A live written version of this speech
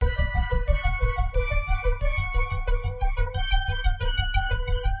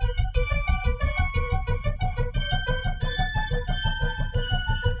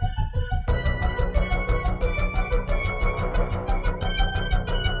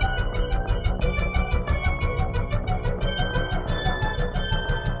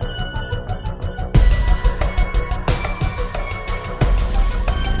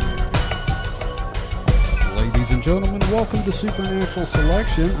gentlemen, welcome to Supernatural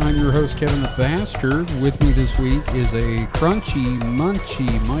Selection. I'm your host, Kevin the Bastard. With me this week is a crunchy, munchy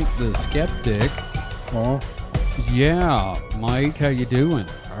Mike the Skeptic. Oh, Yeah, Mike, how you doing?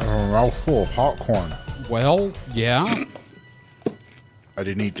 I'm full of popcorn. Well, yeah. I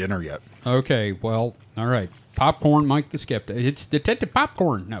didn't eat dinner yet. Okay, well, all right. Popcorn, Mike the Skeptic. It's Detective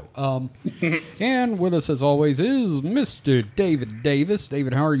Popcorn. No. And with us, as always, is Mr. David Davis.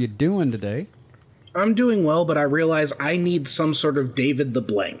 David, how are you doing today? I'm doing well, but I realize I need some sort of David the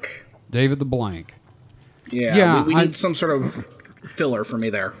Blank. David the Blank. Yeah, we need some sort of filler for me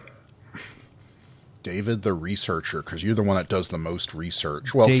there. David the researcher, because you're the one that does the most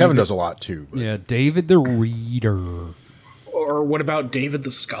research. Well, David- Kevin does a lot too. But Yeah, David the Reader. Or what about David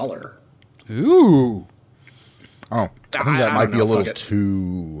the Scholar? Ooh. I think I that might don't be know, a little fuck it.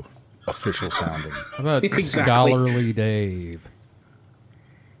 too official sounding. How about Exactly. Scholarly Dave?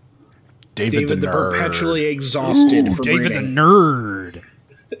 David the the nerd. perpetually exhausted Ooh, from David reading. the Nerd.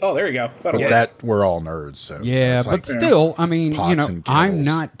 Oh, there you go. That'll But work. that we're all nerds, so Yeah, it's but like, still, I mean, pots you know, and I'm kettles.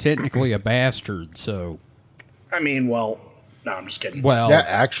 not technically a bastard, so, I mean, well, no, I'm just kidding. well. yeah.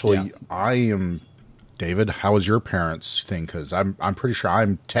 Actually, yeah. I am. David, how was your parents' thing? Because I'm pretty sure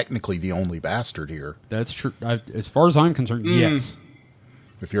I'm technically the only bastard here. That's true. As far as I'm concerned, yes.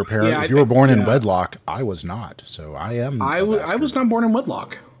 If your parent, Yeah, if you were born in yeah. wedlock, I was not. So I am. I a was bastard. not born in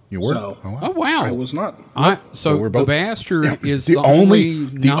wedlock. You were. So, Oh, wow. Oh, wow. I was not. So we're the both- bastard is the the only- only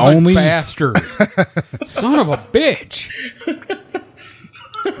the not only- bastard. Son of a bitch.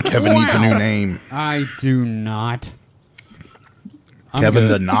 Kevin needs a Wow. new name. I do not. I'm Kevin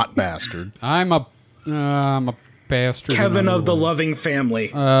good. the not bastard. I'm a bastard. Kevin in of the other words. loving family.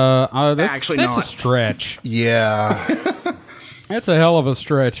 That's, Actually that's a not. stretch. Yeah. That's a hell of a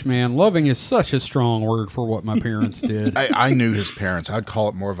stretch, man. Loving is such a strong word for what my parents did. I knew his parents. I'd call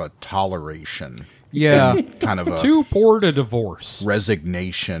it more of a toleration, Yeah. kind of a Too poor to divorce.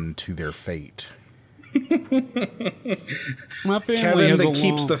 resignation to their fate. My family Kevin has that a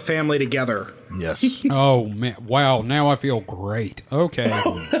keeps long- the family together. Yes. Oh, man. Wow. Now I feel great. Okay.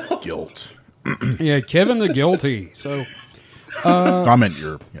 Guilt. Yeah, Kevin the guilty. So, I meant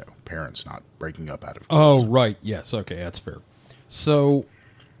your parents not breaking up out of guilt. oh, right. Yes. Okay. That's fair. So,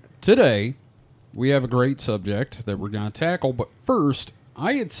 today, we have a great subject that we're going to tackle. But first,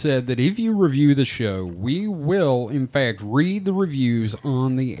 I had said that if you review the show, we will, in fact, read the reviews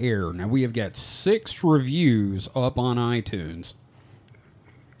on the air. Now, we have got 6 reviews up on iTunes.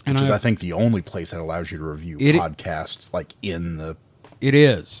 And Which is, I think, the only place that allows you to review It- podcasts like in the. It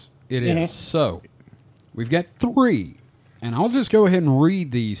is. It is. So, we've got 3. And I'll just go ahead and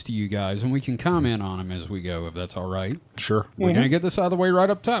read these to you guys, and we can comment on them as we go, if that's all right. Sure. We're going to get this out of the way right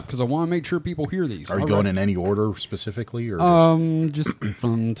up top, because I want to make sure people hear these. Are you All going right. in any order specifically, or just Just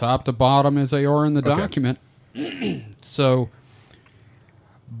from top to bottom as they are in the document. So,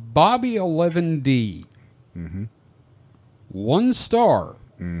 Bobby 11D. 1 star.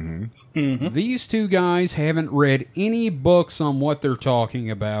 These 2 guys haven't read any books on what they're talking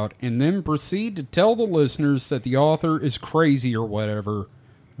about, and then proceed to tell the listeners that the author is crazy or whatever.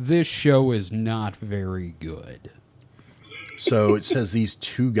 This show is not very good. so? It says these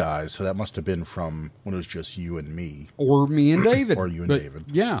 2 guys, so that must have been from when it was just you and me. Or me and David. Or you and But, David.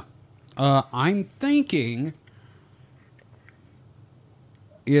 Yeah. I'm thinking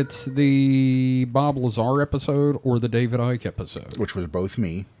it's the Bob Lazar episode or the David Icke episode. Which was both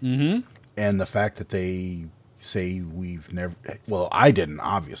me. Mm-hmm. And the fact that they say we've never. Well, I didn't,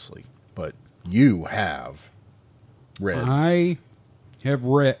 obviously, but you have read. I have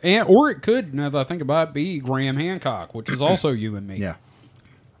read, or it could, now that I think about it, be Graham Hancock, which is also you and me. Yeah.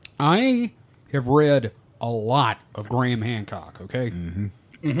 I have read a lot of Graham Hancock, okay?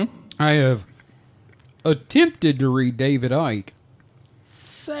 I have attempted to read David Icke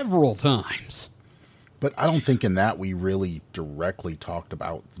several times. But I don't think in that we really directly talked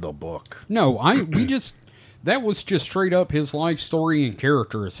about the book. No, we just, that was just straight up his life story and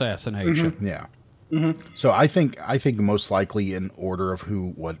character assassination. Yeah. So I think most likely in order of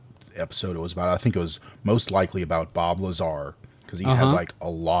what episode it was about, I think it was most likely about Bob Lazar, because he has like a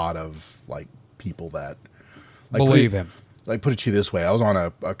lot of like people that like, Believe him. Like, put it to you this way, I was on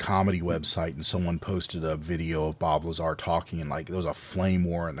a comedy website and someone posted a video of Bob Lazar talking, and like there was a flame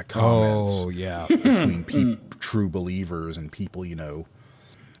war in the comments Oh, yeah. between true believers and people,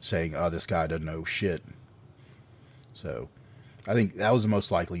 saying, "Oh, this guy doesn't know shit." So, I think that was the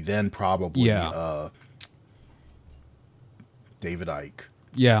most likely. Then probably Yeah. David Icke.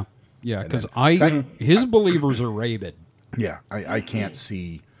 Yeah. Yeah, because then- his believers are rabid. Yeah, I can't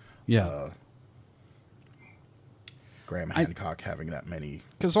see Yeah. Graham Hancock having that many.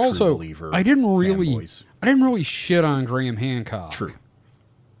 Because true also, believer I didn't really fanboys. shit on Graham Hancock. True.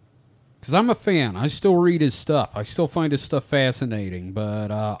 Because I'm a fan. I still read his stuff. I still find his stuff fascinating.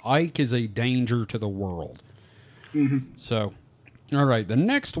 But Ike is a danger to the world. Mm-hmm. So, all right. The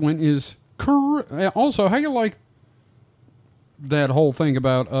next one is... Also, how you like that whole thing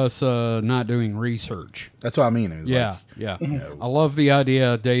about us not doing research? That's what I mean. It was Yeah, like, yeah. you know, I love the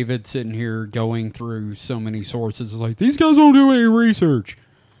idea of David sitting here going through so many sources. Like, these guys don't do any research.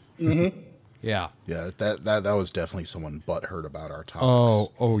 Mm-hmm. Yeah. yeah, that was definitely someone butthurt about our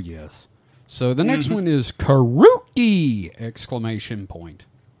topics. Oh, yes. So the next one is Karuki! Exclamation point.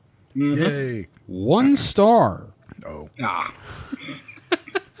 Yay. 1 star. Oh, Ah.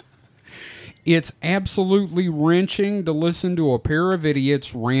 It's absolutely wrenching to listen to a pair of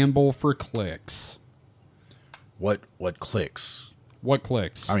idiots ramble for clicks. what clicks? What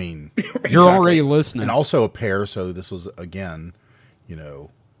clicks? I mean, You're already listening. and also a pair. So this was again,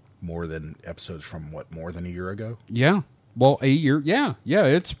 more than episodes from more than a year ago. Yeah. Well, a year. Yeah.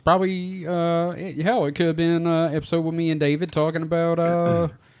 It's probably, hell, it could have been an episode with me and David talking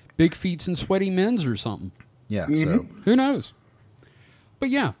about big feets and sweaty men's or something. Yeah. So Who knows? But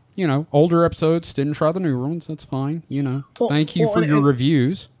yeah, older episodes, didn't try the new ones. That's fine. Thank you for your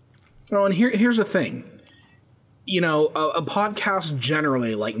reviews. Well, and here's the thing. A podcast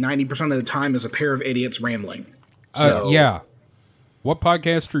generally, like 90% of the time, is a pair of idiots rambling. So, Yeah. What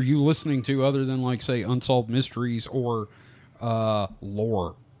podcast are you listening to other than, like, say, Unsolved Mysteries or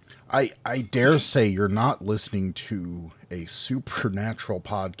Lore? I dare say you're not listening to a supernatural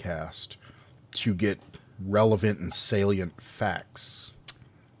podcast to get relevant and salient facts.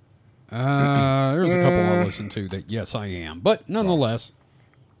 There's a couple I listen to that, yes, I am. But nonetheless,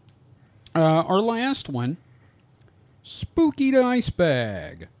 our last one, Spooky Dice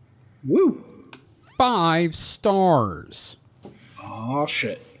Bag. Woo. 5 stars. Oh,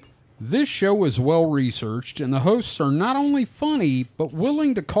 shit. This show is well researched, and the hosts are not only funny, but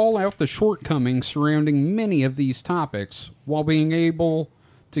willing to call out the shortcomings surrounding many of these topics while being able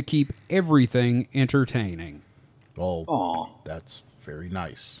to keep everything entertaining. Well, Aw. that's very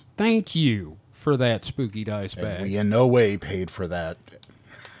nice. Thank you for that, Spooky Dice And Bag. we in no way paid for that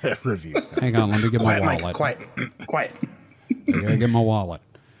review. Hang on, let me get my Quiet, wallet. Mike. Quiet. I gotta get my wallet.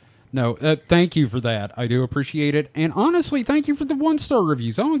 No, thank you for that. I do appreciate it. And honestly, thank you for the 1-star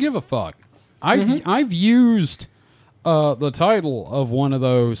reviews. I don't give a fuck. I've used the title of one of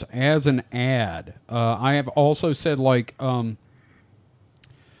those as an ad. I have also said, like, I've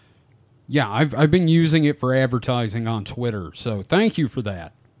been using it for advertising on Twitter. So thank you for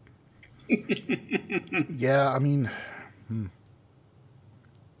that. Yeah, I mean,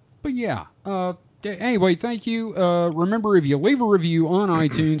 But yeah, anyway, thank you. Remember, if you leave a review on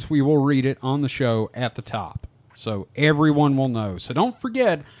iTunes, we will read it on the show at the top. So everyone will know. So don't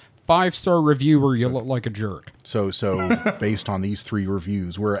forget, 5-star review or you look like a jerk. so based on these 3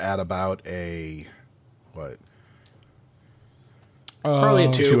 reviews, we're at about a what? Probably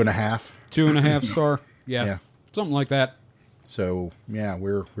a 2. 2.5. 2.5 star. Yeah, Yeah. something like that. So yeah,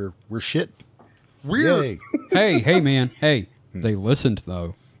 we're shit. Weird. Hey, man. Hey, they listened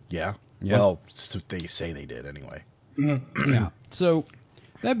though. Yeah. Yeah. Well, they say they did anyway. Yeah. So,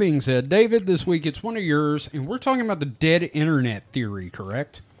 that being said, David, this week it's one of yours, and we're talking about the dead internet theory,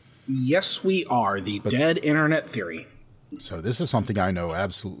 correct? Yes, we are. The dead internet theory. So this is something I know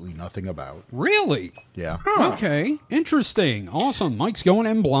absolutely nothing about. Really? Yeah. Okay. Interesting. Awesome. Mike's going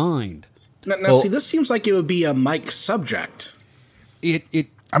in blind. Now, see, this seems like it would be a Mike subject. I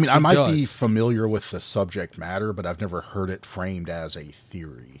I might does. be familiar with the subject matter, but I've never heard it framed as a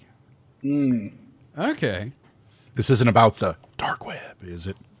theory. Okay. This isn't about the dark web, is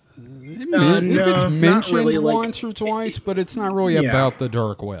it? It's not mentioned really, like- once or twice, but it's not really Yeah. about the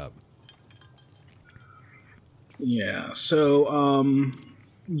dark web. Yeah, so,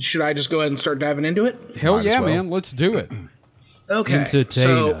 should I just go ahead and start diving into it? Hell Might as yeah, well. man. Let's do it. Okay.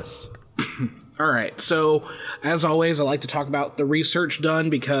 Entertain us. All right. So, as always, I like to talk about the research done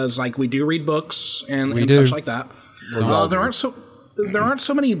because, like, we do read books and do. such like that. all There do. aren't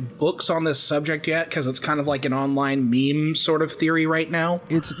so many books on this subject yet because it's kind of like an online meme sort of theory right now.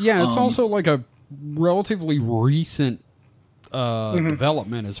 It's also like a relatively recent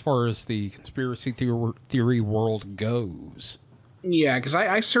development as far as the conspiracy theory world goes. Yeah, because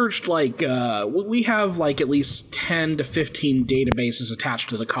I searched like we have like at least 10 to 15 databases attached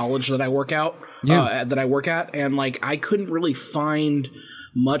to the college that I work at, and like I couldn't really find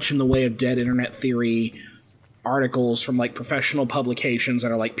much in the way of dead internet theory articles from like professional publications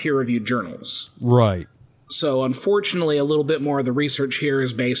that are like peer-reviewed journals. Right. So unfortunately, a little bit more of the research here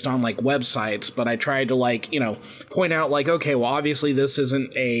is based on like websites, but I tried to like, point out like, okay, well, obviously this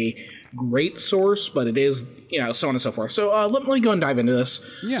isn't a great source, but it is, so on and so forth. So let me go and dive into this.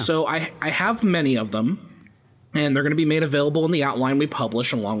 Yeah. So I have many of them, and they're going to be made available in the outline we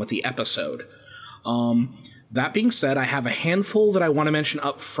publish along with the episode. That being said, I have a handful that I want to mention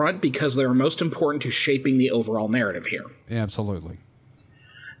up front because they're most important to shaping the overall narrative here. Absolutely.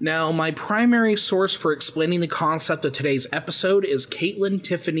 Now, my primary source for explaining the concept of today's episode is Caitlin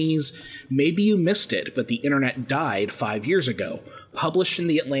Tiffany's Maybe You Missed It, But the Internet Died 5 years ago, published in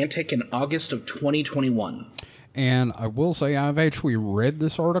The Atlantic in August of 2021. And I will say I've actually read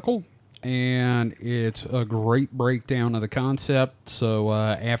this article, and it's a great breakdown of the concept. So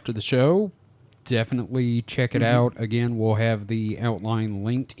after the show, definitely check it out. Again, we'll have the outline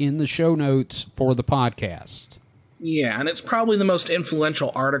linked in the show notes for the podcast. Yeah, and it's probably the most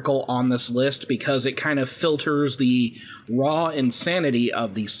influential article on this list because it kind of filters the raw insanity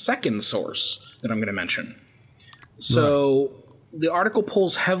of the second source that I'm going to mention. So the article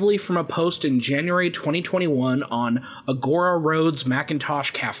pulls heavily from a post in January 2021 on Agora Road's Macintosh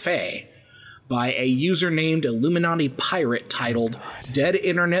Cafe by a user named Illuminati Pirate titled Dead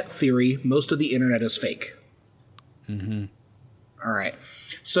Internet Theory, Most of the Internet is Fake. All right.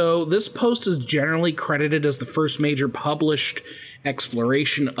 So this post is generally credited as the first major published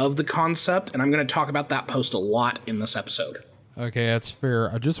exploration of the concept, and I'm going to talk about that post a lot in this episode. Okay, that's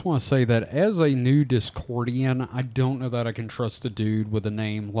fair. I just want to say that as a new Discordian, I don't know that I can trust a dude with a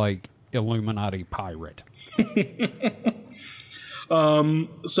name like Illuminati Pirate.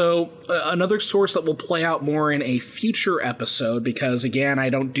 So another source that will play out more in a future episode, because again, I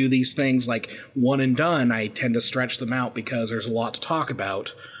don't do these things like one and done. I tend to stretch them out because there's a lot to talk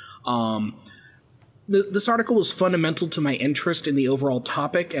about. This article was fundamental to my interest in the overall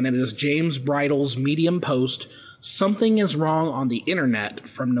topic, and it is James Bridle's Medium post, Something is Wrong on the Internet,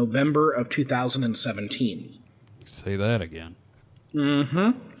 from November of 2017. Say that again.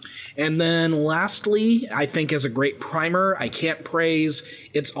 And then lastly, I think as a great primer, I can't praise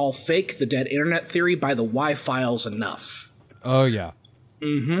It's All Fake, The Dead Internet Theory by the Y-Files enough. Oh, yeah.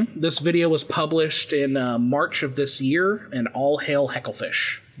 This video was published in March of this year, and all hail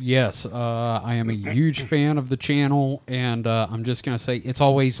Hecklefish. Yes, I am a huge fan of the channel, and I'm just going to say it's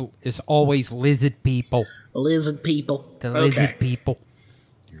always lizard people. Lizard people. The lizard people.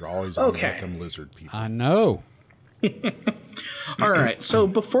 You're always on about them lizard people. I know. All right, so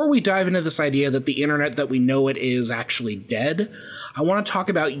before we dive into this idea that the internet that we know it is actually dead, I want to talk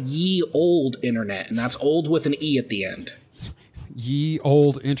about ye old internet, and that's old with an E at the end. Ye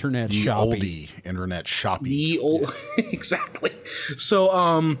old internet Ye shoppy. oldie internet shoppy. Ye old, exactly. So,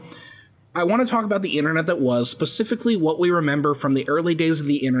 I want to talk about the internet that was, specifically what we remember from the early days of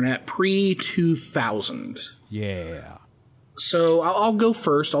the internet pre-2000. Yeah. So I'll go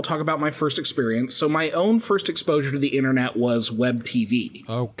first. I'll talk about my first experience. So my own first exposure to the internet was web TV.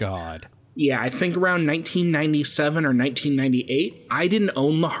 Oh, God. Yeah, I think around 1997 or 1998. I didn't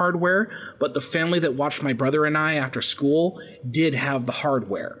own the hardware, but the family that watched my brother and I after school did have the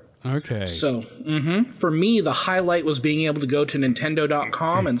hardware. Okay. So, for me, the highlight was being able to go to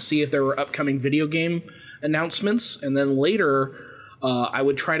Nintendo.com and see if there were upcoming video game announcements. And then later, I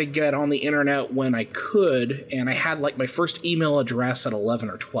would try to get on the internet when I could. And I had like my first email address at 11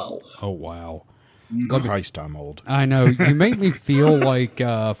 or 12. Oh, wow. Christ, I'm old. I know. You make me feel like...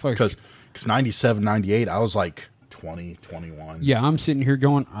 Because 97, 98, I was like 20, 21. Yeah, I'm sitting here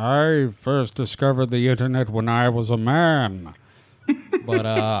going, I first discovered the internet when I was a man. But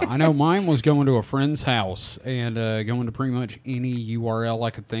I know mine was going to a friend's house and going to pretty much any URL I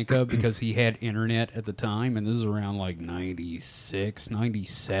could think of because he had internet at the time. And this is around like 96,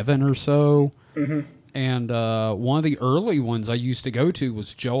 97 or so. And one of the early ones I used to go to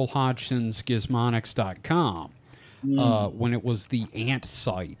was Joel Hodgson's Gizmonics.com when it was the Ant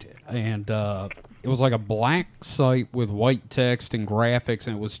site. And it was like a black site with white text and graphics,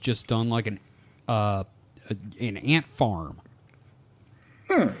 and it was just done like an ant farm.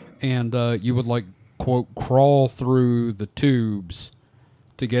 And you would, like, quote, crawl through the tubes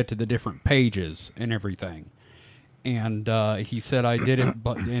to get to the different pages and everything. And he said I did it,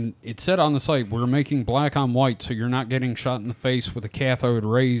 and it said on the site, we're making black on white so you're not getting shot in the face with a cathode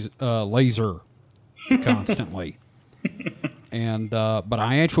laser constantly. And but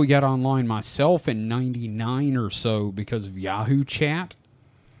I actually got online myself in 99 or so because of Yahoo Chat,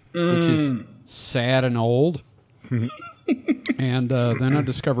 which is sad and old. And then I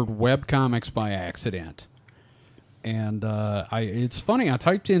discovered webcomics by accident. And it's funny, I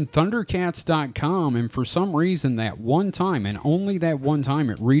typed in thundercats.com, and for some reason that one time, and only that one time,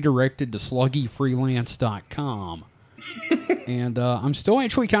 it redirected to sluggyfreelance.com. And I'm still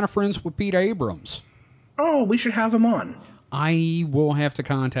actually kind of friends with Pete Abrams. Oh, we should have him on. I will have to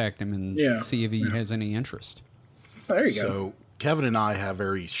contact him and see if he has any interest. There you So go. Kevin and I have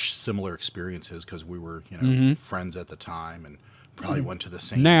very similar experiences because we were, friends at the time and probably went to the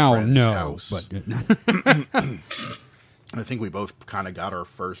same friend's house. But I think we both kind of got our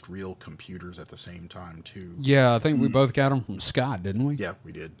first real computers at the same time too. yeah, I think we both got them from Scott, didn't we? Yeah,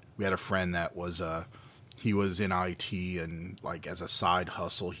 we did. We had a friend that was he was in IT, and like as a side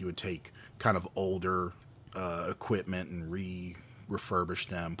hustle, he would take kind of older equipment and refurbish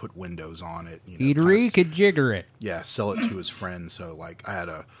them, put Windows on it. He'd jigger it. Yeah, sell it to his friends. So like I had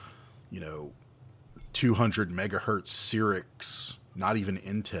a 200 megahertz Cyrix, not even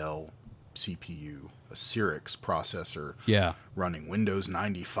Intel CPU, a Cyrix processor. Yeah. Running Windows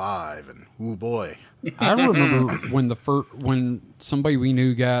 95, and ooh boy. I remember when somebody we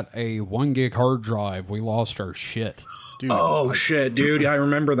knew got a 1 gig hard drive, we lost our shit. Dude, Shit, dude! I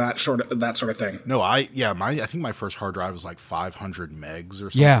remember that sort of thing. No, I think my first hard drive was like 500 megs or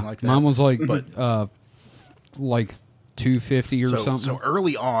something Yeah, like that. mine was like 250 or something. So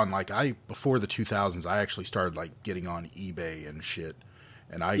early on, like before the 2000s, I actually started like getting on eBay and shit,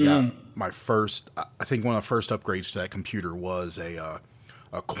 and I got my first. I think one of the first upgrades to that computer was a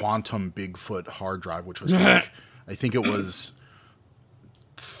Quantum Bigfoot hard drive, which was like I think it was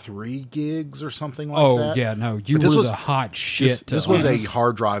 3 gigs or something like that. Oh yeah, no, you were the hot shit. This was a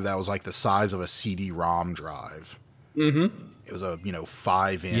hard drive that was like the size of a CD-ROM drive. Mm-hmm. It was a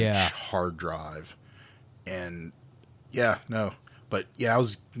 5-inch hard drive, and I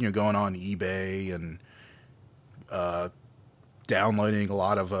was going on eBay and downloading a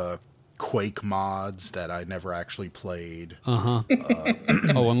lot of Quake mods that I never actually played. Oh,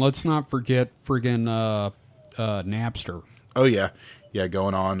 and let's not forget friggin' Napster. Oh yeah,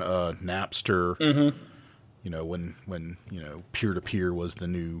 going on Napster. Mm-hmm. When peer-to-peer was the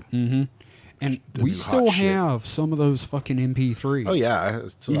new. Mm-hmm. And we still have some of those fucking MP3s. Oh yeah, I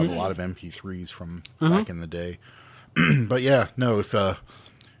still have a lot of MP3s from back in the day. But yeah, no, if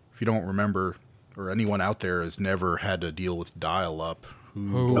you don't remember, or anyone out there has never had to deal with dial-up,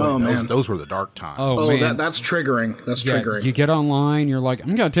 those were the dark times. Oh man, that's triggering. That's triggering. You get online, you're like,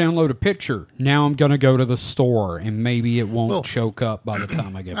 I'm going to download a picture. Now I'm going to go to the store, and maybe it won't choke up by the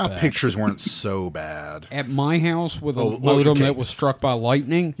time I get back. Pictures weren't so bad. At my house with a modem that was struck by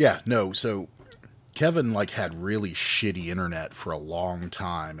lightning. Yeah, no, so Kevin had really shitty internet for a long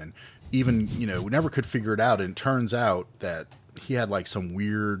time, and even, never could figure it out. And it turns out that he had some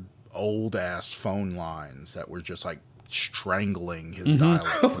weird old ass phone lines that were just strangling his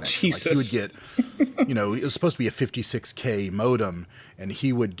dial-up connection. Jesus. He would get, it was supposed to be a 56K modem, and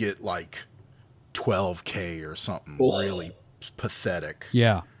he would get 12K or something really pathetic.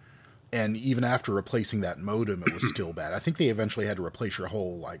 Yeah. And even after replacing that modem, it was still bad. I think they eventually had to replace your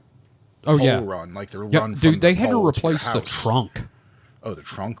whole run. Dude, they had to replace the trunk. Oh, the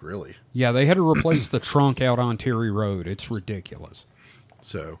trunk, really? Yeah, they had to replace the trunk out on Terry Road. It's ridiculous.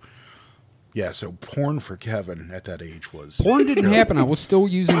 So porn for Kevin at that age was... Porn didn't happen. I was still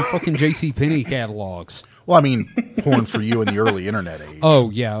using fucking JCPenney catalogs. Well, I mean, porn for you in the early internet age. Oh,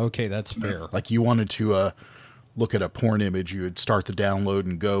 yeah, okay, that's fair. You wanted to look at a porn image, you would start the download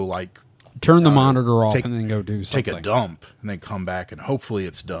and go, turn the monitor off and then go do something. Take a dump and then come back, and hopefully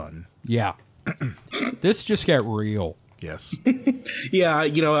it's done. Yeah. This just got real. Yes. Yeah,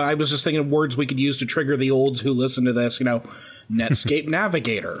 I was just thinking of words we could use to trigger the olds who listen to this, Netscape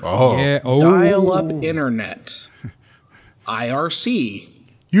Navigator. Oh. Yeah. Dial-up internet. IRC.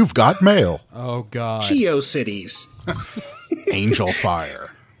 You've got mail. Oh, God. GeoCities. Angel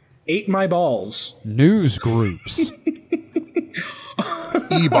Fire. Ate my balls. News groups.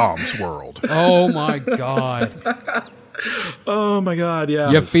 E-Bombs World. Oh, my God. Oh, my God, yeah.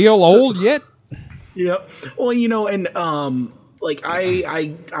 You feel old yet? Yep. Well, and I'm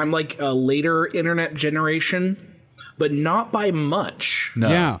a later internet generation, but not by much. No.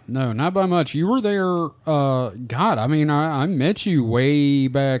 Yeah, no, not by much. You were there, God, I met you way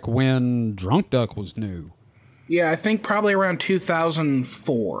back when Drunk Duck was new. Yeah, I think probably around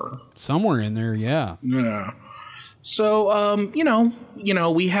 2004. Somewhere in there, yeah. Yeah. So,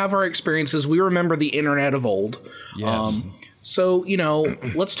 we have our experiences. We remember the internet of old. Yes. So,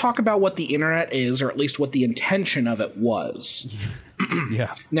 let's talk about what the internet is, or at least what the intention of it was.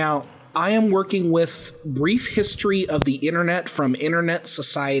 Yeah. Now, I am working with Brief History of the Internet from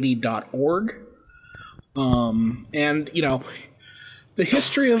InternetSociety.org. And, The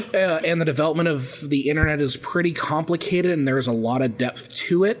history of and the development of the internet is pretty complicated, and there's a lot of depth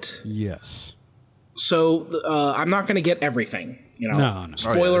to it. Yes. So I'm not going to get everything. No.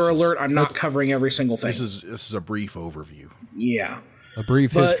 Spoiler alert: I'm not covering every single thing. This is a brief overview. Yeah. A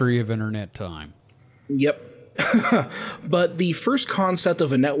brief history of internet time. Yep. But the first concept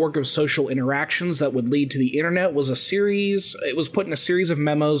of a network of social interactions that would lead to the internet was it was put in a series of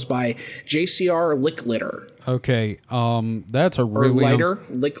memos by J.C.R. Licklider. Okay, that's a really...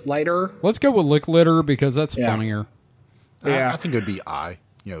 Licklider. Let's go with Licklider because that's funnier. Yeah. I think it would be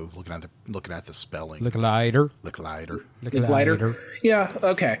looking at the spelling. Licklider. Licklider. Yeah,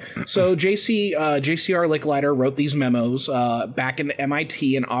 okay. So J.C.R. Licklider wrote these memos back in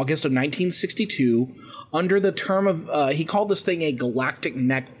MIT in August of 1962 under the term of, he called this thing a galactic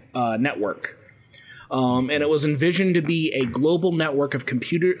network. And it was envisioned to be a global network of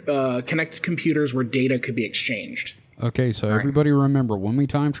connected computers where data could be exchanged. Okay, so everybody remember, when we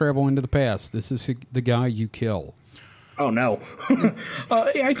time travel into the past, this is the guy you kill. Oh, no.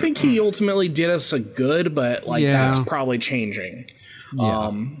 I think he ultimately did us a good, but that's probably changing.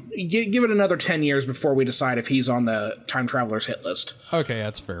 Yeah. Give it another 10 years before we decide if he's on the time traveler's hit list. Okay,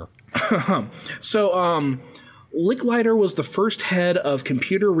 that's fair. So, Licklider was the first head of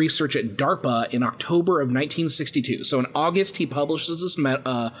computer research at DARPA in October of 1962. So in August, he publishes this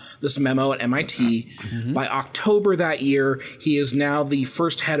memo at MIT. Mm-hmm. By October that year, he is now the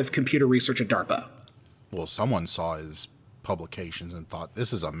first head of computer research at DARPA. Well, someone saw his publications and thought,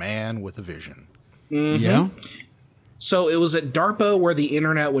 this is a man with a vision. Mm-hmm. Yeah. So it was at DARPA where the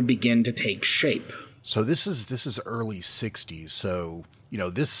internet would begin to take shape. So this is early 60s. So,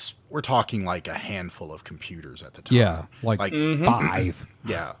 we're talking like a handful of computers at the time. Yeah, like 5.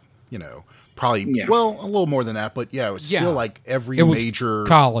 Yeah, probably, well, a little more than that. But yeah, it was still like every major...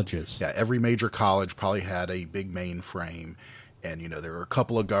 colleges. Yeah, every major college probably had a big mainframe. And, there were a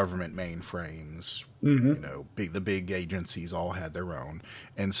couple of government mainframes. Mm-hmm. The big agencies all had their own.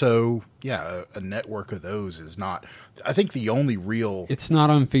 And so, a network of those is not... I think the only real... It's not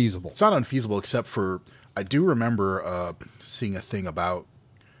unfeasible. It's not unfeasible except for... I do remember seeing a thing about,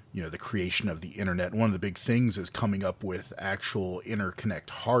 the creation of the internet. One of the big things is coming up with actual interconnect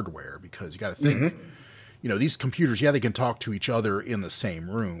hardware because you got to think, these computers, they can talk to each other in the same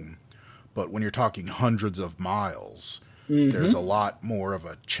room. But when you're talking hundreds of miles, there's a lot more of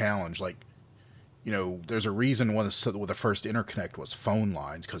a challenge. Like, there's a reason when the first interconnect was phone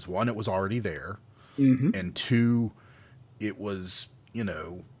lines because one, it was already there. Mm-hmm. And two, it was,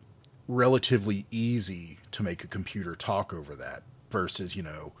 relatively easy to make a computer talk over that versus,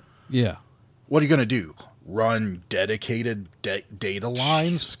 what are you going to do? Run dedicated data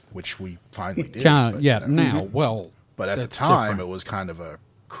lines, which we finally did. Now, but at the time, it was kind of a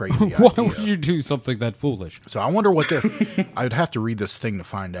crazy idea. Why would you do something that foolish? So I wonder what I would have to read this thing to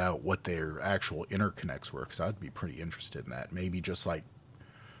find out what their actual interconnects were, because I'd be pretty interested in that. Maybe just like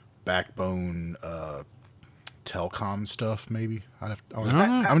backbone telecom stuff, maybe. I'm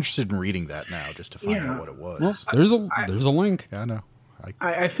interested in reading that now just to find out what it was. Well, there's a link. Yeah, I know.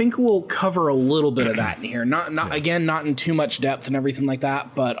 I think we'll cover a little bit of that in here. Not in too much depth and everything like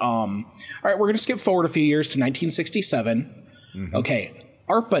that. But all right, we're going to skip forward a few years to 1967. Mm-hmm. Okay,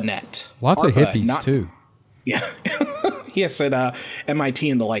 ARPANET. Lots of hippies too. Yeah. Yes, at MIT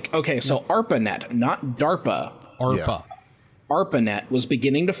and the like. Okay, so ARPANET, not DARPA. ARPA. Yeah. ARPANET was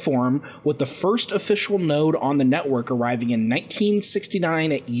beginning to form, with the first official node on the network arriving in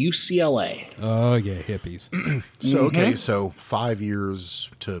 1969 at UCLA. Oh, yeah, hippies. So 5 years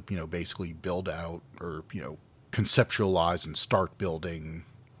to, basically build out or, conceptualize and start building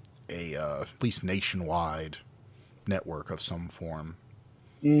a at least nationwide network of some form.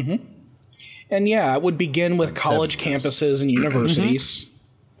 Mm-hmm. And it would begin with college campuses and universities.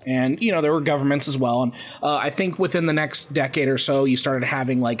 And, there were governments as well. And I think within the next decade or so, you started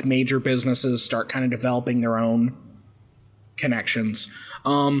having like major businesses start kind of developing their own connections.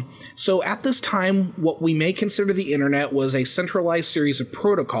 So at this time, what we may consider the internet was a centralized series of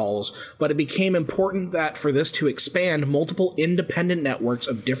protocols, but it became important that for this to expand, multiple independent networks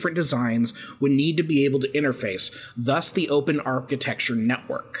of different designs would need to be able to interface, thus the Open Architecture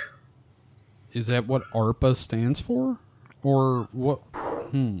Network. Is that what ARPA stands for? Or what?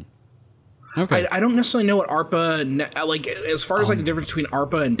 Okay. I don't necessarily know what ARPA, like, as far as like the difference between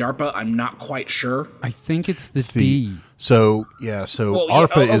ARPA and DARPA, I'm not quite sure. I think it's the D.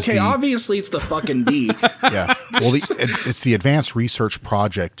 ARPA is okay, obviously it's the fucking D. Yeah. Well, it's the Advanced Research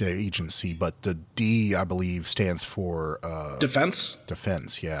Project Agency, but the D, I believe, stands for... Defense?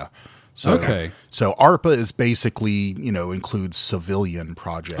 Defense, yeah. So, Okay. So ARPA is basically, includes civilian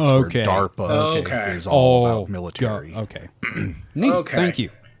projects Okay. where DARPA Okay. is all about military. Okay. Neat. Okay. Thank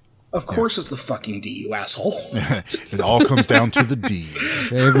you. Of course it's the fucking D, you asshole. It all comes down to the D.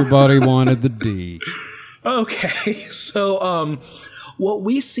 Everybody wanted the D. Okay, so what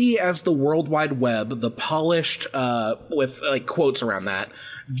we see as the World Wide Web, the polished, with like quotes around that,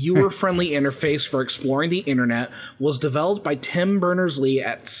 viewer-friendly interface for exploring the internet, was developed by Tim Berners-Lee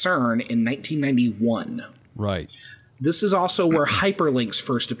at CERN in 1991. Right. This is also where hyperlinks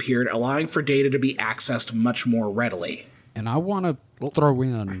first appeared, allowing for data to be accessed much more readily. And I want to throw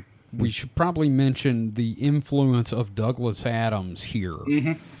in, we should probably mention the influence of Douglas Adams here.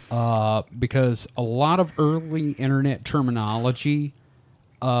 Because a lot of early internet terminology,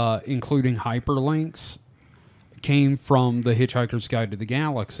 including hyperlinks, came from The Hitchhiker's Guide to the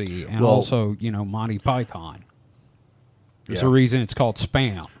Galaxy and also, Monty Python. There's a reason it's called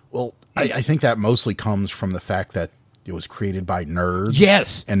spam. Well, I think that mostly comes from the fact that it was created by nerds.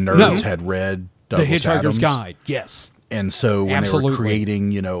 Yes. And nerds had read The Douglas Hitchhiker's Adams. Guide, yes. And so when they Absolutely. were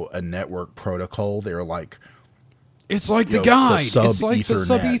creating, a network protocol, they were like, It's like the the guide. It's like the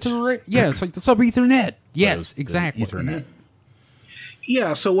sub-Ethernet. sub-Ethernet. Yeah, it's like the sub-Ethernet. Yes, the exactly. Ethernet.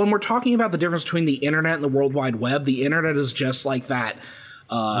 Yeah, so when we're talking about the difference between the internet and the World Wide Web, the internet is just like that,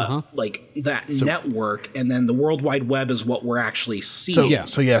 network, and then the World Wide Web is what we're actually seeing.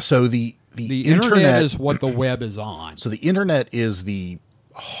 So the The internet is what the web is on. So the internet is the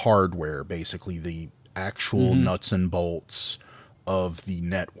hardware, basically the actual nuts and bolts of the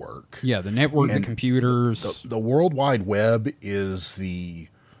network. Yeah, the network, the computers. The World Wide Web is the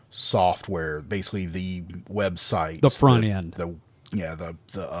software, basically the websites, The front end. the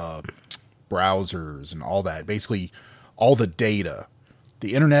browsers and all that. Basically, all the data.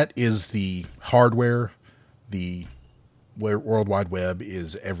 The internet is the hardware. The World Wide Web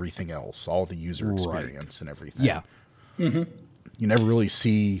is everything else, all the user experience and everything. Yeah. You never really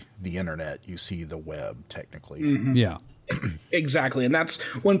see the internet. You see the web, technically. Yeah. Exactly. And that's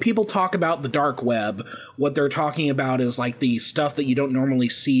when people talk about the dark web, what they're talking about is like the stuff that you don't normally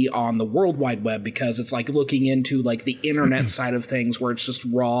see on the World Wide Web, because it's like looking into like the internet side of things where it's just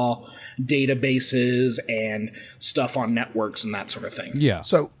raw databases and stuff on networks and that sort of thing.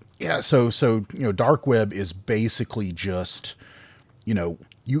 So dark web is basically just, you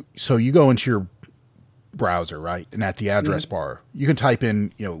go into your browser, right? And at the address bar, you can type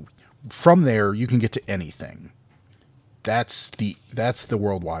in, from there you can get to anything. That's the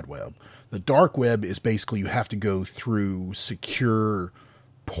World Wide Web. The dark web is basically you have to go through secure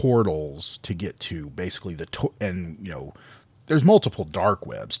portals to get to basically there's multiple dark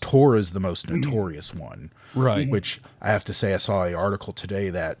webs. Tor is the most notorious one. Right. Which I have to say, I saw an article today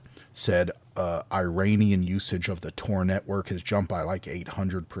that said Iranian usage of the Tor network has jumped by like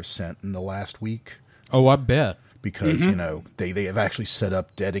 800% in the last week. Oh, I bet. Because, they have actually set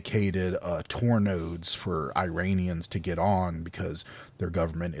up dedicated Tor nodes for Iranians to get on because their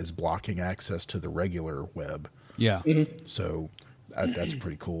government is blocking access to the regular web. Yeah. So that's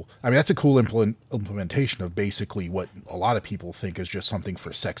pretty cool. I mean, that's a cool implementation of basically what a lot of people think is just something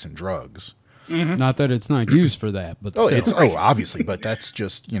for sex and drugs. Not that it's not used for that, but still. Obviously, but that's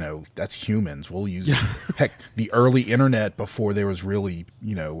just, that's humans. We'll use, heck, the early internet before there was really,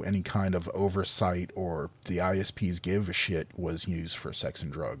 any kind of oversight or the ISPs give a shit was used for sex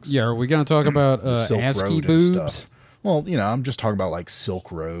and drugs. Yeah, are we going to talk about Silk ASCII Road and boobs? stuff. Well, I'm just talking about like Silk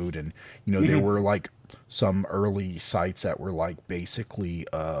Road and, there were like some early sites that were like basically,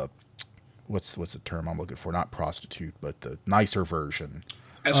 what's the term I'm looking for? Not prostitute, but the nicer version.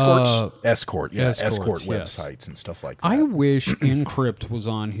 Escorts? Escort yes. websites and stuff like that. I wish Encrypt was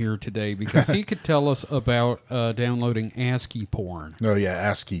on here today because he could tell us about downloading ASCII porn. Oh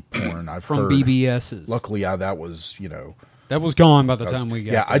yeah, ASCII porn. I've from heard. BBSs. Luckily, that was that was gone by the time we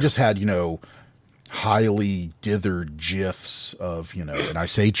got. Yeah, there. I just had highly dithered GIFs of and I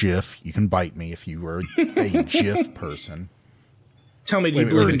say GIF. You can bite me if you were a GIF person. Tell me, do you Or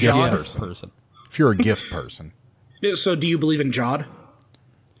believe a in GIF Jod? person. If you're a GIF person, So do you believe in Jod?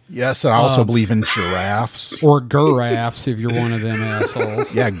 yes, and I also believe in giraffes. Or giraffes if you're one of them assholes.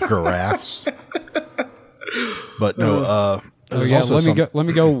 Yeah, giraffes. But no, Oh yeah, let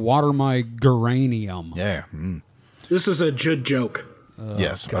me go water my geranium. Yeah. This is a Jud joke.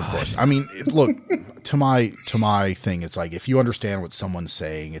 Yes, of course. I mean, look, to my thing, it's like if you understand what someone's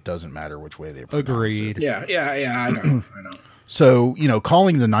saying, it doesn't matter which way they pronounce it. Agreed. Yeah, I know. So,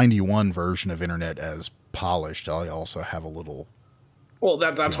 calling the 91 version of internet as polished, I also have a little. Well,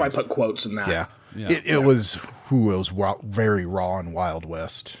 that's why I put quotes in that. Yeah. It was very raw and Wild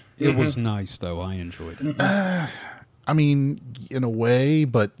West. It was nice though. I enjoyed it. I mean, in a way,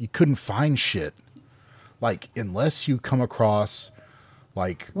 but you couldn't find shit. Like, unless you come across,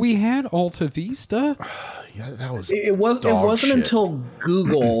 like... We had Alta Vista. Yeah, that was It wasn't shit. until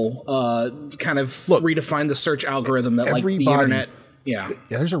Google kind of redefined the search algorithm that like the internet. Yeah,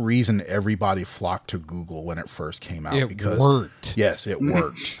 there's a reason everybody flocked to Google when it first came out. It worked. Yes, it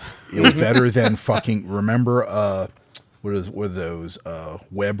worked. It was better than fucking... Remember, what were those?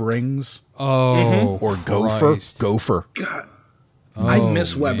 Web rings? Oh, Or Christ. Gopher. God, I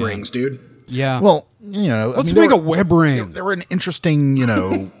miss web rings, dude. Yeah. Well, you know... Let's make a web ring. They were an interesting, you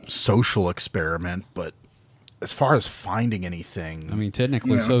know, social experiment, but as far as finding anything... I mean,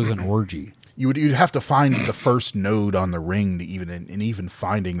 technically, so is an orgy. You'd have to find the first node on the ring to even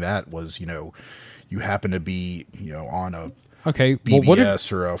finding that was, you know, you happen to be, you know, on a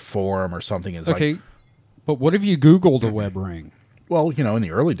BBS or a forum or something. Okay, but what if you Googled a web ring? Well, you know, in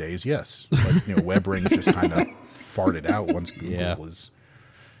the early days, yes. But, you know, web rings just kind of farted out once Google was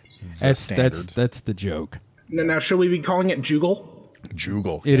standard. That's the joke. Now, should we be calling it Jugal?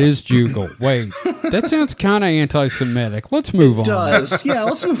 Jugal. It is Jugal. Wait, that sounds kind of anti-Semitic. Let's move on. It does. Yeah,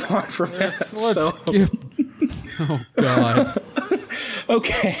 let's move on from that. Let's skip. Oh, God.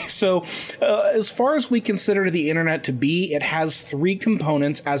 Okay, so as far as we consider the internet to be, it has three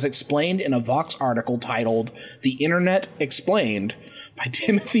components as explained in a Vox article titled The Internet Explained by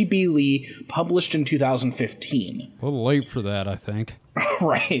Timothy B. Lee, published in 2015. A little late for that, I think.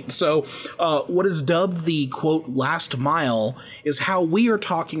 Right. So what is dubbed the, quote, last mile is how we are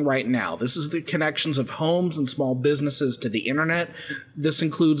talking right now. This is the connections of homes and small businesses to the internet. This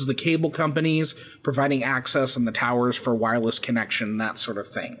includes the cable companies providing access and the towers for wireless connection, that sort of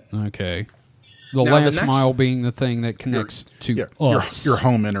thing. Okay. The Now, last mile being the thing that connects to us. Your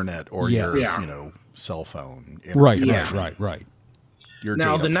home internet or Yes. your, Yeah. you know, cell phone. Right, Yeah. right. Your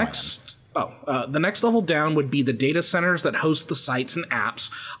Now, data the plan. next level down would be the data centers that host the sites and apps.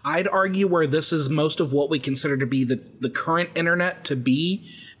 I'd argue where this is most of what we consider to be the current internet to be,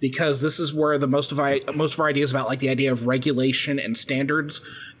 because this is where the most of our ideas about like the idea of regulation and standards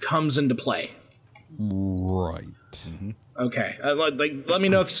comes into play. Right. Okay, let me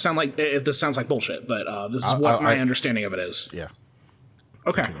know if this sounds like bullshit, but this is what my understanding of it is. Yeah.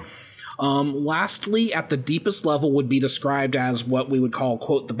 Okay. Lastly, at the deepest level would be described as what we would call,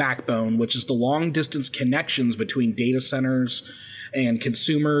 quote, the backbone, which is the long-distance connections between data centers and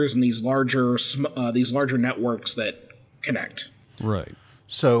consumers and these larger networks that connect. Right.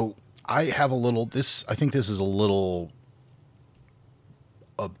 So I have I think this is a little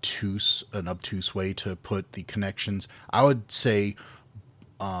an obtuse way to put the connections. I would say,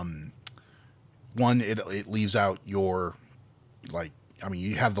 one, it leaves out your, like, I mean,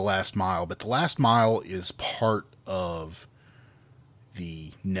 you have the last mile, but the last mile is part of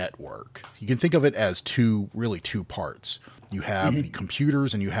the network. You can think of it as two parts. You have the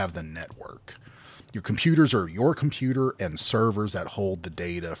computers and you have the network. Your computers are your computer and servers that hold the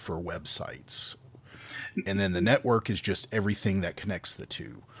data for websites. And then the network is just everything that connects the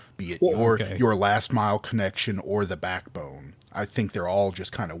two, be it your last mile connection or the backbone. I think they're all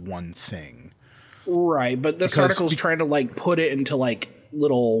just kind of one thing. Right, but this article's trying to like put it into like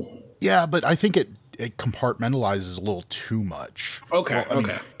little... Yeah, but I think it compartmentalizes a little too much. Okay,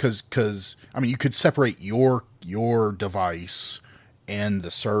 Because, I mean, you could separate your device and the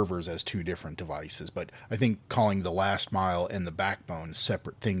servers as two different devices, but I think calling the last mile and the backbone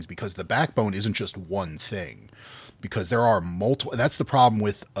separate things, because the backbone isn't just one thing, because there are multiple... That's the problem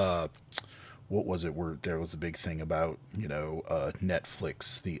with... what was it where there was a big thing about, you know,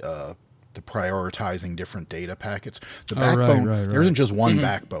 Netflix, the prioritizing different data packets. The backbone, there isn't just one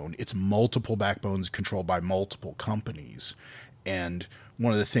backbone. It's multiple backbones controlled by multiple companies. And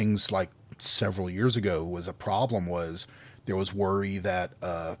one of the things, like several years ago, was a problem was there was worry that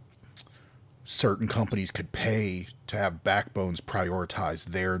certain companies could pay to have backbones prioritize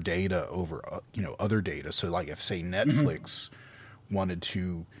their data over, other data. So like if, say, Netflix wanted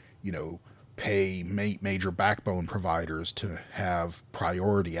to, pay major backbone providers to have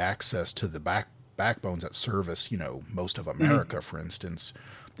priority access to the backbones that service, most of America, for instance,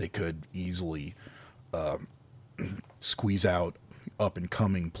 they could easily squeeze out up and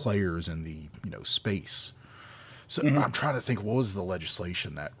coming players in the, space. So I'm trying to think, what was the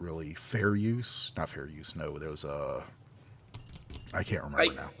legislation that really not fair use? No, there was I can't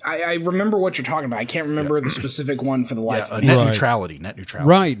remember now. I remember what you're talking about. I can't remember the specific one for the life of me. Net neutrality.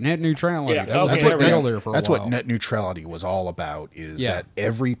 Right, net neutrality. Yeah, That's what net neutrality was all about, is that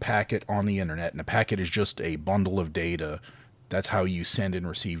every packet on the internet, and a packet is just a bundle of data. That's how you send and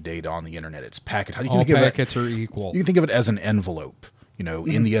receive data on the internet. It's packet. All packets are equal. You can think of it as an envelope. You know,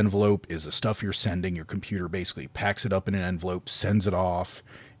 in the envelope is the stuff you're sending. Your computer basically packs it up in an envelope, sends it off,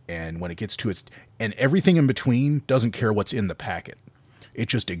 and when it gets to its... And everything in between doesn't care what's in the packet. It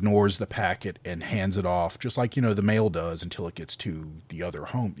just ignores the packet and hands it off, just like, you know, the mail does until it gets to the other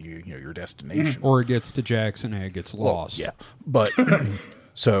home, you know, your destination. Or it gets to Jackson and it gets lost. Well, yeah, but...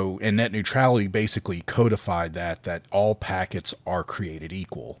 So, and net neutrality basically codified that all packets are created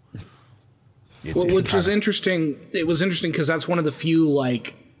equal. Which is interesting. It was interesting because that's one of the few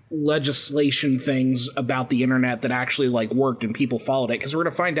like legislation things about the internet that actually like worked and people followed it. Because we're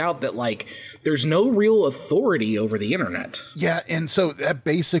going to find out that like there's no real authority over the internet. Yeah, and so that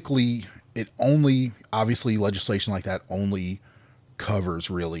basically it only obviously legislation like that only covers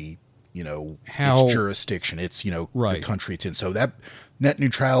really, you know, its jurisdiction. It's, you know, the country it's in. So that net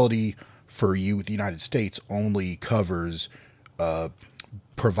neutrality for you, the United States, only covers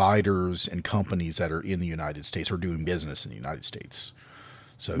providers and companies that are in the United States or doing business in the United States.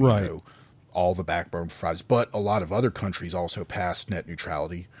 So, you know, all the backbone providers. But a lot of other countries also passed net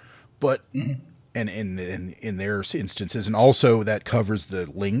neutrality. But and in their instances, and also that covers the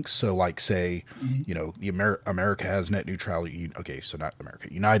links. So, like, say, you know, America has net neutrality. Okay, so not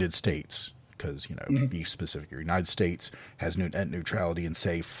America, United States. Because, you know, be specific here. United States has net neutrality, and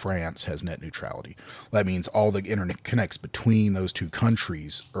say France has net neutrality. That means all the internet connects between those two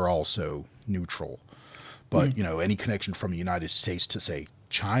countries are also neutral. But, you know, any connection from the United States to, say,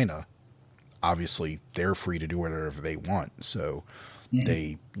 China, obviously they're free to do whatever they want. So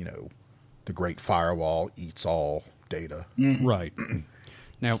they, you know, the Great Firewall eats all data. Right.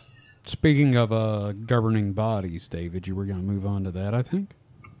 Now, speaking of governing bodies, David, you were going to move on to that, I think?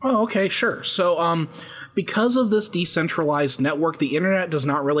 Oh, okay, sure. So, because of this decentralized network, the internet does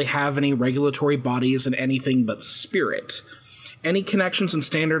not really have any regulatory bodies and anything but spirit. Any connections and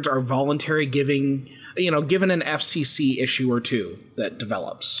standards are voluntary, given an FCC issue or two that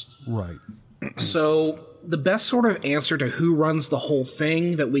develops. Right. So, the best sort of answer to who runs the whole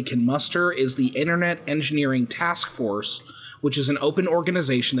thing that we can muster is the Internet Engineering Task Force, which is an open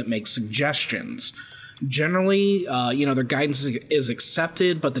organization that makes suggestions. Generally, their guidance is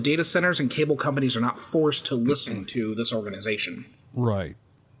accepted, but the data centers and cable companies are not forced to listen to this organization. Right.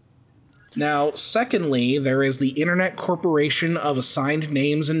 Now, secondly, there is the Internet Corporation of Assigned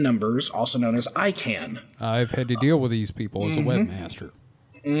Names and Numbers, also known as ICANN. I've had to deal with these people as a webmaster.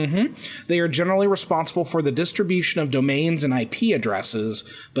 They are generally responsible for the distribution of domains and IP addresses,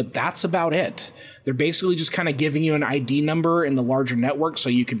 but that's about it. They're basically just kind of giving you an ID number in the larger network so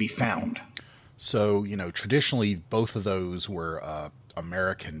you can be found. So, you know, traditionally both of those were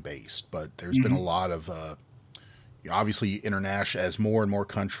American-based, but there's been a lot of, obviously, international. As more and more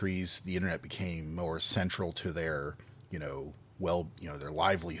countries, the internet became more central to their, their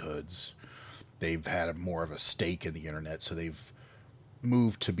livelihoods. They've had more of a stake in the internet, so they've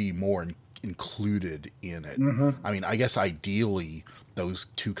moved to be more included in it. I mean, I guess ideally those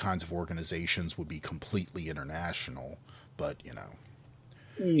two kinds of organizations would be completely international, but, you know.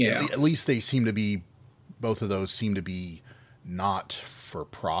 Yeah. At least they seem to be, both of those seem to be not for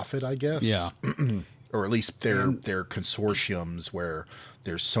profit, I guess. Yeah. Or at least they're consortiums where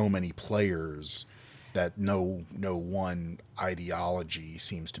there's so many players that no one ideology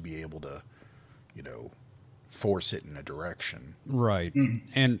seems to be able to, force it in a direction. Right.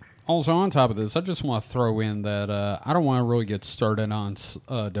 And also on top of this, I just want to throw in that I don't want to really get started on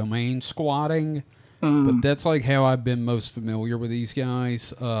domain squatting. But that's like how I've been most familiar with these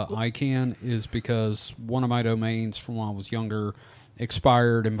guys. ICANN is because one of my domains from when I was younger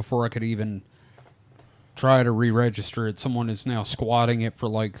expired, and before I could even try to re-register it, someone is now squatting it for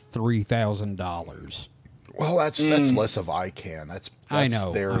like $3,000. Well, that's less of ICANN. That's I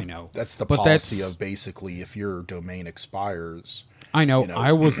know. That's the policy of basically if your domain expires. I know.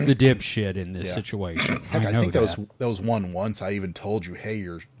 I was the dipshit in this situation. Heck, I think that was one once. I even told you, hey,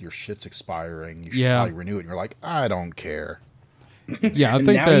 your shit's expiring. You should probably renew it. And you're like, I don't care. Yeah, I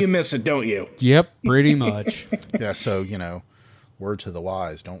think now you miss it, don't you? Yep, pretty much. Yeah, so, word to the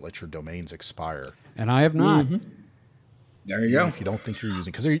wise, don't let your domains expire. And I have not. There you go. If you don't think you're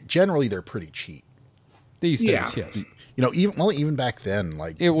using, because generally they're pretty cheap. These days, yes. Even back then,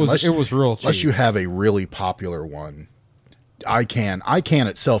 like it was real cheap. Unless you have a really popular one. ICANN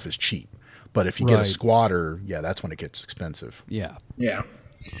itself is cheap, but if you get a squatter, that's when it gets expensive. Yeah. Yeah.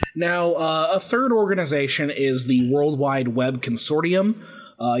 Now, a third organization is the World Wide Web Consortium.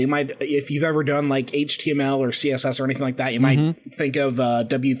 You might, if you've ever done like HTML or CSS or anything like that, you might think of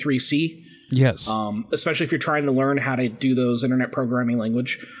W3C. Yes. Especially if you're trying to learn how to do those internet programming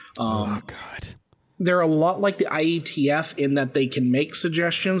language. Oh, God. They're a lot like the IETF in that they can make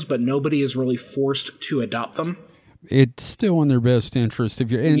suggestions, but nobody is really forced to adopt them. it's still in their best interest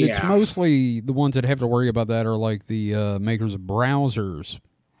if you. And it's Yeah. mostly the ones that have to worry about that are like the makers of browsers.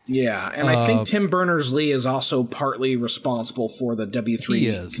 Yeah, and I think Tim Berners-Lee is also partly responsible for the W3 He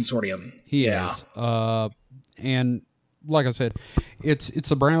is. consortium. He is. And like I said, it's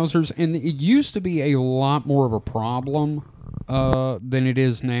the browsers, and it used to be a lot more of a problem than it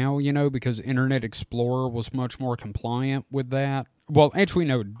is now, you know, because Internet Explorer was much more compliant with that. Well, actually,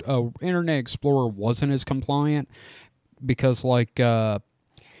 no, Internet Explorer wasn't as compliant because, like,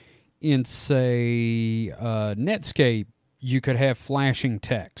 in, say, Netscape, you could have flashing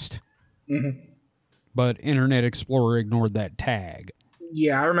text. Mm-hmm. But Internet Explorer ignored that tag.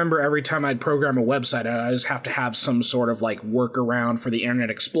 Yeah, I remember every time I'd program a website, I just have to have some sort of like workaround for the Internet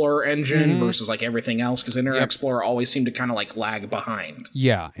Explorer engine versus like everything else, because Internet Explorer always seemed to kind of like lag behind.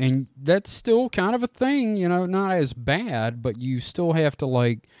 Yeah, and that's still kind of a thing, you know, not as bad, but you still have to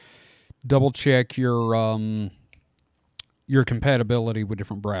like double check your compatibility with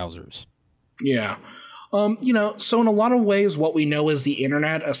different browsers. Yeah. You know, so in a lot of ways, what we know as the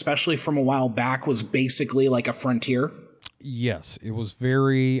internet, especially from a while back, was basically like a frontier. Yes, it was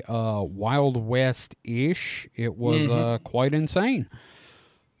very Wild West-ish. It was quite insane.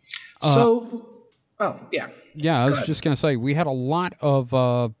 Yeah. Yeah, I was just going to say, we had a lot of...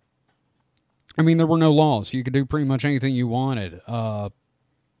 I mean, there were no laws. You could do pretty much anything you wanted. And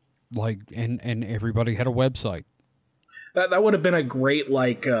everybody had a website. That would have been a great,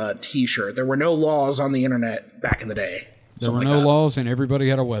 like, T-shirt. There were no laws on the internet back in the day. There were no laws, and everybody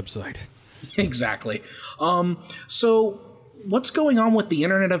had a website. Exactly. So, what's going on with the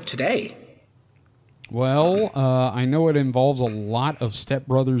internet of today? Well, I know it involves a lot of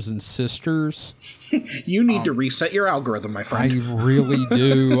stepbrothers and sisters. You need to reset your algorithm, my I friend. really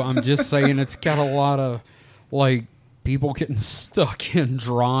do. I'm just saying it's got a lot of, like, people getting stuck in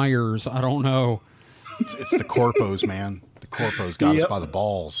dryers. I don't know. It's the corpos, man. The corpos got us by the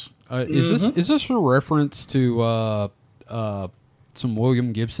balls. Is this a reference to some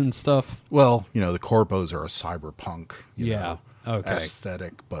William Gibson stuff? Well, you know, the corpos are a cyberpunk Okay.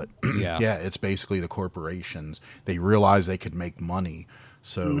 aesthetic, but Yeah. yeah, it's basically the corporations. They realized they could make money,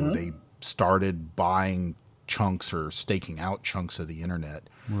 so they started buying chunks or staking out chunks of the internet.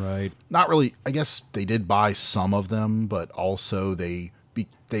 Right. Not really. I guess they did buy some of them, but also they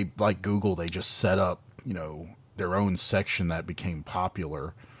like Google. They just set up, you know, their own section that became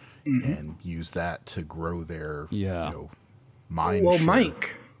popular and used that to grow their you know, mind Well, share.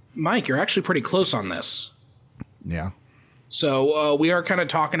 Mike, you're actually pretty close on this. Yeah. So we are kind of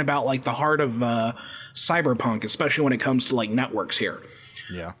talking about like the heart of cyberpunk, especially when it comes to like networks here.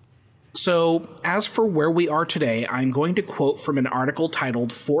 Yeah. So as for where we are today, I'm going to quote from an article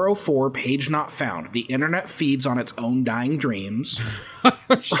titled 404 Page Not Found. The Internet Feeds on Its Own Dying Dreams.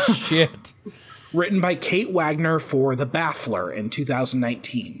 Shit. Written by Kate Wagner for The Baffler in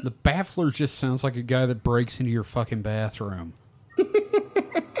 2019. The Baffler just sounds like a guy that breaks into your fucking bathroom.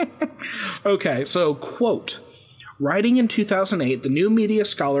 Okay, so quote. Writing in 2008, the new media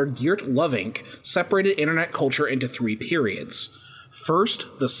scholar Geert Lovink separated internet culture into three periods. First,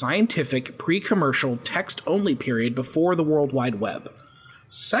 the scientific, pre-commercial, text-only period before the World Wide Web.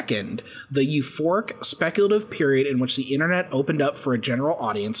 Second, the euphoric, speculative period in which the internet opened up for a general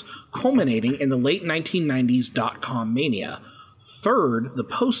audience, culminating in the late 1990s dot-com mania. Third, the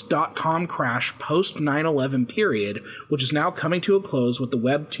post-dot-com crash, post-9/11 period, which is now coming to a close with the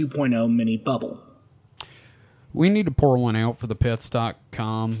Web 2.0 mini bubble. We need to pour one out for the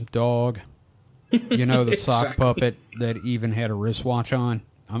pets.com dog. You know, the sock Exactly. puppet that even had a wristwatch on.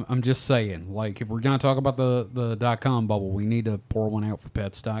 I'm just saying, like, if we're going to talk about the .com bubble, we need to pour one out for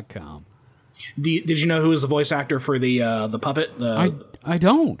pets.com. Did you know who was the voice actor for the puppet? I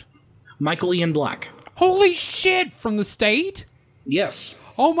don't. Michael Ian Black. Holy shit, from the state? Yes.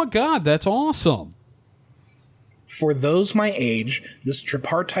 Oh my God, that's awesome. For those my age, this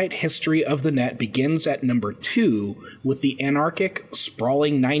tripartite history of the net begins at number 2 with the anarchic,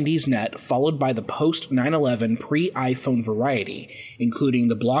 sprawling 90s net, followed by the post-9/11 pre-iPhone variety, including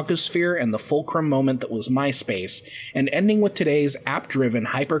the blogosphere and the fulcrum moment that was MySpace, and ending with today's app-driven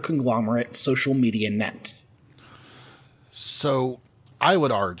hyper-conglomerate social media net. So I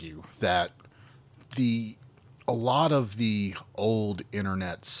would argue that a lot of the old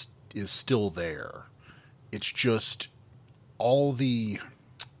internet is still there. It's just all the,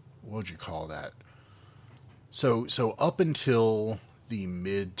 what would you call that? So up until the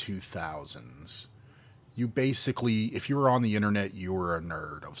mid 2000s, you basically, if you were on the internet, you were a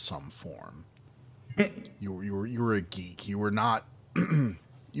nerd of some form. You were a geek. You were not.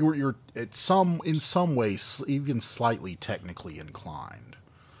 You're in some ways even slightly technically inclined.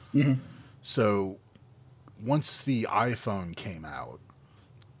 Mm-hmm. So once the iPhone came out,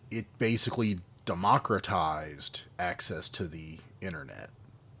 it basically democratized access to the internet.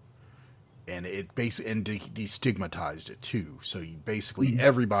 And it basically destigmatized it too. So basically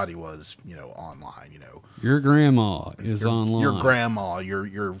everybody was, online. Your grandma is online. Your grandma,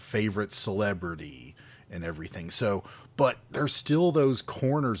 your favorite celebrity, and everything. So, but there's still those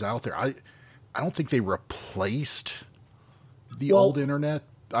corners out there. I don't think they replaced the old internet.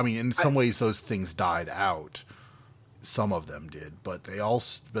 I mean, in some ways, those things died out. Some of them did, but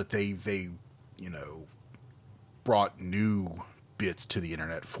they brought new bits to the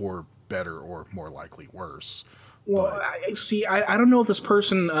internet for better or more likely worse. Well, I don't know if this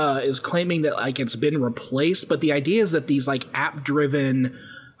person is claiming that like it's been replaced, but the idea is that these like app-driven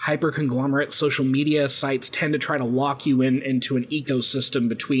hyper-conglomerate social media sites tend to try to lock you into an ecosystem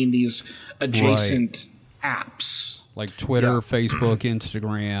between these adjacent apps. Like Twitter, Facebook,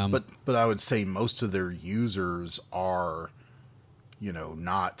 Instagram. But I would say most of their users are,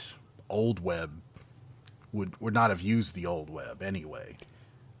 not old web, would not have used the old web anyway.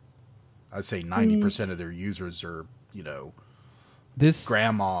 I'd say 90% of their users are, this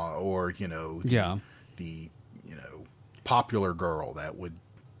grandma or, the popular girl that would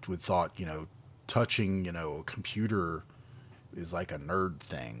thought, touching, a computer is like a nerd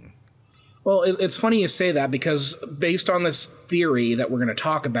thing. Well, it's funny you say that because based on this theory that we're going to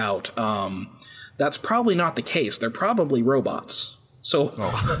talk about, that's probably not the case. They're probably robots. So,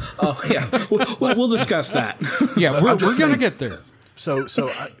 yeah, we'll discuss that. Yeah, we're going to get there. So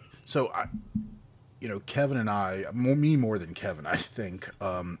I, Kevin and I, me more than Kevin, I think,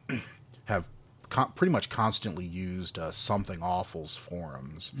 have pretty much constantly used Something Awful's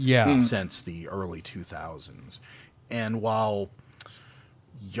forums since the early 2000s. And while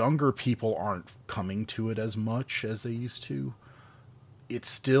younger people aren't coming to it as much as they used to, it's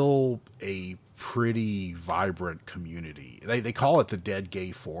still a pretty vibrant community. They call it the Dead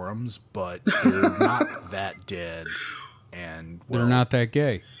Gay Forums, but they're not that dead. And they're not that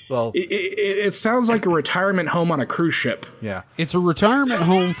gay. Well, it sounds like a retirement home on a cruise ship. Yeah. It's a retirement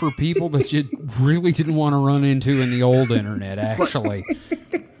home for people that you really didn't want to run into in the old internet, actually.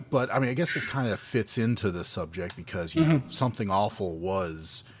 But I mean, I guess this kind of fits into the subject because Something Awful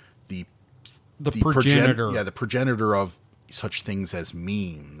was the progenitor. The progenitor of such things as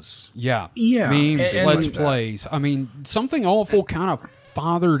memes. Yeah. Memes, and Let's Plays. I mean, Something Awful kind of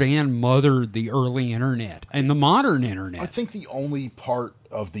fathered and mothered the early internet and the modern internet. I think the only part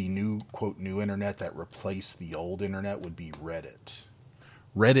of the new internet that replaced the old internet would be Reddit.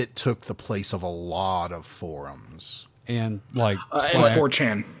 Reddit took the place of a lot of forums. And like and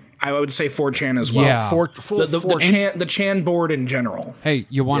 4chan. I would say 4chan as well. Yeah. The Chan board in general. Hey,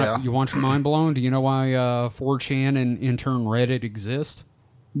 you want your mind blown? Do you know why 4chan and in turn Reddit exist?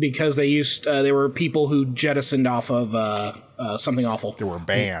 Because they were people who jettisoned off of Something Awful. They were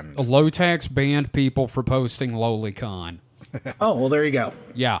banned. Low tax banned people for posting LowlyCon. Oh, well, there you go.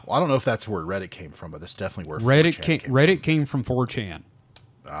 Yeah. Well, I don't know if that's where Reddit came from, but that's definitely where Reddit came from 4chan.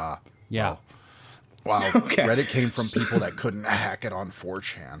 Yeah. Wow. Okay. Reddit came from people that couldn't hack it on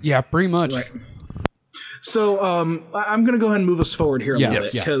 4chan. Yeah, pretty much. Right. So I'm going to go ahead and move us forward here a little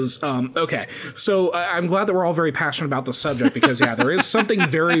bit because, okay. So I'm glad that we're all very passionate about the subject because, there is something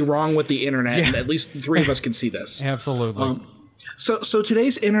very wrong with the internet, and at least the three of us can see this. Absolutely. So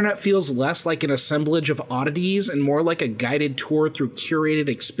today's internet feels less like an assemblage of oddities and more like a guided tour through curated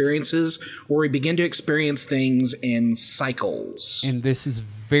experiences where we begin to experience things in cycles. And this is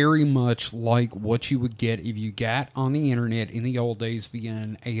very much like what you would get if you got on the internet in the old days via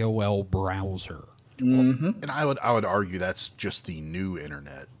an AOL browser. Mm-hmm. And I would argue that's just the new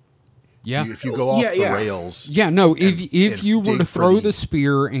internet. Yeah. If you go off the rails. Yeah, no, if you were to throw the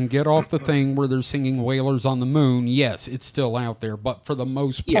spear and get off the thing where they're singing Whalers on the Moon, yes, it's still out there. But for the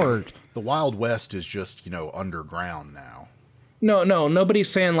most part. The Wild West is just, underground now. No, nobody's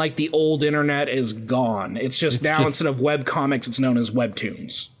saying like the old internet is gone. It's just instead of webcomics, it's known as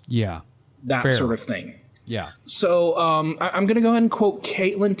webtoons. Yeah. That sort of thing. Yeah. So I'm going to go ahead and quote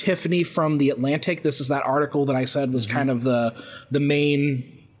Caitlin Tiffany from The Atlantic. This is that article that I said was kind of the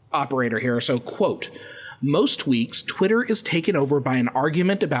main operator here. So, quote, most weeks, Twitter is taken over by an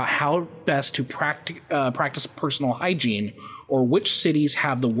argument about how best to practice personal hygiene or which cities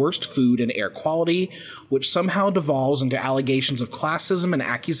have the worst food and air quality, which somehow devolves into allegations of classism and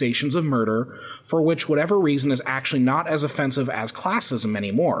accusations of murder, for which whatever reason is actually not as offensive as classism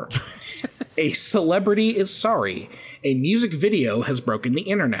anymore. A celebrity is sorry. A music video has broken the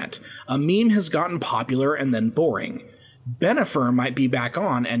internet. A meme has gotten popular and then boring. Bennifer might be back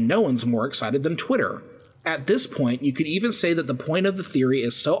on, and no one's more excited than Twitter. At this point, you could even say that the point of the theory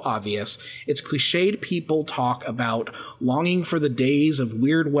is so obvious, it's cliched people talk about longing for the days of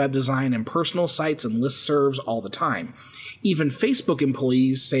weird web design and personal sites and listservs all the time. Even Facebook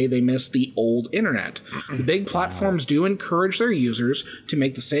employees say they miss the old internet. The big platforms do encourage their users to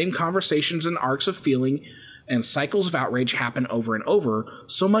make the same conversations and arcs of feeling and cycles of outrage happen over and over,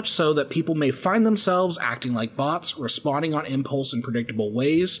 so much so that people may find themselves acting like bots, responding on impulse in predictable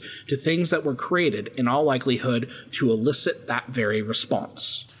ways to things that were created, in all likelihood, to elicit that very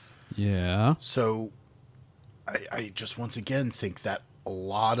response. Yeah. So I just once again think that a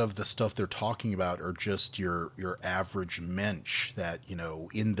lot of the stuff they're talking about are just your average mensch that, you know,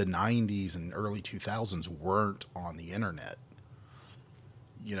 in the 90s and early 2000s weren't on the internet.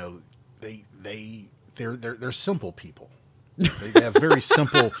 You know, they're simple people. They have very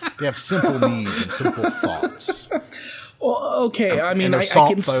simple. They have simple needs and simple thoughts. Well, okay. I mean, and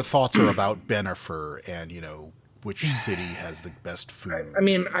their thoughts are about Bennifer and, you know, which city has the best food. I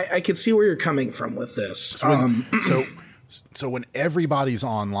mean, I can see where you're coming from with this. So when everybody's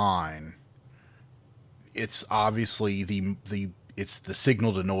online, it's obviously it's the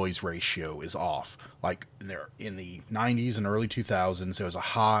signal to noise ratio is off. Like in the 90s and early 2000s, there was a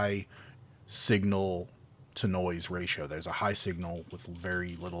high signal to noise ratio. There's a high signal with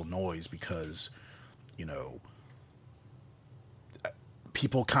very little noise because, you know,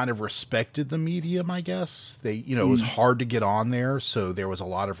 people kind of respected the medium, I guess. It was hard to get on there, so there was a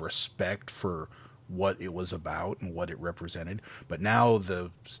lot of respect for what it was about and what it represented. But now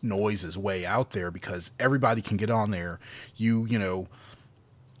the noise is way out there because everybody can get on there. You know,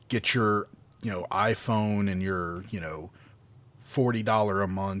 get your, you know, iPhone and your, you know, $40 a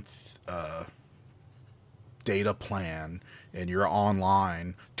month data plan, and you're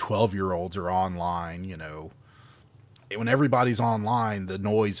online. 12-year-olds are online, you know. When everybody's online, the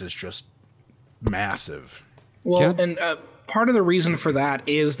noise is just massive. Well, and part of the reason for that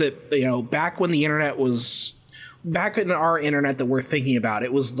is that, you know, back when the internet was, back in our internet that we're thinking about,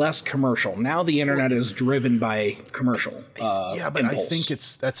 it was less commercial. Now the internet is driven by commercial yeah, but impulse. I think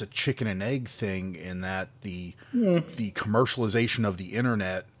that's a chicken and egg thing in that the commercialization of the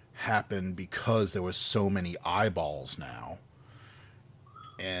internet happened because there was so many eyeballs now,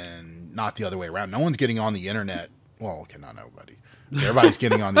 and not the other way around. No one's getting on the internet. Well, okay, not nobody. Everybody's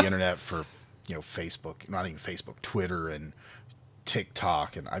getting on the internet for, you know, Facebook, not even Facebook, Twitter and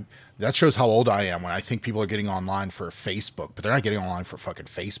TikTok, and that shows how old I am when I think people are getting online for Facebook, but they're not getting online for fucking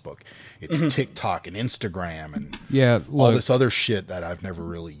Facebook. It's TikTok and Instagram and all this other shit that I've never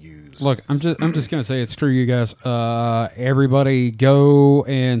really used. Look, I'm just gonna say it's true, you guys. Everybody, go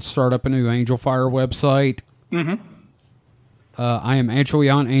and start up a new Angel Fire website. I am actually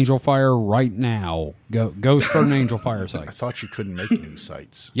on Angel Fire right now. Go start an Angel Fire site. I thought you couldn't make new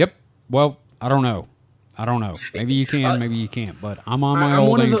sites. Yep. Well, I don't know. Maybe you can, maybe you can't. But I'm on my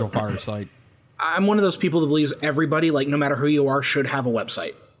old Angel Fire site. I'm one of those people that believes everybody, like, no matter who you are, should have a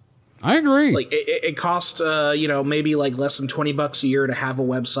website. I agree. Like, it costs, you know, maybe like less than $20 a year to have a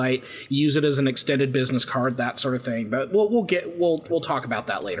website. Use it as an extended business card, that sort of thing. But we'll talk about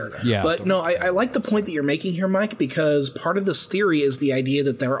that later. Yeah. But no, I like the point that you're making here, Mike, because part of this theory is the idea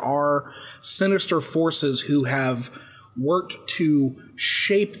that there are sinister forces who have worked to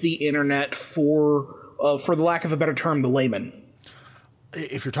shape the internet for the lack of a better term, the layman.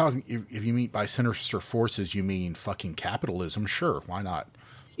 If you're talking, if you mean by sinister forces, you mean fucking capitalism? Sure, why not?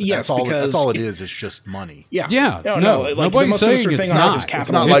 But yes, because that's all it is. It's just money. Yeah. No, like, nobody's saying it's not.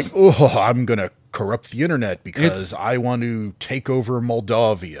 It's not like, oh, I'm going to corrupt the internet because I want to take over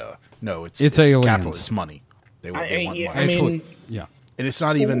Moldavia. No, it's aliens. capital. It's money. They want money. I mean, yeah. And it's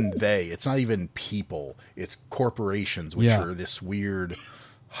not even it's not even people. It's corporations, which are this weird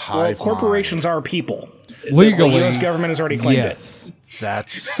hive well, corporations are people. Legally, the U.S. government has already claimed it.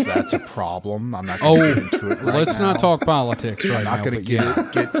 That's a problem. I'm not going to get into it right let's now. not talk politics right now. I'm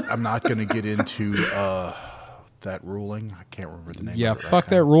not going to get into that ruling. I can't remember the name. Yeah, of it fuck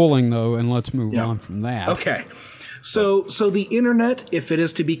that ruling though, and let's move on from that. Okay. So the internet, if it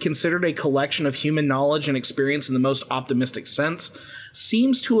is to be considered a collection of human knowledge and experience in the most optimistic sense,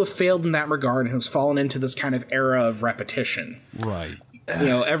 seems to have failed in that regard and has fallen into this kind of era of repetition. Right. You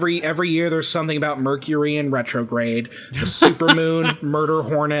know, every year there's something about Mercury in retrograde, the supermoon, murder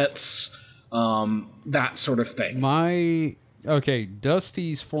hornets, that sort of thing.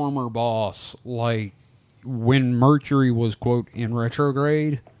 Dusty's former boss, like, when Mercury was, quote, in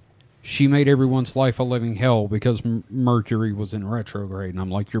retrograde, she made everyone's life a living hell because Mercury was in retrograde. And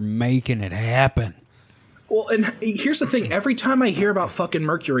I'm like, you're making it happen. Well, and here's the thing. Every time I hear about fucking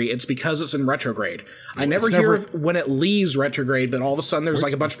Mercury, it's because it's in retrograde. I never hear of when it leaves retrograde, but all of a sudden there's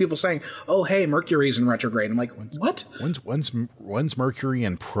like a bunch of people saying, oh, hey, Mercury's in retrograde. I'm like, what? When's Mercury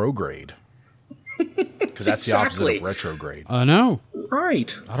in prograde? Because that's the opposite of retrograde. I know.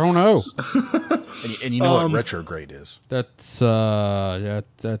 Right. I don't know. and you know what retrograde is? That's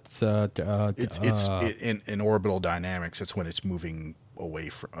It's in orbital dynamics. It's when it's moving away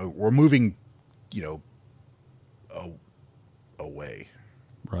from. We're moving, away,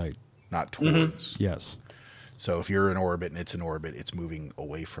 right, not towards. Yes. So if you're in orbit and it's in orbit, it's moving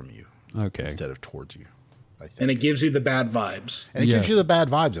away from you, instead of towards you. I think. And it gives you the bad vibes. And it gives you the bad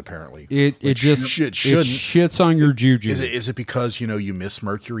vibes. Apparently, it shits on your juju. Is it because you miss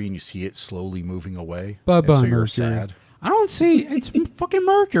Mercury and you see it slowly moving away? Bye bye, so Mercury. You're sad? I don't see. It's fucking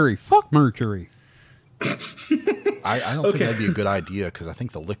Mercury. Fuck Mercury. I don't think that'd be a good idea because I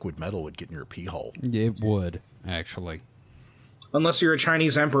think the liquid metal would get in your pee hole. It would actually. Unless you're a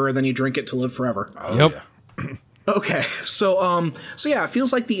Chinese emperor, then you drink it to live forever. Oh, yep. Yeah. Okay, so yeah, it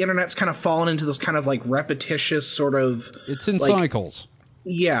feels like the internet's kind of fallen into this kind of like repetitious sort of. It's in cycles.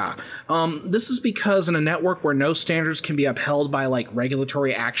 Yeah. This is because in a network where no standards can be upheld by like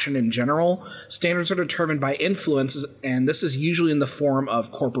regulatory action in general, standards are determined by influences, and this is usually in the form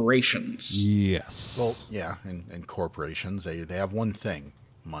of corporations. Yes. Well, yeah, and corporations, they have one thing.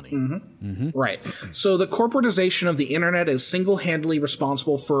 Money. Right. So the corporatization of the internet is single-handedly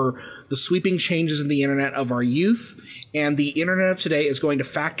responsible for the sweeping changes in the internet of our youth, and the internet of today is going to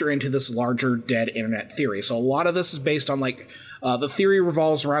factor into this larger dead internet theory. So a lot of this is based on like the theory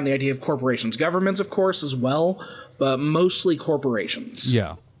revolves around the idea of corporations, governments, of course, as well, but mostly corporations.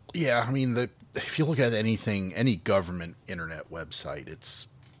 Yeah. Yeah. I mean, if you look at any government internet website, it's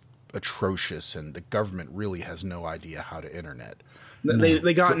atrocious, and the government really has no idea how to internet.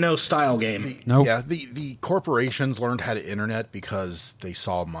 They got no style game. Nope. Yeah, the corporations learned how to internet because they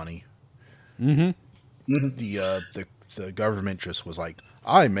saw money. Mm-hmm. The government just was like,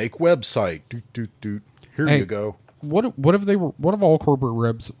 I make website. Doot. Here you go. What if all corporate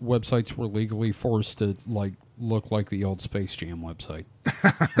websites were legally forced to like look like the old Space Jam website?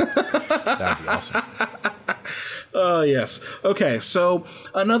 That'd be awesome. Yes. Okay, so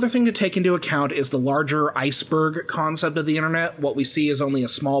another thing to take into account is the larger iceberg concept of the internet. What we see is only a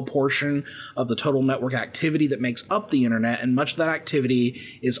small portion of the total network activity that makes up the internet, and much of that activity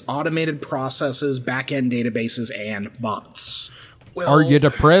is automated processes, back-end databases, and bots. Well, are you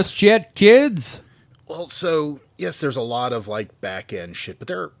depressed yet, kids? Well, so, yes, there's a lot of, like, back-end shit,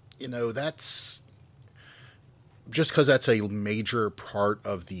 but that's... Just because that's a major part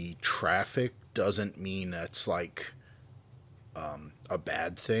of the traffic doesn't mean that's like a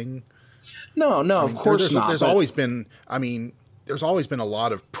bad thing. No, of course not. There's always been a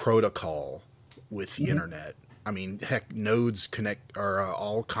lot of protocol with the internet. I mean, heck, nodes are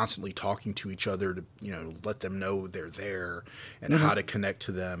all constantly talking to each other to let them know they're there and how to connect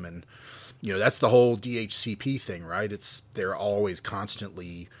to them, and that's the whole DHCP thing, right? They're always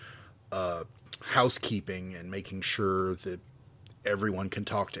constantly housekeeping and making sure that everyone can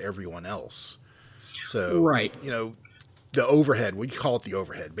talk to everyone else. So, right. The overhead, we call it the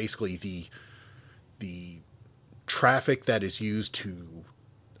overhead, basically the traffic that is used to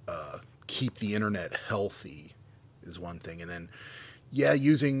keep the internet healthy is one thing. And then,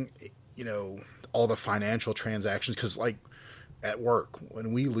 using, all the financial transactions, because like at work,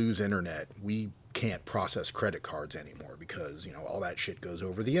 when we lose internet, we can't process credit cards anymore because, all that shit goes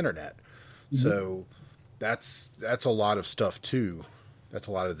over the internet. Mm-hmm. So that's a lot of stuff too. That's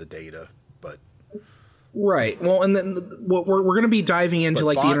a lot of the data, but right. Well, and then we're going to be diving into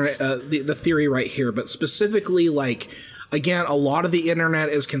like bots, the internet, the theory right here, but specifically, like again, a lot of the internet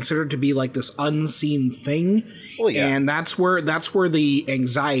is considered to be like this unseen thing, and that's where the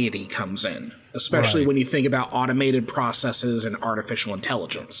anxiety comes in, especially when you think about automated processes and artificial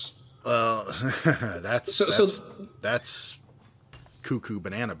intelligence. That's cuckoo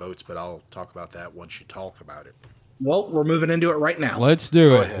banana boats, but I'll talk about that once you talk about it. Well, we're moving into it right now. Let's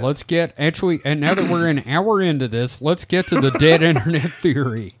do it. Let's get and now that we're an hour into this, let's get to the dead internet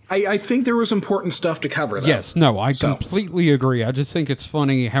theory. I think there was important stuff to cover, though. Yes, no, I completely agree. I just think it's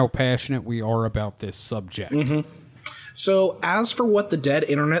funny how passionate we are about this subject. Mm-hmm. So, as for what the dead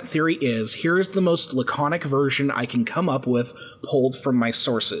internet theory is, here is the most laconic version I can come up with, pulled from my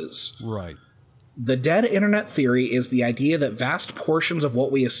sources. Right. The dead internet theory is the idea that vast portions of what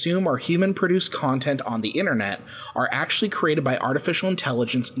we assume are human-produced content on the internet are actually created by artificial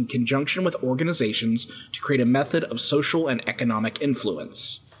intelligence in conjunction with organizations to create a method of social and economic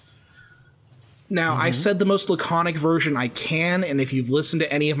influence. Now, I said the most laconic version I can, and if you've listened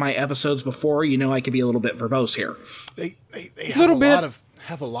to any of my episodes before, you know I could be a little bit verbose here. They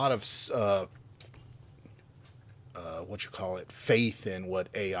have a lot of what you call it, faith in what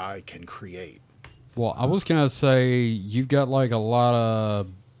AI can create. Well, I was gonna say you've got like a lot of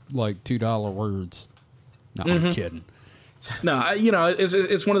like $2 words. No, I'm kidding. No,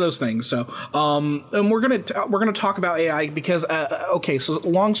 it's one of those things. So, and we're gonna talk about AI because, okay. So,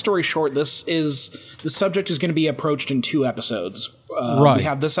 long story short, the subject is going to be approached in 2 episodes. Right. We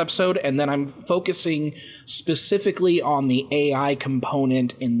have this episode, and then I'm focusing specifically on the AI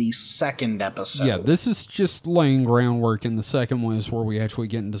component in the second episode. Yeah, this is just laying groundwork, and the second one is where we actually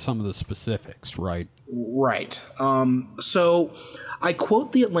get into some of the specifics, right? Right. So I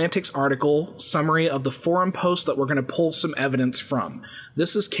quote the Atlantic's article summary of the forum post that we're going to pull some evidence from.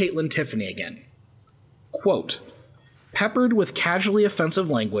 This is Caitlin Tiffany again. Quote, peppered with casually offensive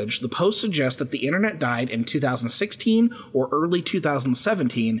language, the post suggests that the internet died in 2016 or early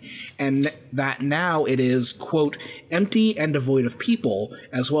 2017, and that now it is, quote, empty and devoid of people,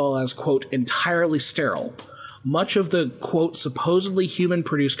 as well as, quote, entirely sterile. Much of the, quote, supposedly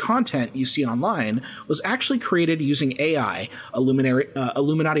human-produced content you see online was actually created using AI,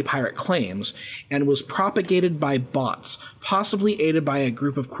 Illuminati pirate claims, and was propagated by bots, possibly aided by a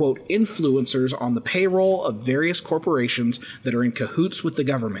group of, quote, influencers on the payroll of various corporations that are in cahoots with the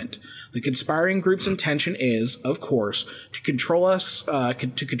government. The conspiring group's intention is, of course, to control us,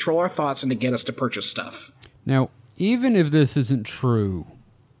 to control our thoughts and to get us to purchase stuff. Now, even if this isn't true,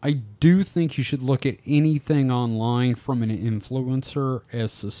 I do think you should look at anything online from an influencer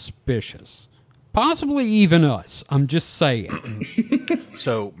as suspicious. Possibly even us. I'm just saying.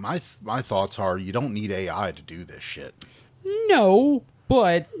 So my thoughts are you don't need AI to do this shit. No,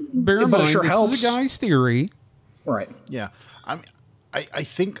 but bear in mind, sure this helps. is a guy's theory. Right. Yeah. I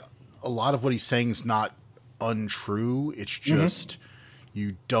think a lot of what he's saying is not untrue. It's just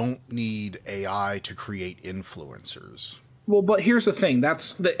you don't need AI to create influencers. Well, but here's the thing.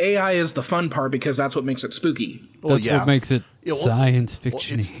 The AI is the fun part because that's what makes it spooky. Well, That's what makes it science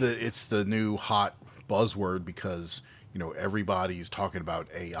fiction. It's the new hot buzzword because everybody's talking about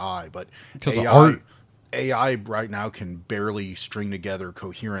AI, but AI right now can barely string together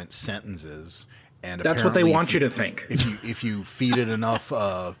coherent sentences, and that's what they want you to think. If you feed it enough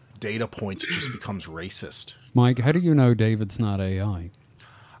data points, it just becomes racist. Mike, how do you know David's not AI?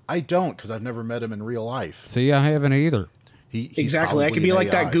 I don't, because I've never met him in real life. See, I haven't either. He's Exactly. I could be like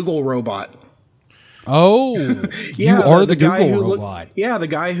AI. that Google robot. Oh, you are the guy Google robot. The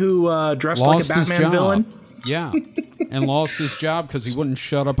guy who dressed Lost like a his Batman job. villain. Yeah, and lost his job because he wouldn't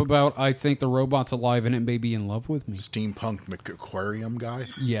shut up about, I think the robot's alive and it may be in love with me. Steampunk McAquarium guy?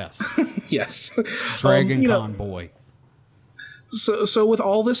 Yes. Yes. Dragon Con boy. So with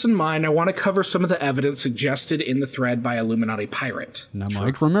all this in mind, I want to cover some of the evidence suggested in the thread by Illuminati Pirate. Now,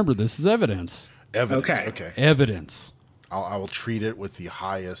 Mike, remember, this is evidence. Evidence. Okay. Okay. Evidence. I will treat it with the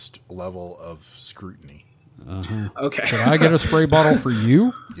highest level of scrutiny. Okay. Should I get a spray bottle for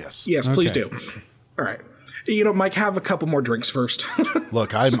you? Yes. Yes, please Okay. do. All right. Mike, have a couple more drinks first.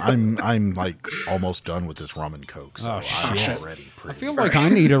 Look, I'm like almost done with this rum and coke, so I'm shit. already I pretty. feel like I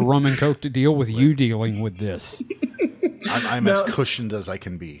need a rum and coke to deal with you dealing with this. I'm as cushioned as I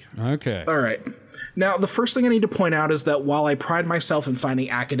can be. Okay. All right. Now, the first thing I need to point out is that while I pride myself in finding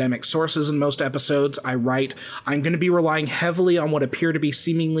academic sources in most episodes I write, I'm going to be relying heavily on what appear to be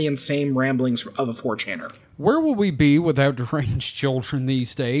seemingly insane ramblings of a 4chaner. Where will we be without deranged children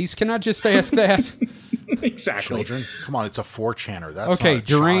these days? Can I just ask that? Exactly. Children, come on, it's a 4chaner. That's Okay, not a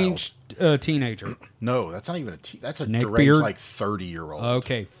child. deranged teenager. No, that's not even that's a Neck deranged beard? like 30-year-old.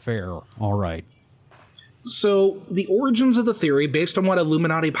 Okay, fair. All right. So, the origins of the theory, based on what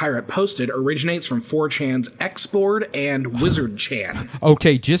Illuminati Pirate posted, originates from 4chan's Xboard and Wizard Chan.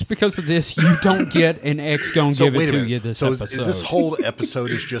 Okay, just because of this, you don't get an X gonna give wait it a to minute. you this so episode. is this whole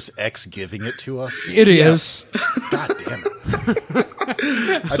episode is just X giving it to us? It is. God damn it!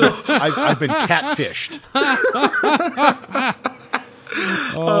 I've been catfished.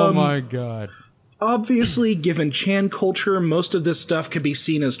 Oh my god. Obviously, given Chan culture, most of this stuff could be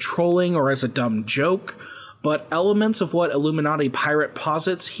seen as trolling or as a dumb joke, but elements of what Illuminati Pirate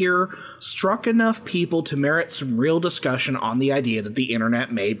posits here struck enough people to merit some real discussion on the idea that the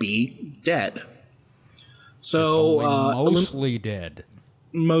internet may be dead. So, Mostly dead.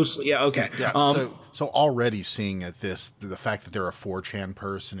 mostly, yeah, okay. Yeah. So already seeing at this, the fact that they're a 4chan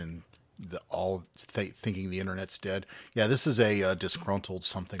person and thinking the internet's dead. Yeah, this is a disgruntled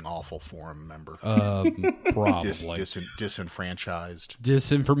Something Awful forum member. Probably. Disenfranchised.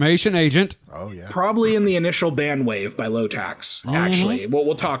 Disinformation agent. Oh, yeah. Probably in the initial ban wave by Low Tax, actually.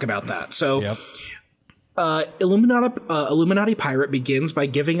 We'll talk about that. So, Yep. Illuminati Pirate begins by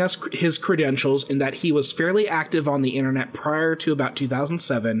giving us his credentials in that he was fairly active on the internet prior to about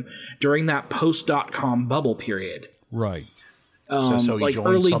 2007 during that post.com bubble period. Right. So he like joined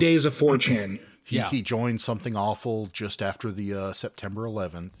early days of 4chan. He joined Something Awful just after the September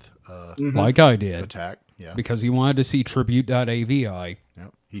 11th Like I did. attack. Yeah. Because he wanted to see tribute.avi. Yeah.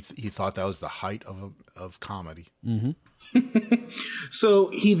 He thought that was the height of comedy. So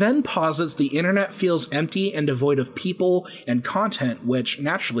he then posits the internet feels empty and devoid of people and content, which,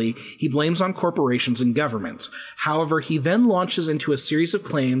 naturally, he blames on corporations and governments. However, he then launches into a series of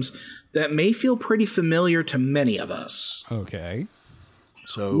claims that may feel pretty familiar to many of us. Okay.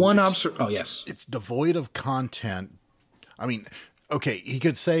 So yes. it's devoid of content. I mean, okay, he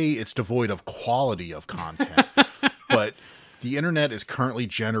could say it's devoid of quality of content, but the internet is currently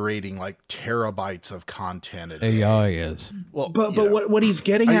generating like terabytes of content a day. AI is. Well, But what he's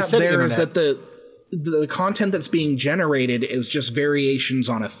getting I at said there is internet. that the content that's being generated is just variations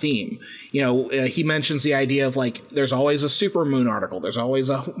on a theme. You know, he mentions the idea of like there's always a supermoon article, there's always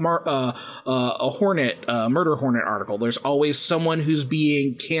a hornet murder hornet article, there's always someone who's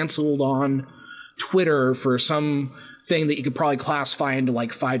being canceled on Twitter for some thing that you could probably classify into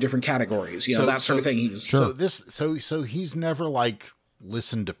like 5 different categories. You know, that sort of thing. So he's never like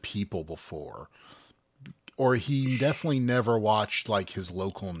listened to people before, or he definitely never watched like his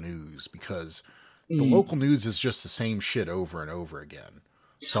local news, because the local news is just the same shit over and over again.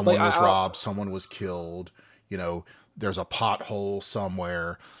 Someone was robbed, someone was killed, you know, there's a pothole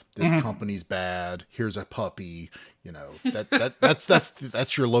somewhere, this company's bad, here's a puppy, you know,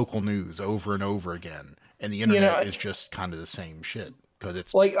 that's your local news over and over again. And the internet is just kind of the same shit, because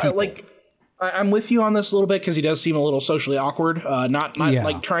it's I'm with you on this a little bit, because he does seem a little socially awkward. Not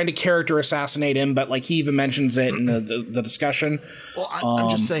like trying to character assassinate him, but like he even mentions it in the discussion. Well,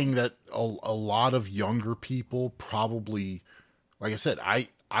 I'm just saying that a lot of younger people probably, like I said,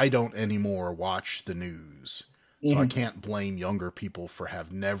 I don't anymore watch the news. So I can't blame younger people for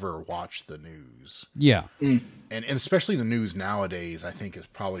have never watched the news. Yeah. And especially the news nowadays, I think is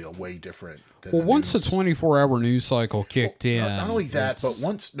probably a way different. Well, once the 24-hour news cycle kicked in. Not only that, but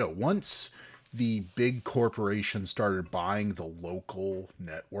once the big corporations started buying the local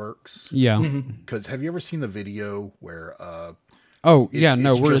networks. Yeah. Because have you ever seen the video where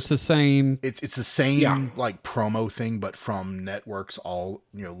it's the same. It's the same like promo thing, but from networks local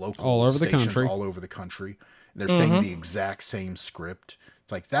all over the stations country. all over the country. They're saying the exact same script.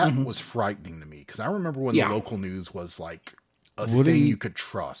 It's like that was frightening to me, because I remember when the local news was like a thing you could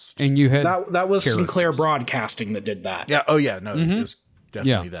trust. And you had that was Sinclair Broadcasting that did that. Yeah. Oh yeah. No, it was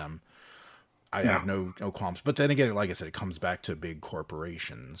definitely them. I have no qualms. But then again, like I said, it comes back to big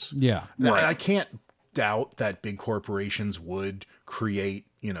corporations. Yeah. Right. I can't doubt that big corporations would create,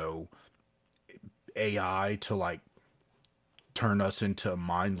 AI to like turn us into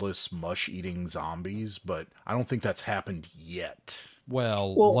mindless mush-eating zombies, but I don't think that's happened yet.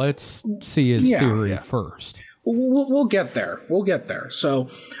 Well, let's see his theory first. We'll get there. We'll get there. So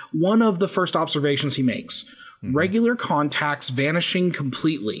one of the first observations he makes, regular contacts vanishing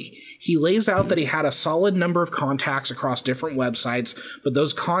completely. He lays out that he had a solid number of contacts across different websites, but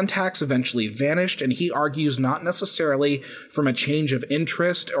those contacts eventually vanished, and he argues not necessarily from a change of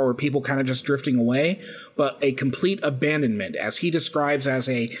interest or people kind of just drifting away, but a complete abandonment, as he describes as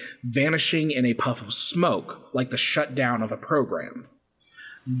a vanishing in a puff of smoke, like the shutdown of a program.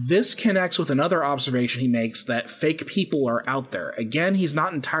 This connects with another observation he makes, that fake people are out there. Again, he's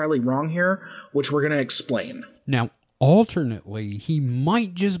not entirely wrong here, which we're going to explain. Now, alternately, he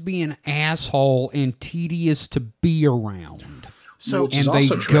might just be an asshole and tedious to be around. And they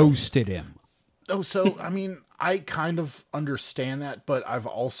ghosted him. Oh, so, I mean, I kind of understand that, but I've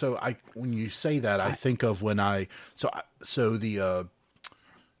also, when you say that, I think of when the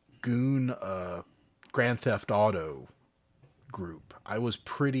Goon Grand Theft Auto group, I was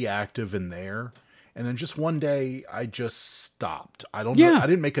pretty active in there. And then just one day, I just stopped. I don't know. I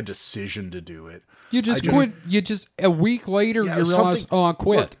didn't make a decision to do it. You just quit. You just, a week later, you realize, I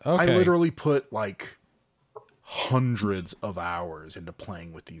quit. Look, okay. I literally put like hundreds of hours into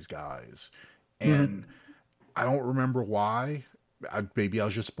playing with these guys. And I don't remember why. Maybe I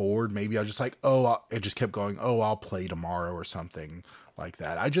was just bored. Maybe I was just like, it just kept going, I'll play tomorrow or something like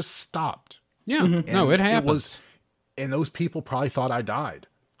that. I just stopped. Yeah. No, it happens. And those people probably thought I died.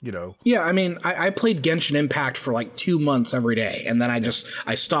 you know. Yeah, I mean, I played Genshin Impact for like 2 months every day, and then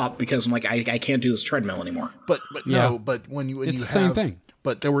I stopped because I'm like, I can't do this treadmill anymore. But no, but when you it's you the have, same thing.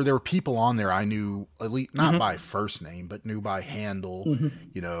 But there were people on there I knew, at least not by first name, but knew by handle,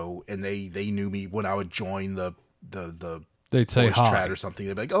 you know, and they knew me when I would join the They'd say voice hi. chat or something.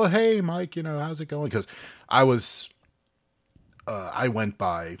 They'd be like, "Oh, hey, Mike, you know, how's it going?" Because I went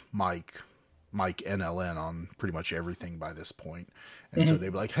by Mike NLN on pretty much everything by this point. And so they'd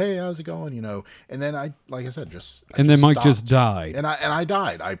be like, "Hey, how's it going?" You know, and then like I said, then Mike just died. And I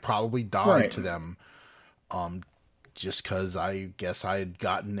died. I probably died Right. to them, just because I guess I had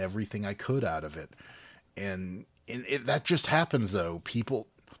gotten everything I could out of it, and that just happens though. People,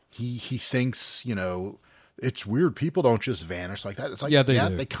 he thinks, you know, it's weird. People don't just vanish like that. It's like, Yeah, they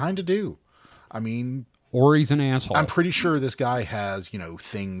do. they kind of do. I mean, Or he's an asshole. I'm pretty sure this guy has, you know,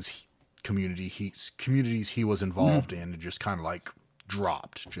 communities he was involved in and just kind of like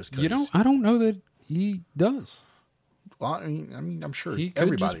dropped just because. I don't know that he does. Well, I mean, I'm sure He could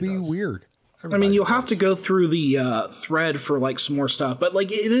everybody just be does. weird. I mean, you'll have to go through the thread for like some more stuff, but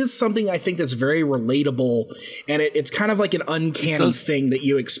like it is something I think that's very relatable, and it's kind of like an uncanny thing that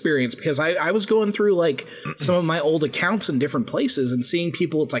you experience, because I was going through like some of my old accounts in different places and seeing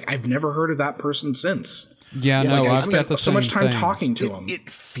people. It's like I've never heard of that person since. Yeah, no, like, I I've spent got the so same much time thing. talking to them.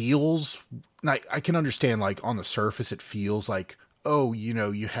 It feels like, I can understand, like on the surface, it feels like, oh, you know,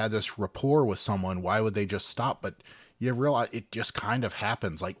 you had this rapport with someone. Why would they just stop? But you realize it just kind of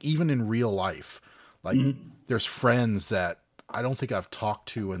happens. Like even in real life, like there's friends that I don't think I've talked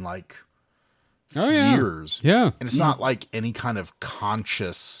to in like years. Yeah. And it's not like any kind of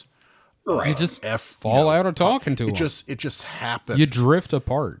conscious You just fall you know, out of talking to him. it just happened. You drift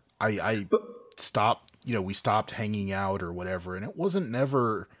apart. I stopped, you know, we stopped hanging out or whatever, and it wasn't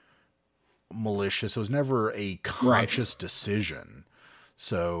never malicious. It was never a conscious decision.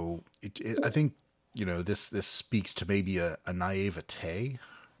 So I think, you know, this speaks to maybe a naivete.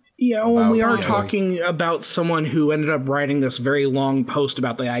 Yeah, when we are you know, talking about someone who ended up writing this very long post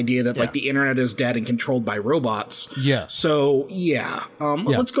about the idea that like the internet is dead and controlled by robots. Yes. So yeah,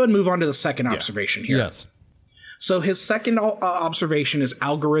 let's go ahead and move on to the second observation here. Yes. So his second observation is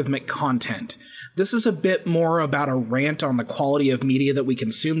algorithmic content. This is a bit more about a rant on the quality of media that we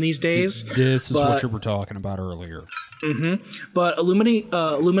consume these days. This is what you were talking about earlier. But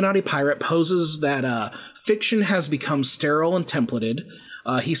Illuminati Pirate poses that fiction has become sterile and templated.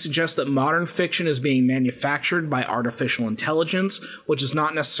 He suggests that modern fiction is being manufactured by artificial intelligence, which is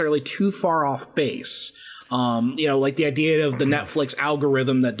not necessarily too far off base. You know, like the idea of the Netflix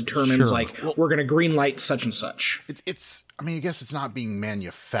algorithm that determines, like, we're going to greenlight such and such. It's I mean, I guess it's not being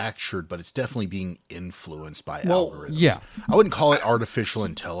manufactured, but it's definitely being influenced by algorithms. Yeah. I wouldn't call it artificial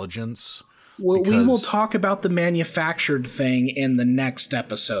intelligence. Well, we will talk about the manufactured thing in the next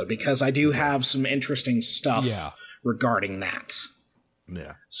episode, because I do have some interesting stuff regarding that.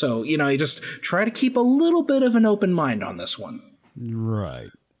 Yeah. So, you know, you just try to keep a little bit of an open mind on this one. Right.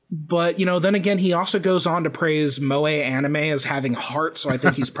 But, you know, then again, he also goes on to praise Moe anime as having heart, so I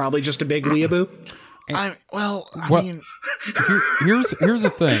think he's probably just a big weeaboo. I mean, here's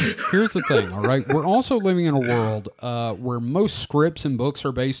the thing. Here's the thing, all right? We're also living in a world where most scripts and books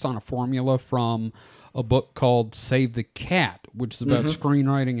are based on a formula from a book called Save the Cat, which is about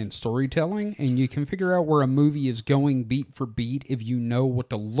screenwriting and storytelling, and you can figure out where a movie is going beat for beat if you know what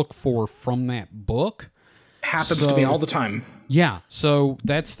to look for from that book. Happens to me all the time. Yeah, so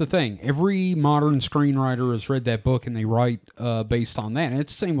that's the thing. Every modern screenwriter has read that book and they write based on that. And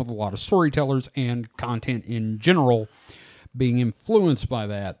it's the same with a lot of storytellers and content in general being influenced by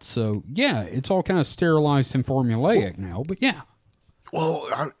that. So, yeah, it's all kind of sterilized and formulaic now, but yeah.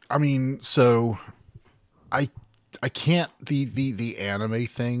 well, I mean, so I can't, the anime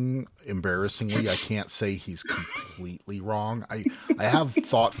thing, embarrassingly, I can't say he's completely wrong. I have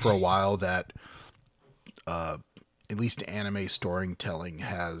thought for a while that at least anime storytelling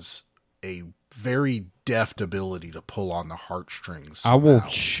has a very deft ability to pull on the heartstrings. I will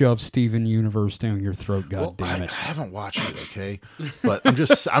shove Steven Universe down your throat, goddammit. I haven't watched it, okay? But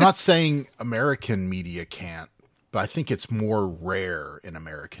I'm not saying American media can't, but I think it's more rare in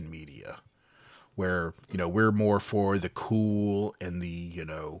American media where, you know, we're more for the cool and the, you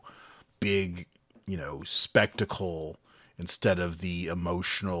know, big, you know, spectacle instead of the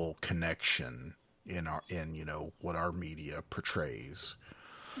emotional connection in you know what our media portrays.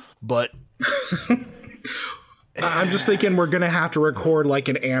 But I'm just thinking we're gonna have to record like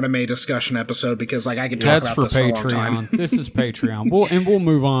an anime discussion episode, because like I could talk about this for a long time. This is Patreon. We'll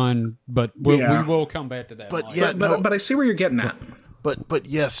move on, but we will come back to that. But But I see where you're getting at. But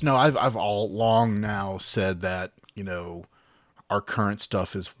yes, no, I've all long now said that, you know, our current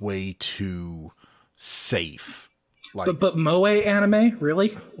stuff is way too safe. Like, but moe anime,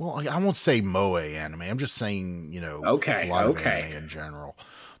 really? Well, I won't say moe anime. I'm just saying, a lot of anime in general.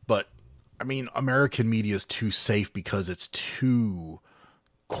 But I mean, American media is too safe because it's too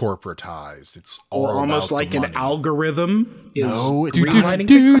corporatized. It's all almost like an algorithm. No, it's not.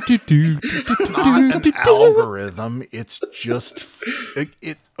 It's not an algorithm. It's just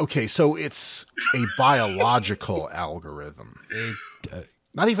okay. So it's a biological algorithm.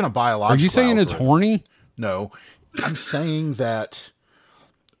 Not even a biological. Are you saying algorithm. It's horny? No, I'm saying that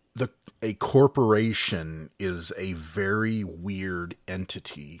a corporation is a very weird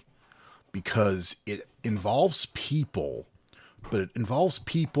entity because it involves people, but it involves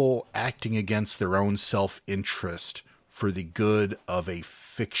people acting against their own self-interest for the good of a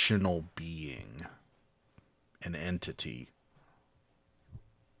fictional being, an entity.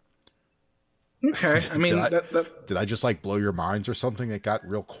 Okay, I mean, did I just like blow your minds or something? It got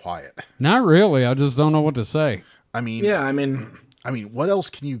real quiet. Not really. I just don't know what to say. I mean, what else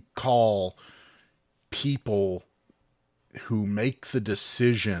can you call people who make the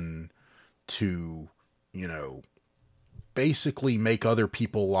decision to, basically make other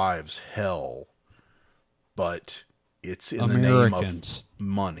people's lives hell, but it's in the name of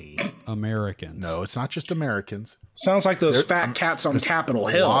money? Americans. No, it's not just Americans. Sounds like those fat cats on Capitol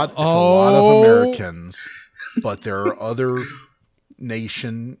Hill. It's a lot of Americans, but there are other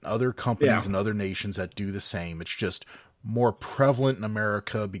companies and other nations that do the same. It's just more prevalent in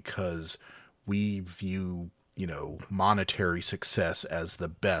America because we view, monetary success as the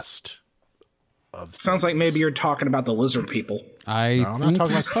best of Sounds like maybe you're talking about the lizard people. I'm not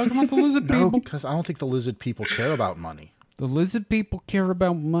talking about the lizard people. No, because I don't think the lizard people care about money. The lizard people care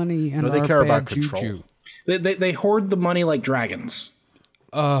about money and they our care bad about control. juju. They hoard the money like dragons.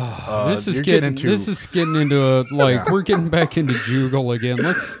 This is getting into we're getting back into Jugal again.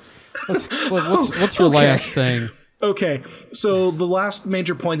 What's your last thing? Okay, so the last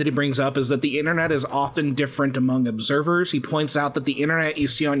major point that he brings up is that the internet is often different among observers. He points out that the internet you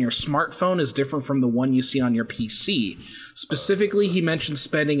see on your smartphone is different from the one you see on your PC. Specifically, he mentions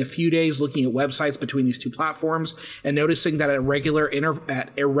spending a few days looking at websites between these two platforms and noticing that at irregular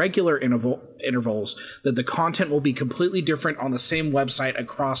intervals that the content will be completely different on the same website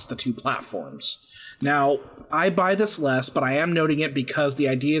across the two platforms. Now, I buy this less, but I am noting it because the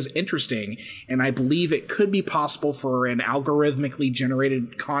idea is interesting, and I believe it could be possible for an algorithmically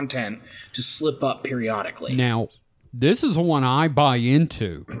generated content to slip up periodically. Now, this is one I buy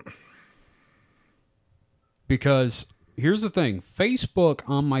into because here's the thing. Facebook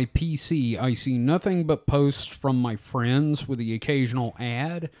on my PC, I see nothing but posts from my friends with the occasional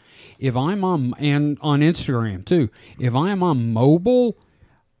ad. And on Instagram too. If I'm on mobile,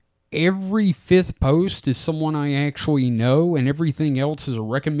 every fifth post is someone I actually know, and everything else is a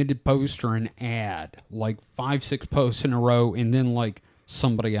recommended post or an ad. Like 5-6 posts in a row, and then like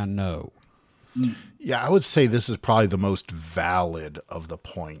somebody I know. Yeah, I would say this is probably the most valid of the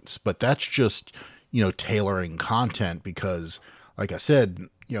points, but that's just, tailoring content because, like I said,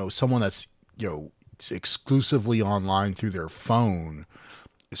 someone that's, exclusively online through their phone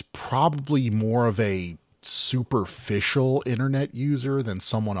is probably more of a superficial internet user than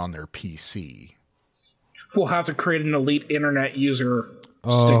someone on their PC. We'll have to create an elite internet user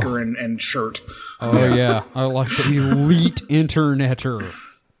sticker and shirt. Oh, yeah. I like the elite interneter.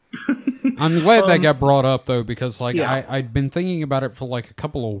 I'm glad that got brought up, though, because I'd been thinking about it for like a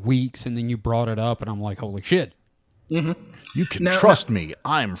couple of weeks, and then you brought it up, and I'm like, holy shit. Mm-hmm. You can trust me.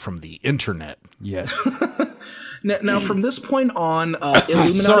 I'm from the internet. Yes. Now, from this point on,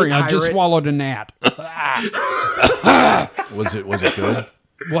 Illuminati Sorry, Pirate... I just swallowed a gnat. Was it good?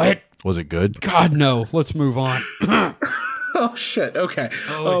 What? Was it good? God, no. Let's move on. Oh, shit. Okay.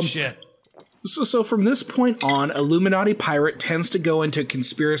 Holy shit. So from this point on, Illuminati Pirate tends to go into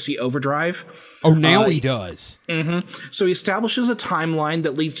conspiracy overdrive. Oh, now he does. Mm-hmm. So he establishes a timeline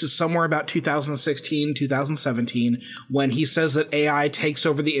that leads to somewhere about 2016, 2017, when he says that AI takes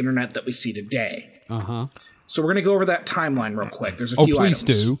over the internet that we see today. Uh-huh. So we're going to go over that timeline real quick. There's a few items. Oh,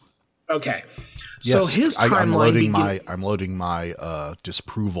 please do. Okay. Yes, so his timeline... I'm loading my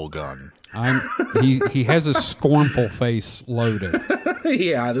disapproval gun. He has a scornful face loaded.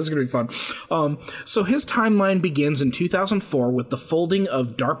 Yeah, this is going to be fun. So his timeline begins in 2004 with the folding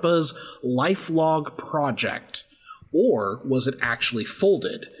of DARPA's LifeLog project. Or was it actually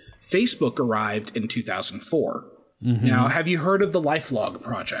folded? Facebook arrived in 2004. Mm-hmm. Now, have you heard of the LifeLog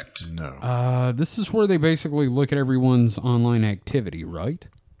project? No. This is where they basically look at everyone's online activity, right?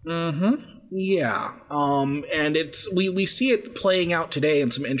 Mm-hmm. Yeah, and we see it playing out today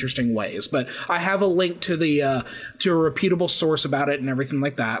in some interesting ways. But I have a link to the to a reputable source about it and everything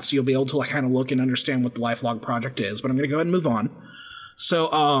like that, so you'll be able to kind of look and understand what the LifeLog project is. But I'm going to go ahead and move on. So,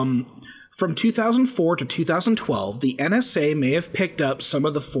 from 2004 to 2012, the NSA may have picked up some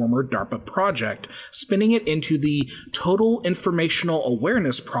of the former DARPA project, spinning it into the Total Informational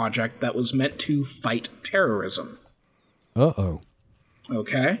Awareness Project that was meant to fight terrorism. Uh-oh.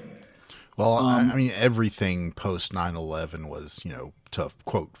 Okay. Well, I mean, everything post 9/11 was, to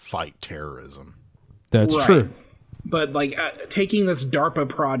quote, fight terrorism. That's right. true. But taking this DARPA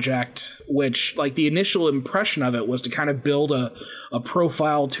project, which the initial impression of it was to kind of build a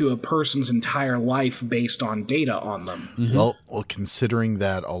profile to a person's entire life based on data on them. Mm-hmm. Well, considering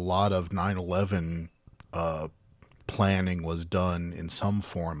that a lot of 9/11 planning was done in some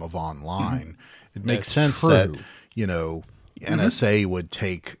form of online, it makes sense that, NSA would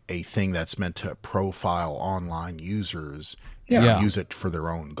take a thing that's meant to profile online users and use it for their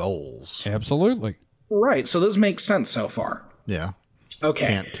own goals. Absolutely. Right. So this makes sense so far. Yeah.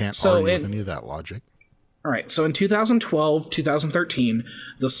 Okay. Can't argue with any of that logic. All right. So in 2012, 2013,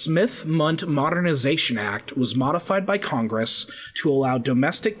 the Smith-Mundt Modernization Act was modified by Congress to allow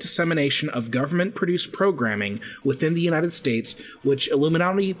domestic dissemination of government-produced programming within the United States, which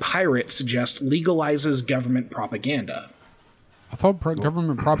Illuminati Pirate suggests legalizes government propaganda. I thought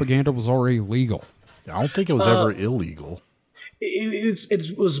government propaganda was already legal. I don't think it was ever illegal.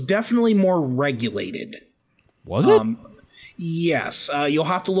 It was definitely more regulated. Was it? Yes. You'll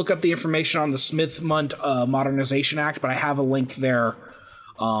have to look up the information on the Smith-Mundt Modernization Act, but I have a link there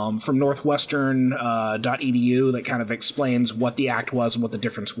from northwestern.edu that kind of explains what the act was and what the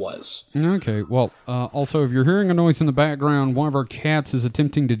difference was. Okay. Well, also, if you're hearing a noise in the background, one of our cats is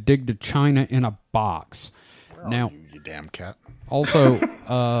attempting to dig to China in a box. Now, you damn cat. Also,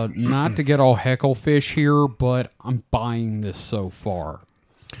 not to get all hecklefish here, but I'm buying this so far.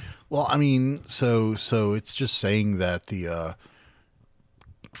 Well, I mean, so it's just saying that the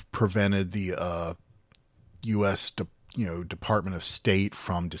prevented the U.S. Department of State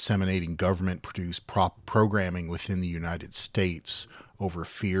from disseminating government-produced programming within the United States over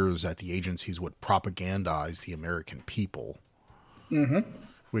fears that the agencies would propagandize the American people. Mm-hmm.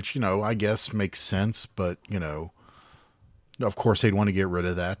 Which, I guess makes sense, but, of course, they'd want to get rid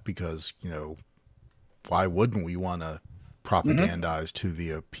of that because, why wouldn't we want to propagandize to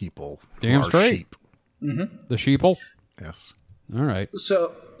the people? Damn straight. Sheep? Mm-hmm. The sheeple? Yes. All right.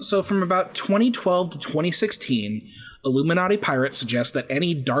 So from about 2012 to 2016, Illuminati Pirate suggests that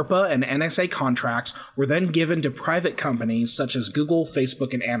any DARPA and NSA contracts were then given to private companies such as Google,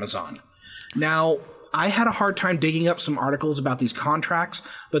 Facebook, and Amazon. Now, I had a hard time digging up some articles about these contracts,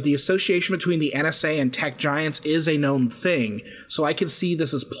 but the association between the NSA and tech giants is a known thing, so I can see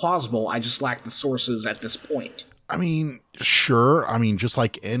this as plausible. I just lack the sources at this point. I mean, sure. I mean, just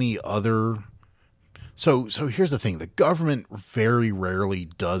like any other. So here's the thing. The government very rarely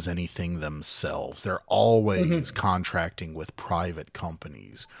does anything themselves. They're always contracting with private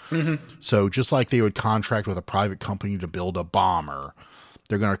companies. Mm-hmm. So just like they would contract with a private company to build a bomber,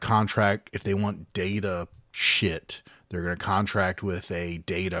 they're going to contract, if they want data shit, they're going to contract with a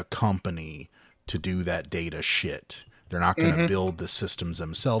data company to do that data shit. They're not going to build the systems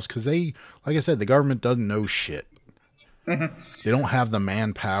themselves because like I said, the government doesn't know shit. Mm-hmm. They don't have the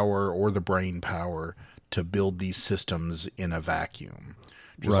manpower or the brain power to build these systems in a vacuum.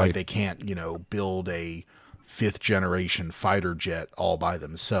 Just like they can't, build a 5th generation fighter jet all by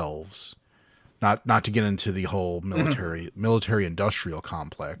themselves. Not to get into the whole military industrial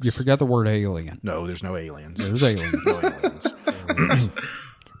complex. You forgot the word alien. No, there's no aliens. There's aliens. No aliens.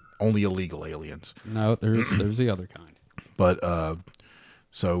 Only illegal aliens. No, there's the other kind. But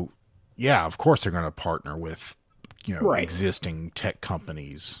so yeah, of course they're going to partner with existing tech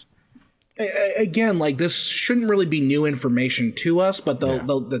companies. Again, this shouldn't really be new information to us, but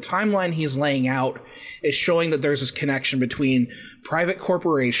the timeline he's laying out is showing that there's this connection between private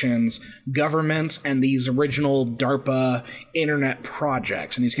corporations, governments, and these original DARPA internet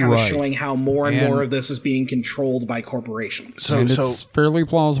projects. And he's kind of showing how more and more of this is being controlled by corporations. So it's fairly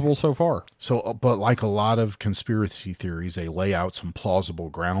plausible so far. So, but like a lot of conspiracy theories, they lay out some plausible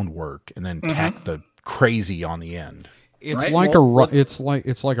groundwork and then tack the crazy on the end. It's right?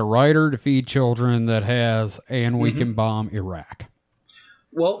 it's like a writer to feed children that has, and we can bomb Iraq.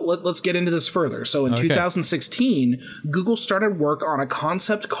 Well, let's get into this further. So in 2016, Google started work on a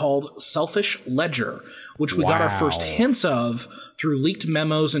concept called Selfish Ledger, which we got our first hints of through leaked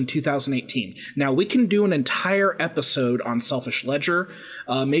memos in 2018. Now, we can do an entire episode on Selfish Ledger,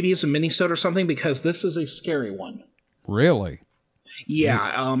 maybe as a minisode or something, because this is a scary one. Really? Yeah,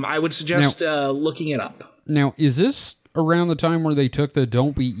 I would suggest looking it up. Now, is this around the time where they took the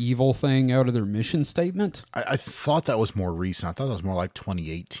 "Don't Be Evil" thing out of their mission statement? I thought that was more recent. I thought that was more like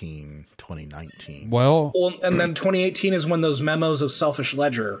 2018, 2019. Well, And then 2018 is when those memos of Selfish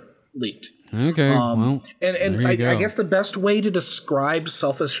Ledger leaked. okay. Well, And I guess the best way to describe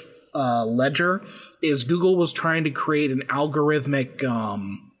Selfish Ledger is Google was trying to create an algorithmic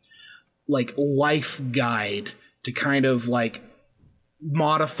like life guide to kind of like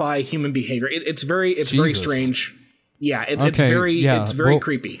modify human behavior. It's very strange. Yeah, it's very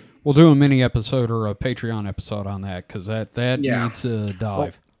creepy. We'll do a mini episode or a Patreon episode on that because that needs a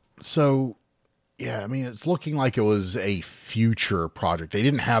dive. So, yeah, I mean, it's looking like it was a future project. They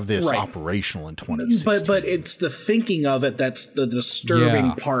didn't have this operational in 2016. But it's the thinking of it that's the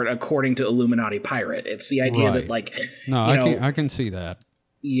disturbing part, according to Illuminati Pirate. It's the idea that, like, I can see that.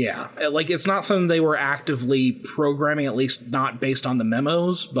 Yeah, like it's not something they were actively programming, at least not based on the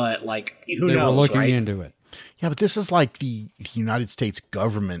memos, but like who knows? They were looking into it. Yeah, but this is like the United States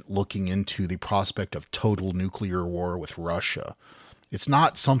government looking into the prospect of total nuclear war with Russia. It's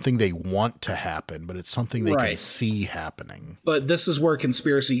not something they want to happen, but it's something they can see happening. But this is where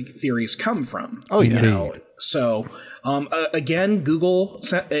conspiracy theories come from. Oh, yeah. You know? So, again, Google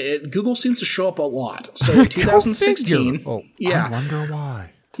seems to show up a lot. So in 2016... I wonder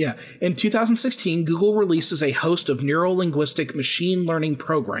why. Yeah. In 2016, Google releases a host of neuro-linguistic machine learning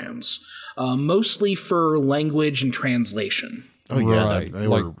programs, mostly for language and translation. Oh, yeah. They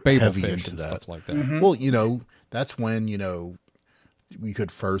were like heavy Babelfish into and that. stuff like that. Mm-hmm. Well, that's when, we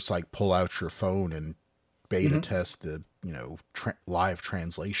could first like pull out your phone and beta test the, live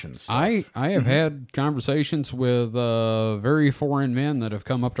translation stuff. I have had conversations with very foreign men that have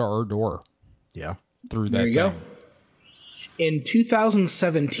come up to our door. Yeah. Through that There you go. In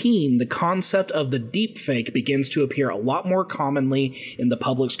 2017, the concept of the deepfake begins to appear a lot more commonly in the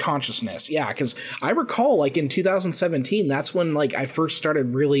public's consciousness. Yeah, because I recall, like, in 2017, that's when, like, I first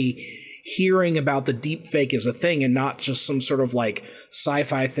started really hearing about the deepfake as a thing and not just some sort of, like,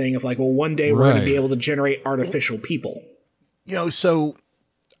 sci-fi thing of, like, well, one day we're going to be able to generate artificial people.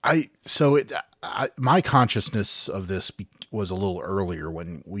 My consciousness of this was a little earlier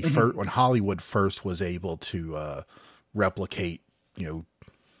when when Hollywood first was able to replicate,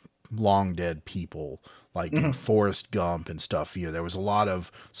 long dead people like in Forrest Gump and stuff. There was a lot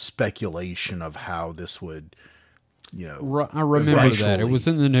of speculation of how this would, I remember that. It was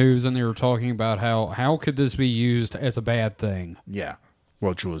in the news and they were talking about how could this be used as a bad thing? Yeah.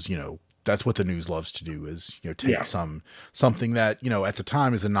 Which was, that's what the news loves to do is, take something that, at the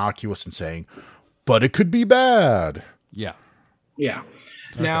time is innocuous and saying, but it could be bad. Yeah. Yeah.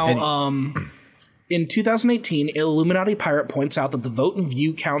 Now, in 2018, Illuminati Pirate points out that the vote and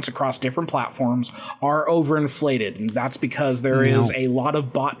view counts across different platforms are overinflated, and that's because there is a lot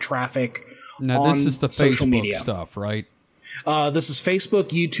of bot traffic on this is the social Facebook media stuff, right? This is Facebook,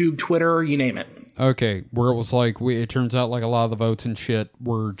 YouTube, Twitter, you name it. Okay, where it was like, it turns out like a lot of the votes and shit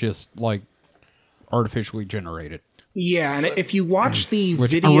were just like artificially generated. Yeah, and if you watch the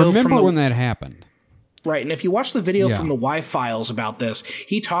video I remember when that happened. Right, and if you watch the video from the Y-Files about this,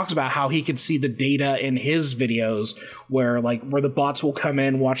 he talks about how he could see the data in his videos where the bots will come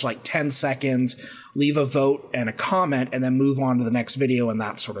in, watch like 10 seconds, leave a vote and a comment, and then move on to the next video and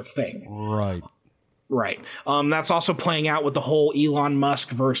that sort of thing. Right. Right. That's also playing out with the whole Elon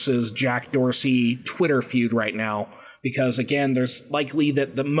Musk versus Jack Dorsey Twitter feud right now. Because, again, there's likely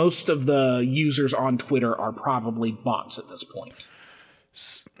that the most of the users on Twitter are probably bots at this point.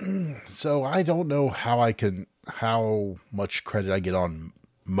 So I don't know how much credit I get on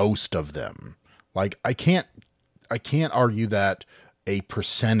most of them. Like I can't argue that a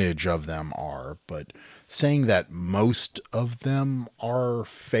percentage of them are, but saying that most of them are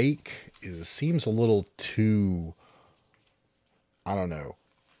fake seems a little too, I don't know,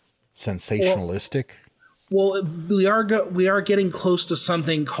 sensationalistic. Well, we are getting close to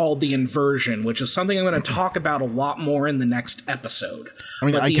something called the inversion, which is something I'm going to talk about a lot more in the next episode. I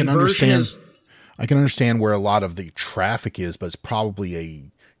mean, I can understand where a lot of the traffic is, but it's probably a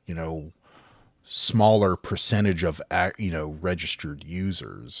smaller percentage of registered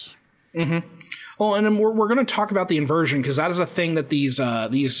users. Mm-hmm. Well, and then we're going to talk about the inversion because that is a thing that these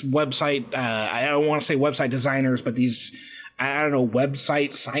website I don't want to say website designers, but these, I don't know,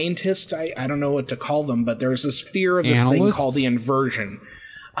 website scientists, I don't know what to call them, but there's this fear of this thing called the inversion.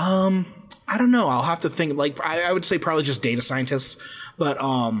 I don't know. I'll have to think. Like I would say probably just data scientists, but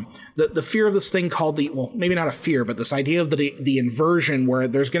the fear of this thing called maybe not a fear, but this idea of the inversion where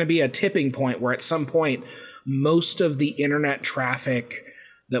there's going to be a tipping point where at some point most of the internet traffic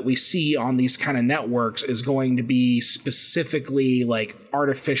that we see on these kind of networks is going to be specifically like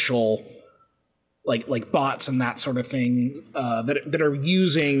artificial, like bots and that sort of thing that are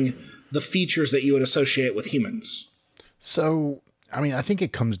using the features that you would associate with humans. So, I mean, I think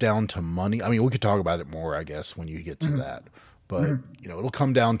it comes down to money. I mean, we could talk about it more, I guess, when you get to that. But, it'll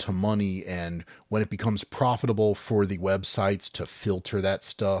come down to money, and when it becomes profitable for the websites to filter that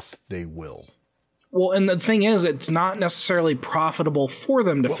stuff, they will. Well, and the thing is, it's not necessarily profitable for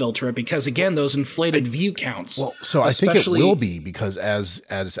them to filter it because, again, those inflated view counts. Well, so I think it will be because as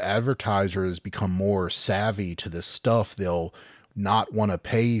advertisers become more savvy to this stuff, they'll not want to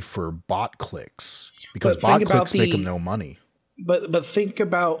pay for bot clicks because bot clicks make them no money. But think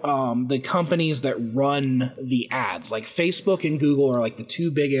about the companies that run the ads. Like Facebook and Google are like the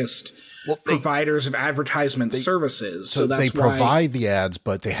two biggest providers of advertisement services. So that's they provide the ads,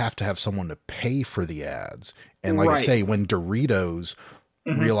 but they have to have someone to pay for the ads. And like I say, when Doritos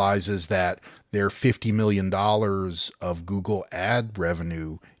realizes that their $50 million of Google ad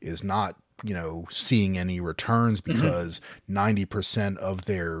revenue is not, seeing any returns because 90% of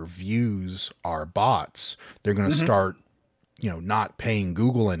their views are bots, they're going to start not paying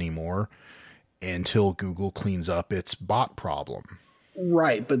Google anymore until Google cleans up its bot problem.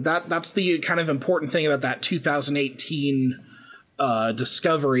 Right, but that's the kind of important thing about that 2018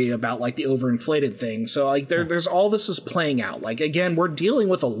 discovery about like the overinflated thing. So like there's all this is playing out. Like again, we're dealing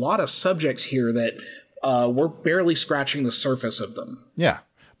with a lot of subjects here that we're barely scratching the surface of them. Yeah,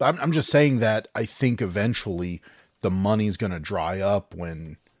 but I'm just saying that I think eventually the money's going to dry up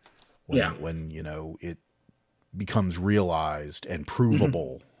when it becomes realized and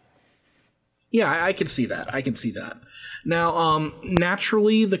provable. Yeah, I can see that. Now,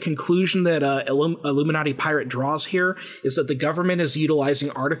 naturally, the conclusion that Illuminati Pirate draws here is that the government is utilizing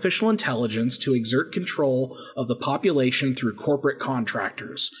artificial intelligence to exert control of the population through corporate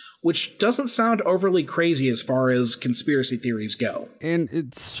contractors, which doesn't sound overly crazy as far as conspiracy theories go. And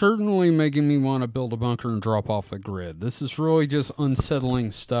it's certainly making me want to build a bunker and drop off the grid. This is really just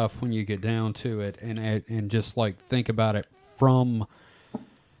unsettling stuff when you get down to it and just like think about it from...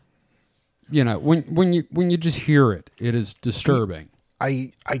 when you just hear it, it is disturbing.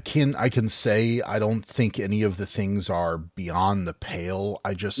 I can say I don't think any of the things are beyond the pale.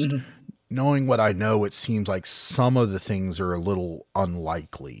 I just knowing what I know, it seems like some of the things are a little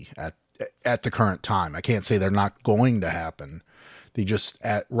unlikely at the current time. I can't say they're not going to happen. They just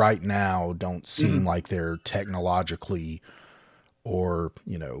right now don't seem like they're technologically or,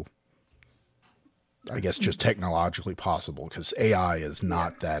 I guess just technologically possible because AI is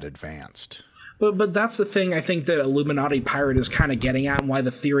not that advanced. But that's the thing I think that Illuminati Pirate is kind of getting at and why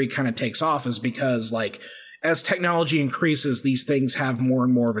the theory kind of takes off is because, like, as technology increases, these things have more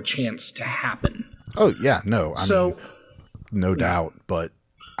and more of a chance to happen. Oh, yeah, no. I mean, no doubt, but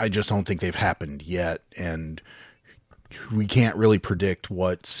I just don't think they've happened yet, and we can't really predict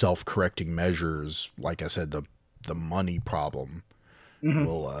what self-correcting measures, like I said, the money problem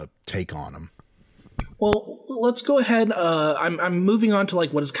will take on them. Well, let's go ahead. I'm moving on to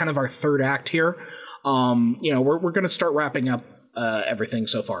like what is kind of our third act here. We're going to start wrapping up everything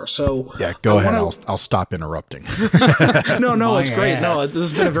so far. So yeah, go ahead. I'll stop interrupting. No, it's great. Ass. No, this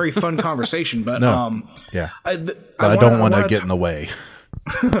has been a very fun conversation. But I don't want to get in the way.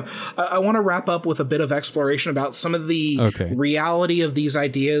 I want to wrap up with a bit of exploration about some of the reality of these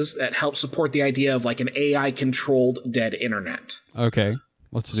ideas that help support the idea of like an AI-controlled dead internet. Okay,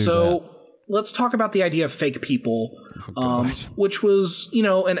 let's do that. Let's talk about the idea of fake people, which was,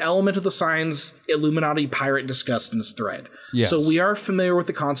 an element of the science Illuminati Pirate discussed in this thread. Yes. So we are familiar with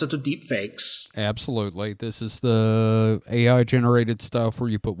the concept of deep fakes. Absolutely. This is the AI-generated stuff where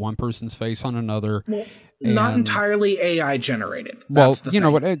you put one person's face on another. Well, not entirely AI-generated. Well, you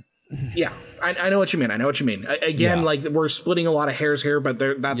know what? Yeah, I know what you mean. Again, like we're splitting a lot of hairs here, but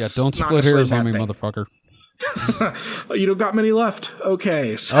that's don't split hairs on me, motherfucker. You don't got many left.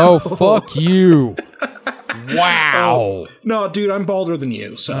 Okay. So. Oh, fuck you. Wow. No, dude, I'm balder than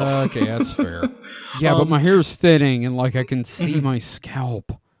you. So okay, that's fair. Yeah, but my hair's thinning and like I can see my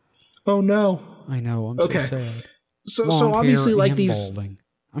scalp. Oh no. I know. I'm so sad. So obviously, like these, balding.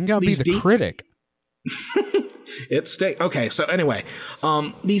 I'm gonna be the critic. Okay, so anyway,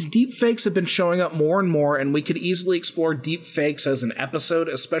 these deep fakes have been showing up more and more, and we could easily explore deep fakes as an episode,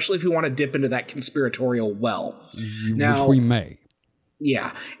 especially if we want to dip into that conspiratorial well. Which we may.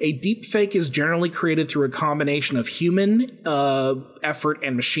 Yeah. A deep fake is generally created through a combination of human effort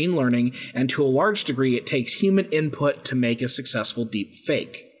and machine learning, and to a large degree, it takes human input to make a successful deep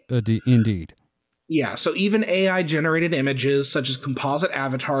fake. Indeed. Yeah, so even AI-generated images, such as composite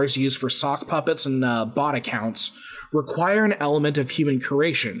avatars used for sock puppets and bot accounts, require an element of human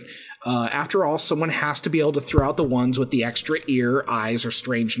curation. After all, someone has to be able to throw out the ones with the extra ear, eyes, or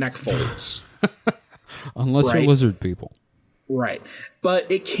strange neck folds. Unless Right. they're lizard people. Right. But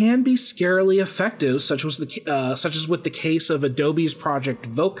it can be scarily effective, such as with the case of Adobe's Project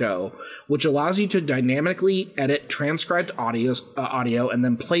Voco, which allows you to dynamically edit transcribed audio and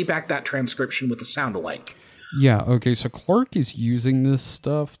then play back that transcription with a sound alike. Yeah, okay, so Clark is using this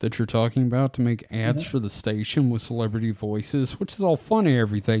stuff that you're talking about to make ads for the station with celebrity voices, which is all funny and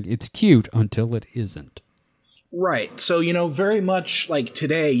everything. It's cute until it isn't. Right. So, very much like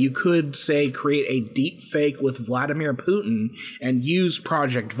today, you could say create a deep fake with Vladimir Putin and use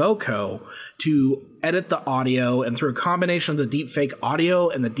Project Voco to edit the audio, and through a combination of the deep fake audio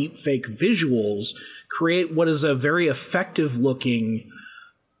and the deep fake visuals, create what is a very effective looking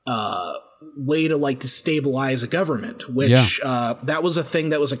way to destabilize a government, which that was a thing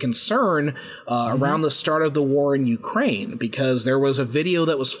that was a concern around the start of the war in Ukraine, because there was a video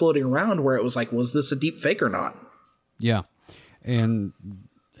that was floating around where it was like, was this a deep fake or not? Yeah. And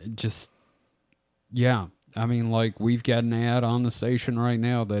just, yeah. I mean, we've got an ad on the station right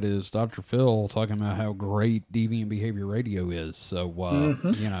now that is Dr. Phil talking about how great Deviant Behavior Radio is. So,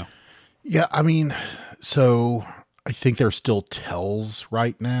 Yeah, I mean, so I think there's still tells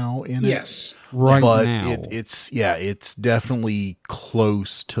right now in it. Yes. Right but now. it's definitely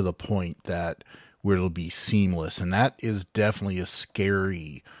close to the point that where it'll be seamless, and that is definitely a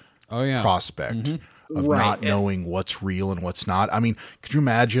scary prospect of not knowing what's real and what's not. I mean, could you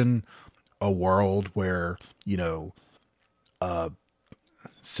imagine a world where,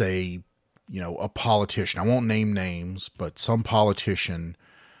 say, a politician, I won't name names, but some politician,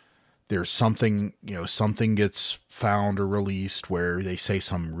 there's something, something gets found or released where they say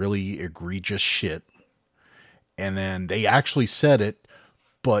some really egregious shit, and then they actually said it,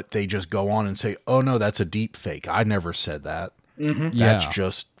 but they just go on and say, oh no, that's a deep fake. I never said that. That's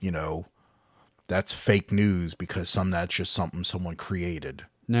just, that's fake news because that's just something someone created.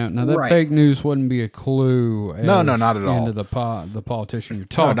 Now that fake news wouldn't be a clue. No, not at all. Into the politician you're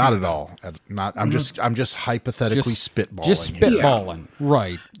talking. No, not at all. I'm just hypothetically spitballing. Just spitballing,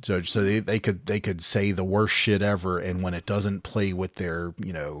 right? So they could say the worst shit ever, and when it doesn't play with their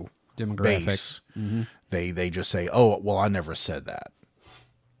demographic, base, they just say, oh well, I never said that.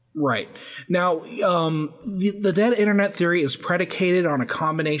 Right. Now, the dead internet theory is predicated on a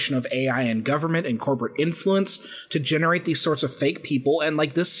combination of AI and government and corporate influence to generate these sorts of fake people, and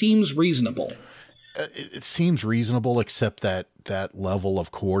this seems reasonable. It seems reasonable, except that level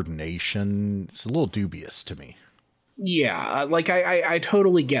of coordination is a little dubious to me. Yeah, I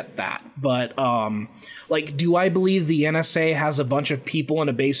totally get that, but do I believe the NSA has a bunch of people in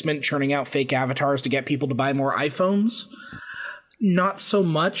a basement churning out fake avatars to get people to buy more iPhones? Not so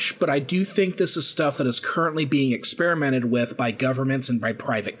much, but I do think this is stuff that is currently being experimented with by governments and by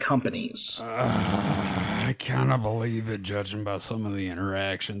private companies. I kind of believe it, judging by some of the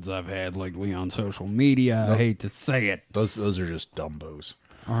interactions I've had lately on social media. I hate to say it. Those are just dumbos.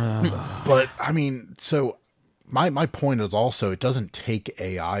 But, I mean, so my point is also, it doesn't take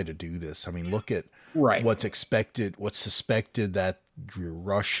AI to do this. I mean, look at what's suspected that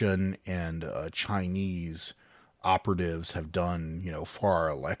Russian and Chinese operatives have done, for our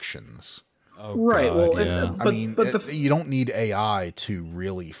elections. Oh, right. God, Well, yeah. but you don't need AI to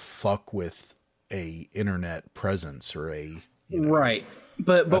really fuck with a internet presence or a right.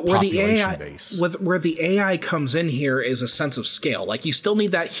 But where the AI base. where the AI comes in here is a sense of scale. You still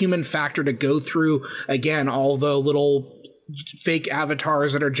need that human factor to go through again all the little fake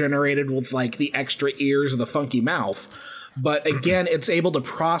avatars that are generated with the extra ears or the funky mouth. But again, it's able to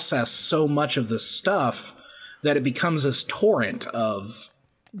process so much of this stuff that it becomes this torrent of...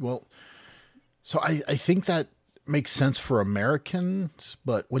 Well, so I think that makes sense for Americans,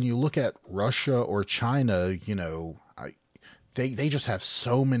 but when you look at Russia or China, they just have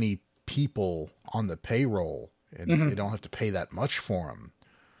so many people on the payroll, and they don't have to pay that much for them.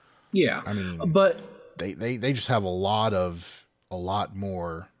 Yeah, I mean, but they just have a lot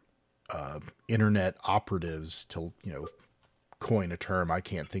more internet operatives to coin a term I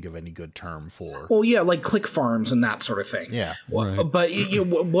can't think of any good term for. Well, yeah, like click farms and that sort of thing. Yeah, right. But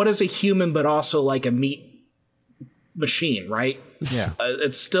what is a human, but also a meat machine, right? Yeah,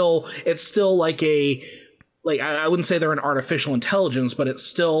 it's still I wouldn't say they're an artificial intelligence, but it's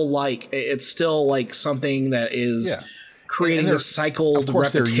still something that is creating this cycled,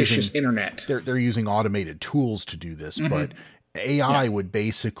 repetitious internet. They're using automated tools to do this, but AI would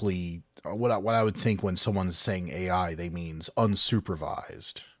basically. What I would think when someone's saying AI, they means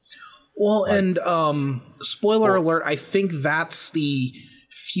unsupervised. Well, and spoiler alert, I think that's the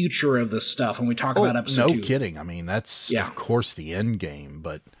future of this stuff when we talk about episode 2. No kidding. I mean, that's, of course, the end game,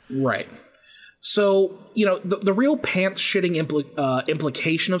 but... Right. So, the real pants-shitting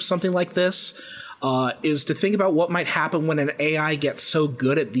implication of something like this is to think about what might happen when an AI gets so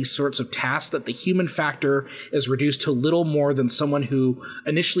good at these sorts of tasks that the human factor is reduced to little more than someone who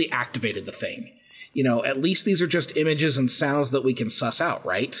initially activated the thing. At least these are just images and sounds that we can suss out,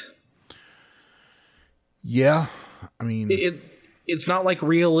 right? Yeah. I mean... It's not like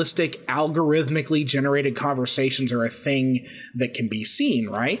realistic, algorithmically generated conversations are a thing that can be seen,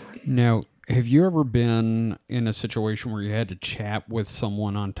 right? Now, have you ever been in a situation where you had to chat with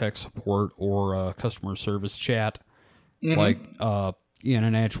someone on tech support or customer service chat, like in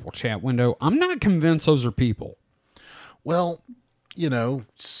an actual chat window? I'm not convinced those are people. Well,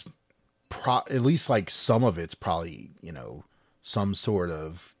 at least like some of it's probably, some sort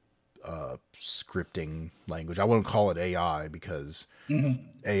of scripting language. I wouldn't call it AI because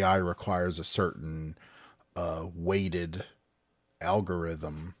AI requires a certain weighted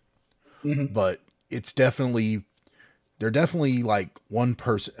algorithm. But it's definitely, they're definitely like one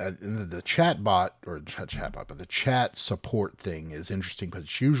person, the chatbot but the chat support thing is interesting because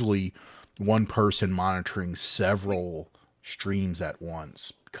it's usually one person monitoring several streams at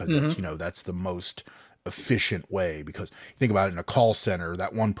once because it's, that's the most efficient way. Because think about it, in a call center,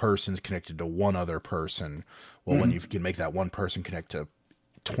 that one person's connected to one other person. Well, when you can make that one person connect to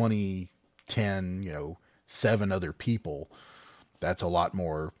 20, 10, 7 other people, that's a lot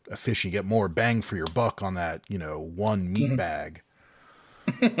more efficient. You get more bang for your buck on that, one meat bag.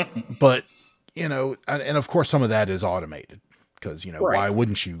 But, and of course some of that is automated because, why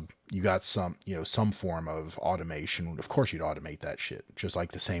wouldn't you got some, some form of automation. Of course you'd automate that shit. Just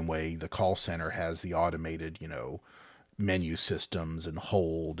like the same way the call center has the automated, menu systems and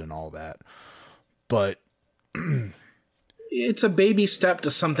hold and all that. But it's a baby step to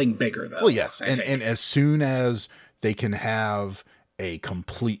something bigger though. Well, yes. And as soon as they can have a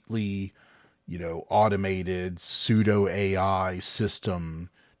completely, automated pseudo AI system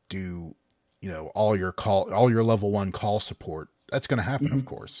do, all your level 1 call support, that's going to happen, of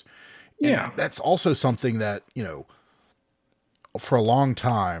course. And that's also something that, for a long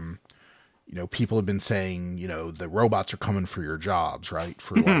time, people have been saying, the robots are coming for your jobs, right?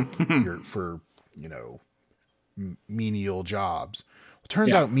 For like menial jobs. It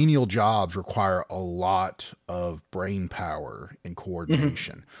turns out menial jobs require a lot of brain power and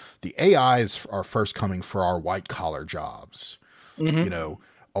coordination. The AIs are first coming for our white collar jobs.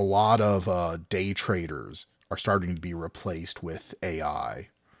 A lot of day traders are starting to be replaced with AI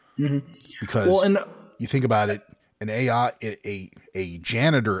because you think about it, an AI, a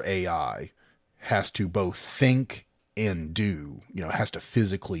janitor AI has to both think and do, has to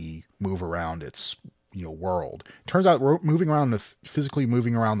physically move around its world. Turns out physically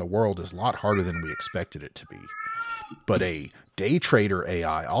moving around the world is a lot harder than we expected it to be. But a day trader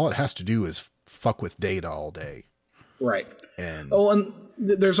AI, all it has to do is fuck with data all day. Right. And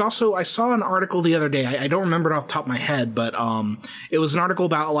there's also, I saw an article the other day. I don't remember it off the top of my head, but it was an article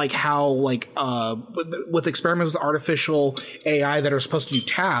about like how with experiments with artificial AI that are supposed to do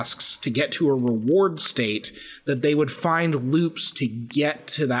tasks to get to a reward state, that they would find loops to get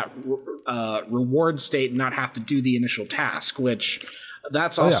to that reward state and not have to do the initial task, which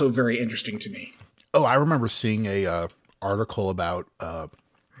that's also very interesting to me. Oh, I remember seeing a article about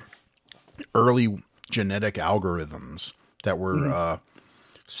early genetic algorithms that were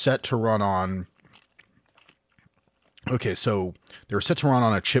set to run on. Okay, so they were set to run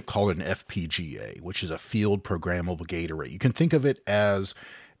on a chip called an FPGA, which is a field programmable gate array. You can think of it as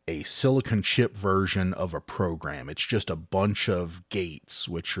a silicon chip version of a program. It's just a bunch of gates,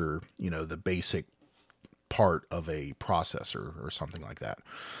 which are, the basic part of a processor or something like that.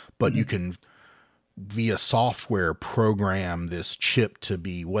 But you can, via software, program this chip to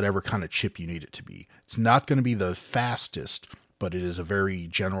be whatever kind of chip you need it to be. It's not going to be the fastest, but it is a very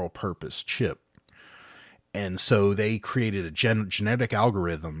general purpose chip. And so they created a genetic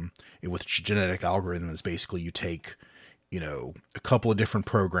algorithm. With genetic algorithm is basically you take, a couple of different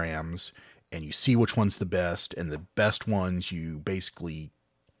programs and you see which one's the best, and the best ones you basically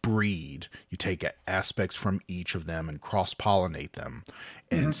breed. You take aspects from each of them and cross-pollinate them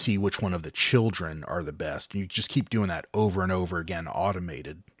and see which one of the children are the best. And you just keep doing that over and over again,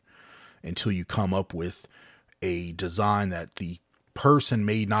 automated, until you come up with a design that the person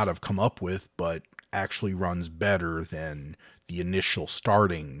may not have come up with, but actually runs better than the initial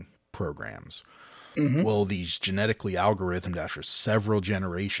starting programs. Well, these genetically algorithms, after several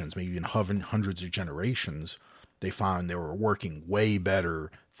generations, maybe even hundreds of generations, they found they were working way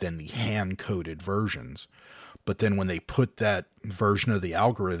better than the hand-coded versions. But then when they put that version of the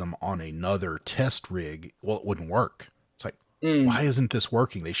algorithm on another test rig, well, it wouldn't work. It's like, why isn't this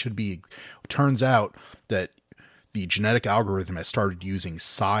working? They should be. It turns out that the genetic algorithm has started using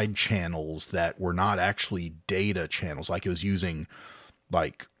side channels that were not actually data channels. Like it was using,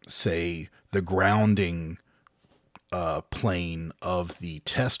 like, say, the grounding plane of the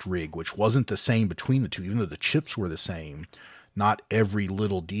test rig, which wasn't the same between the two, even though the chips were the same. Not every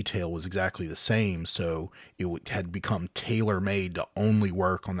little detail was exactly the same, so it had become tailor-made to only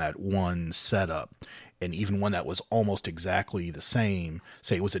work on that one setup. And even when that was almost exactly the same,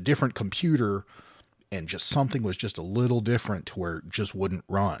 say it was a different computer and just something was just a little different to where it just wouldn't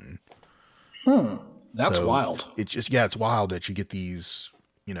run. That's wild. It's just, it's wild that you get these,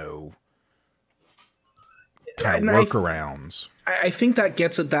 kind of workarounds. I think that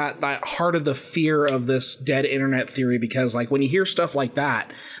gets at that heart of the fear of this dead internet theory, because like when you hear stuff like that,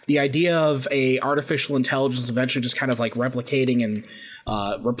 the idea of a artificial intelligence eventually just kind of like replicating and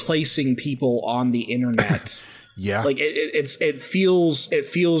replacing people on the internet. Yeah, like it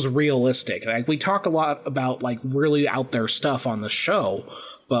feels realistic. Like we talk a lot about like really out there stuff on the show,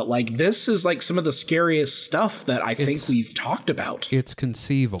 but like this is like some of the scariest stuff that I think we've talked about. It's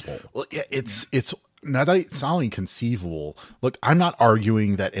conceivable. Well, yeah, it's now that it's not only conceivable. Look, I'm not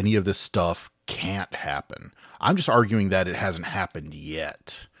arguing that any of this stuff can't happen. I'm just arguing that it hasn't happened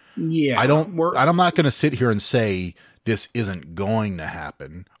yet. Yeah, I'm not going to sit here and say this isn't going to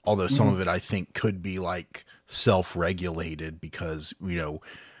happen. Although some of it I think could be like self-regulated because,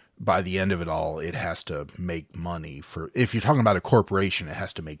 by the end of it all, it has to make money if you're talking about a corporation, it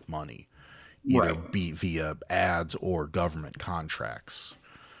has to make money either be via ads or government contracts.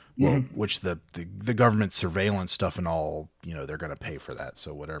 Well, which the government surveillance stuff and all, they're going to pay for that.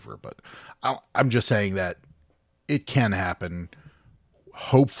 So whatever. But I'm just saying that it can happen.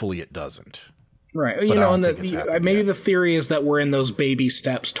 Hopefully it doesn't. Right. And maybe the theory is that we're in those baby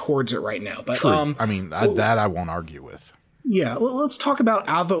steps towards it right now. But true. That I won't argue with. Yeah. Well, let's talk about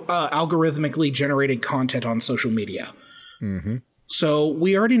algorithmically generated content on social media. Mm-hmm. So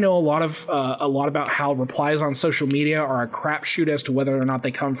we already know a lot about how replies on social media are a crapshoot as to whether or not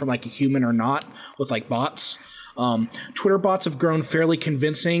they come from like a human or not, with like bots. Twitter bots have grown fairly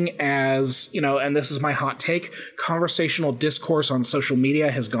convincing as, and this is my hot take, conversational discourse on social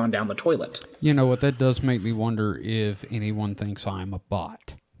media has gone down the toilet. You know what? That does make me wonder if anyone thinks I'm a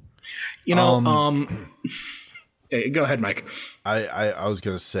bot. Hey, go ahead, Mike. I was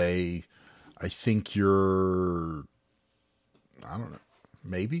going to say, I think you're... I don't know.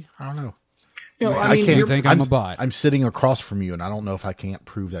 Maybe? I don't know. I can't think I'm a bot. I'm sitting across from you, and I don't know if I can't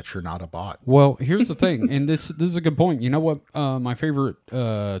prove that you're not a bot. Well, here's the thing, and this is a good point. You know what my favorite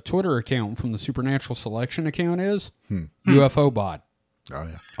Twitter account from the Supernatural Selection account is? UFO bot. Oh,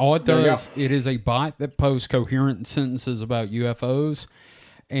 yeah. All it does, it is a bot that posts coherent sentences about UFOs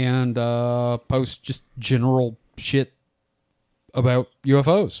and posts just general shit about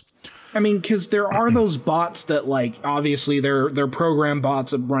UFOs. I mean, because there are those bots that, like, obviously they're program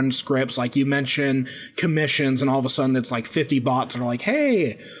bots that run scripts. Like you mentioned commissions, and all of a sudden it's like 50 bots that are like,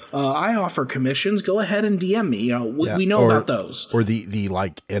 hey, I offer commissions. Go ahead and DM me. We know about those. Or the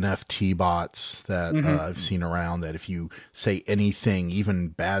like NFT bots that I've seen around that if you say anything, even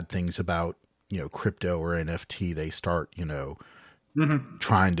bad things about, crypto or NFT, they start,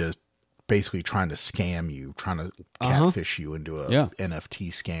 trying to scam you, trying to catfish you into a NFT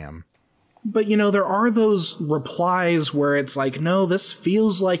scam. But, there are those replies where it's like, no, this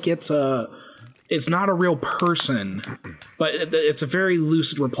feels like it's not a real person, but it's a very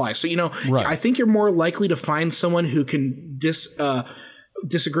lucid reply. So, right. I think you're more likely to find someone who can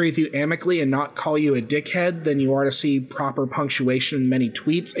disagree with you amicably and not call you a dickhead than you are to see proper punctuation in many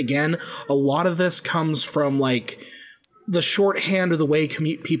tweets. Again, a lot of this comes from, like, the shorthand of the way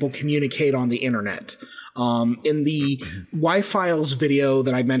people communicate on the internet. In the Y-Files video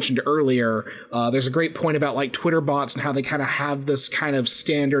that I mentioned earlier, there's a great point about like Twitter bots and how they kind of have this kind of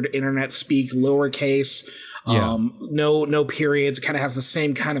standard internet speak, lowercase, no periods, kind of has the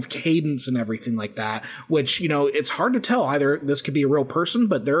same kind of cadence and everything like that, which, it's hard to tell. Either this could be a real person,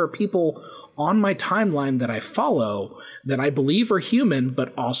 but there are people on my timeline that I follow that I believe are human,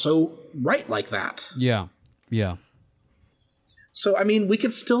 but also write like that. Yeah. Yeah. So, I mean, we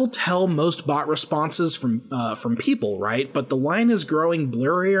could still tell most bot responses from people, right? But the line is growing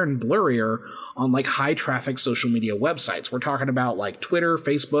blurrier and blurrier on, like, high-traffic social media websites. We're talking about, like, Twitter,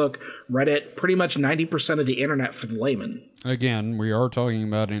 Facebook, Reddit, pretty much 90% of the internet for the layman. Again, we are talking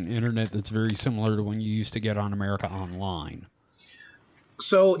about an internet that's very similar to when you used to get on America Online.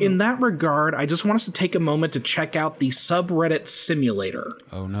 So in that regard, I just want us to take a moment to check out the subreddit simulator.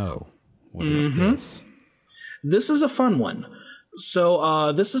 Oh no. What is this? This is a fun one.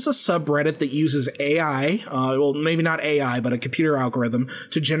 So this is a subreddit that uses AI, well, maybe not AI, but a computer algorithm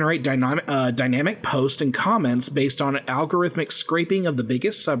to generate dynamic posts and comments based on algorithmic scraping of the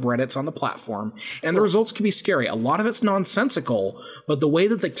biggest subreddits on the platform. And the results can be scary. A lot of it's nonsensical, but the way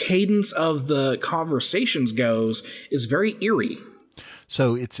that the cadence of the conversations goes is very eerie.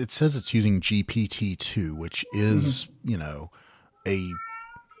 So it says it's using GPT-2, which is,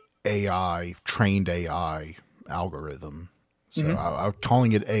 a trained AI algorithm. So I'm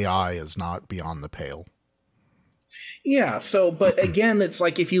calling it AI is not beyond the pale. Yeah. So, but again, it's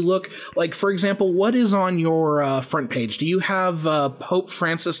like if you look, like for example, what is on your front page? Do you have Pope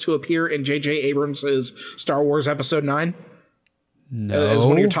Francis to appear in J.J. Abrams' Star Wars Episode 9? No. As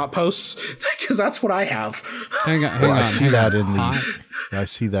one of your top posts, because that's what I have. Hang on. I see that in I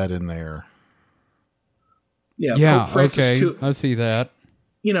see that in there. Yeah. Pope Francis okay. I see that.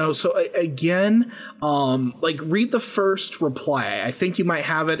 So again, read the first reply. I think you might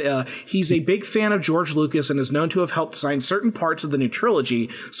have it. He's a big fan of George Lucas and is known to have helped design certain parts of the new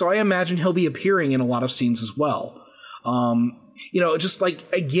trilogy, so I imagine he'll be appearing in a lot of scenes as well.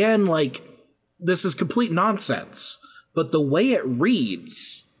 This is complete nonsense, but the way it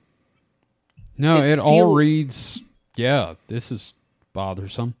reads... No, it all reads, this is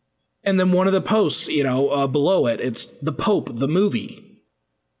bothersome. And then one of the posts, below it, it's The Pope, the movie.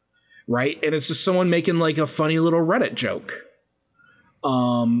 Right? And it's just someone making like a funny little Reddit joke.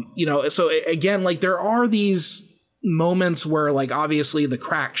 So again, like there are these moments where like obviously the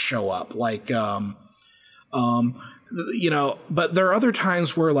cracks show up, like, but there are other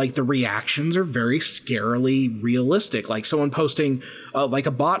times where like the reactions are very scarily realistic. Like someone posting, like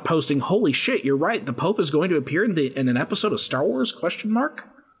a bot posting, "Holy shit, you're right. The Pope is going to appear in an episode of Star Wars?" ?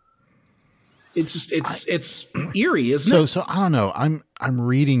 It's just it's eerie, isn't it? So I don't know. I'm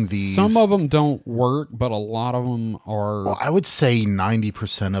reading these. Some of them don't work, but a lot of them are. Well, I would say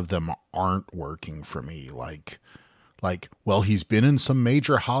 90% of them aren't working for me. Like, well, he's been in some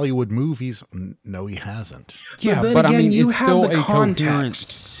major Hollywood movies. No, he hasn't. Yeah, but again, I mean, it's still a coherent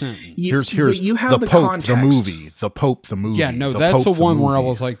sentence. Here's you have the Pope, context. the movie. The Pope, the movie. Yeah, no, that's the one where I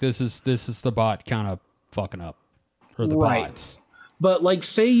was like, this is the bot kind of fucking up, or the bots. But like,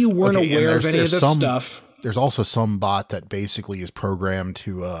 say you weren't aware of any of this stuff. There's also some bot that basically is programmed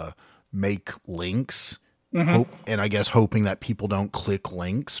to make links, and I guess hoping that people don't click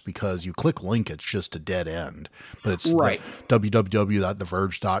links, because you click link, it's just a dead end. But it's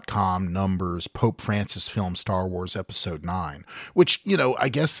www.theverge.com numbers Pope Francis film Star Wars Episode 9, which, I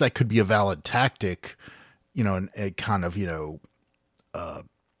guess that could be a valid tactic, and a kind of,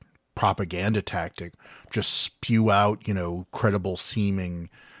 propaganda tactic, just spew out, credible seeming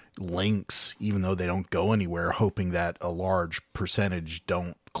links, even though they don't go anywhere, hoping that a large percentage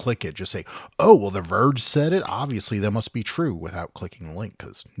don't click it. Just say, oh, well, The Verge said it. Obviously, that must be true, without clicking the link,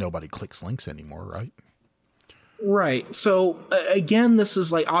 because nobody clicks links anymore, right? Right. So again, this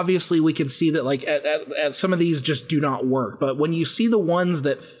is like, obviously we can see that like at some of these just do not work. But when you see the ones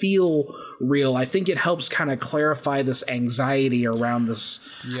that feel real, I think it helps kind of clarify this anxiety around this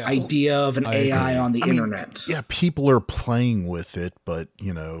idea of an AI on the internet. Yeah, people are playing with it, but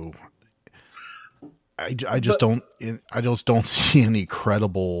I just don't see any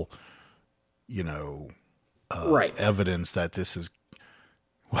credible, evidence that this is.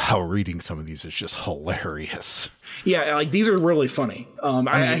 Wow, reading some of these is just hilarious. Yeah, like these are really funny.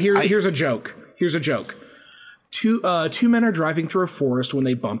 Here's a joke. Two men are driving through a forest when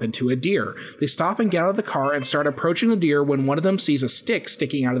they bump into a deer. They stop and get out of the car and start approaching the deer when one of them sees a stick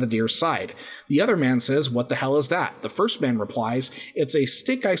sticking out of the deer's side. The other man says, "What the hell is that?" The first man replies, "It's a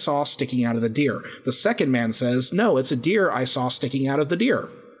stick I saw sticking out of the deer." The second man says, "No, it's a deer I saw sticking out of the deer."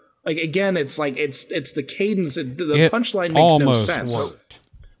 Like, again, it's like it's the cadence. The punchline makes no sense. Worked.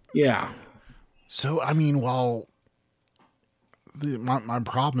 Yeah. So, I mean, while my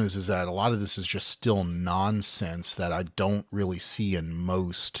problem is that a lot of this is just still nonsense that I don't really see in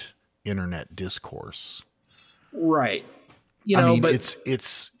most internet discourse. Right.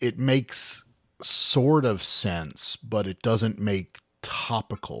 It makes sort of sense, but it doesn't make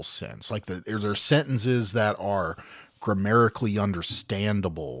topical sense. Like there are sentences that are grammatically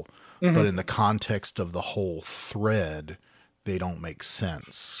understandable, but in the context of the whole thread, they don't make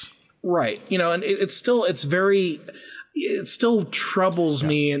sense. Right. And it still troubles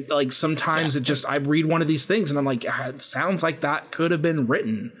me. And like sometimes I read one of these things and I'm like, it sounds like that could have been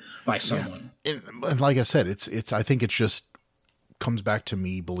written by someone. Yeah. And like I said, I think it just comes back to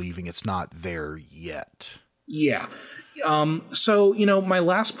me believing it's not there yet. Yeah. So, my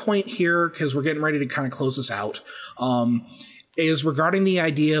last point here, because we're getting ready to kind of close this out, is regarding the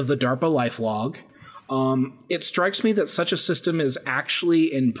idea of the DARPA LifeLog. It strikes me that such a system is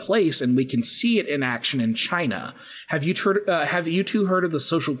actually in place, and we can see it in action in China. Have you two heard of the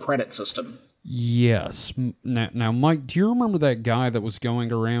social credit system? Yes. Now, Mike, do you remember that guy that was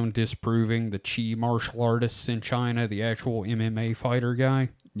going around disproving the Qi martial artists in China, the actual MMA fighter guy?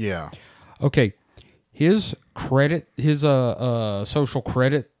 Yeah. Okay. His social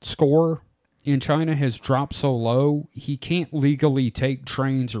credit score in China has dropped so low, he can't legally take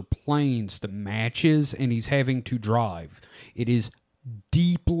trains or planes to matches, and he's having to drive. It is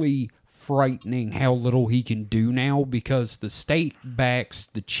deeply frightening how little he can do now because the state backs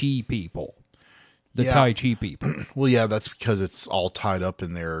the Qi people, the Tai Chi people. Well, yeah, that's because it's all tied up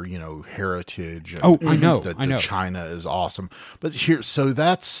in their, heritage. And I know. China is awesome. But here, so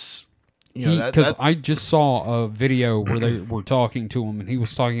that's... Because I just saw a video where they were talking to him, and he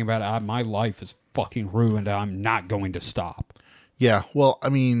was talking about, my life is fucking ruined. I'm not going to stop. Yeah, well, I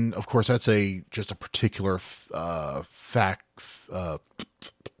mean, of course, that's just a particular fact.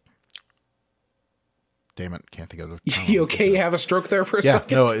 Damn it, can't think of the term. You okay? You have a stroke there for a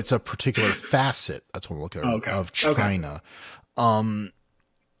second? No, it's a particular facet. That's what I'm looking at of China. Okay.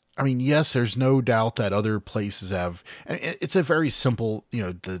 I mean, yes, there's no doubt that other places have, and it's a very simple,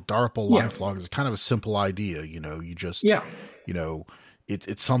 the DARPA LifeLog is kind of a simple idea, you just,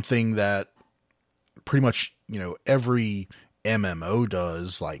 it's something that pretty much, every MMO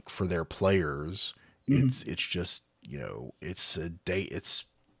does, like for their players. It's just, it's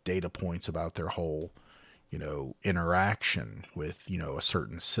data points about their whole, interaction with, a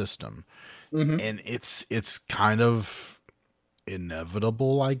certain system. And it's kind of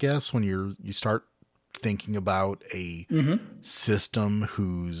inevitable, I guess, when you start thinking about a system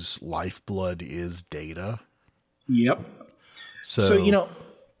whose lifeblood is data. Yep. So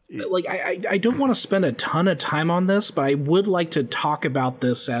I don't want to spend a ton of time on this, but I would like to talk about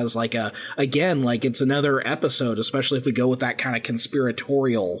this as like it's another episode, especially if we go with that kind of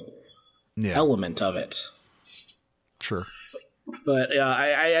conspiratorial element of it. Sure. But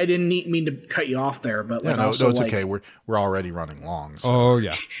I didn't mean to cut you off there. But it's okay. We're already running long. So. Oh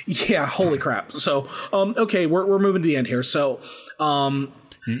yeah, yeah. Holy crap! So okay, we're moving to the end here. So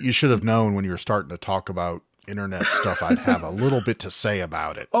you should have known when you were starting to talk about internet stuff, I'd have a little bit to say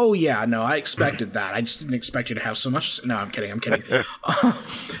about it. Oh yeah, no, I expected that. I just didn't expect you to have so much. No, I'm kidding.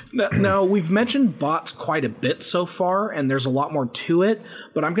 Now, we've mentioned bots quite a bit so far, and there's a lot more to it,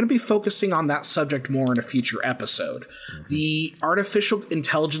 but I'm going to be focusing on that subject more in a future episode. The artificial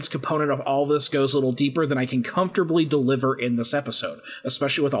intelligence component of all this goes a little deeper than I can comfortably deliver in this episode,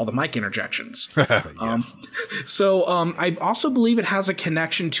 especially with all the mic interjections. Yes. So I also believe it has a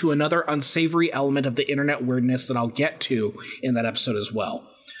connection to another unsavory element of the internet weirdness that I'll get to in that episode as well.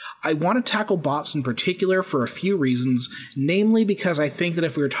 I want to tackle bots in particular for a few reasons, namely because I think that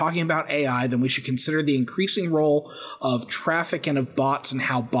if we were talking about AI, then we should consider the increasing role of traffic and of bots and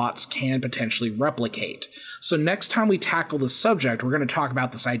how bots can potentially replicate. So next time we tackle this subject, we're going to talk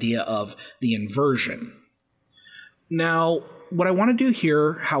about this idea of the inversion. Now, what I want to do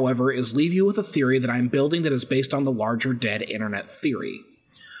here, however, is leave you with a theory that I'm building that is based on the larger dead internet theory.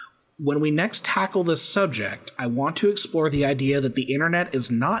 When we next tackle this subject, I want to explore the idea that the internet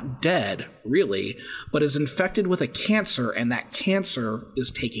is not dead, really, but is infected with a cancer, and that cancer is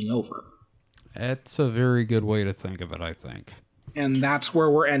taking over. That's a very good way to think of it, I think. And that's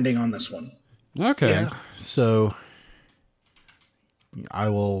where we're ending on this one. Okay. Yeah, so I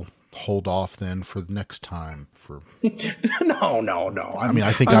will hold off then for the next time. No.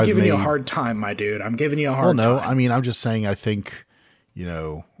 I think I'm giving you a hard time, my dude. I'm giving you a hard time. I mean, I'm just saying, I think,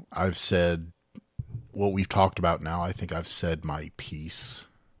 I've said what we've talked about now. I think I've said my piece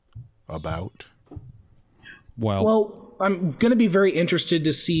about. Well, I'm going to be very interested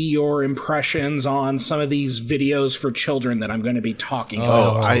to see your impressions on some of these videos for children that I'm going to be talking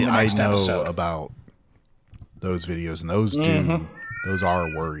about. I know episode. About those videos, and those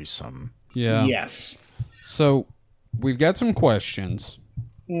are worrisome. Yeah. Yes. So we've got some questions.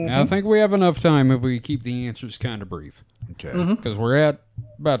 I think we have enough time if we keep the answers kind of brief. Okay. Because we're at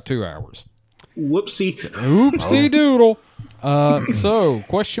about 2 hours. Whoopsie. Oopsie doodle. So,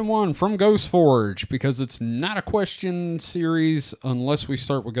 question 1 from Ghost Forge, because it's not a question series unless we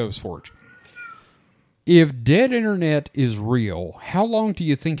start with Ghost Forge. If dead internet is real, how long do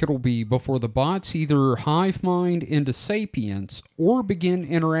you think it'll be before the bots either hive mind into sapience or begin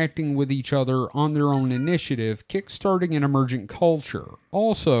interacting with each other on their own initiative, kickstarting an emergent culture?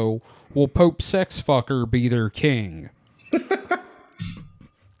 Also, will Pope Sexfucker be their king?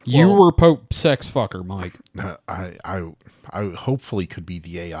 You were Pope sex fucker, Mike. I hopefully could be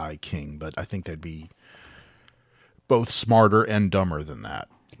the AI king, but I think they'd be both smarter and dumber than that.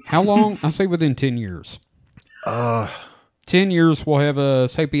 How long? I say within 10 years. 10 years, we'll have a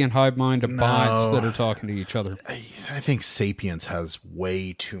sapient hive mind of bots that are talking to each other. I think Sapiens has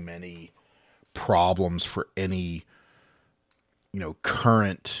way too many problems for any,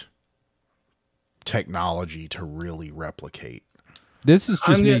 current technology to really replicate. This is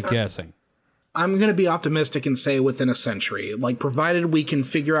just me guessing. I'm going to be optimistic and say within a century, like provided we can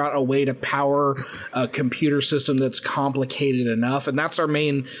figure out a way to power a computer system that's complicated enough. And that's our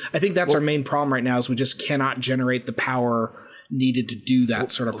main problem right now is we just cannot generate the power needed to do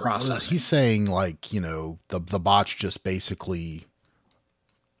that sort of process. He's saying the bots just basically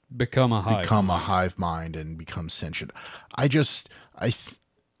become a hive mind and become sentient.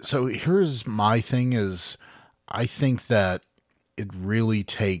 So here's my thing is I think that it really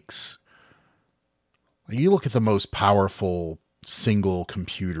takes, you look at the most powerful single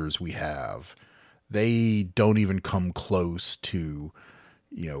computers we have, they don't even come close to,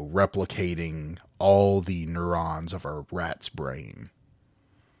 replicating all the neurons of our rat's brain.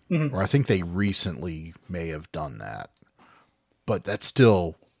 Mm-hmm. Or I think they recently may have done that. But that's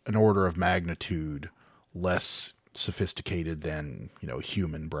still an order of magnitude less sophisticated than,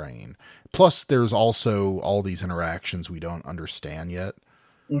 human brain. Plus, there's also all these interactions we don't understand yet.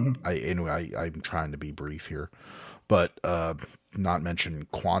 Mm-hmm. I'm trying to be brief here, but not mention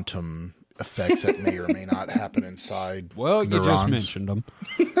quantum effects that may or may not happen inside. Well, neurons. You just mentioned them,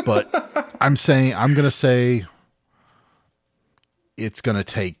 but I'm going to say it's going to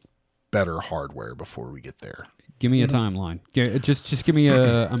take better hardware before we get there. Give me a timeline. Just give me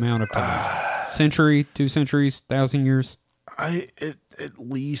a amount of time. Century, 2 centuries, 1,000 years. At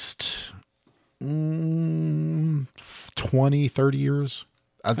least 20, 30 years.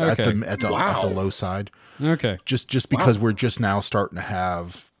 At the low side. Okay. Just because we're just now starting to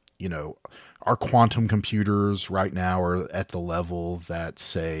have, our quantum computers right now are at the level that,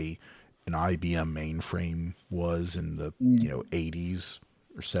 say, an IBM mainframe was in the 80s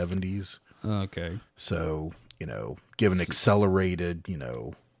or 70s. Okay. So, given accelerated,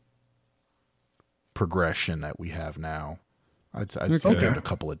 progression that we have now, I'd say give it a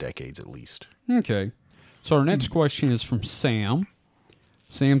couple of decades at least. Okay. So our next question is from Sam.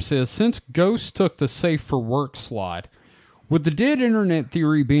 Sam says, since Ghost took the safe for work slot, would the dead internet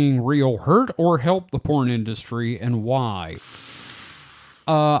theory being real hurt or help the porn industry, and why?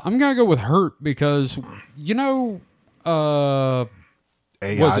 I'm going to go with hurt because,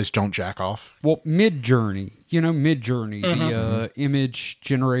 AIs don't jack off? Well, Midjourney, the image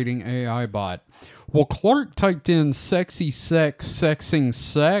generating AI bot. Well, Clark typed in sexy sex, sexing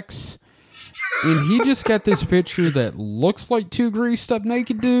sex, and he just got this picture that looks like 2 greased up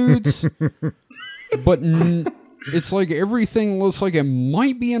naked dudes, but it's like everything looks like it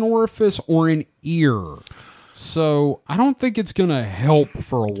might be an orifice or an ear. So I don't think it's going to help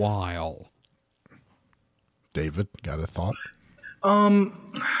for a while. David, got a thought?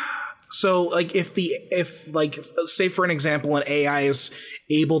 So like if say for an example, an AI is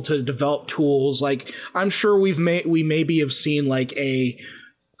able to develop tools, like I'm sure we maybe have seen like a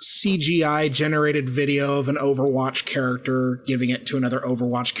CGI generated video of an Overwatch character giving it to another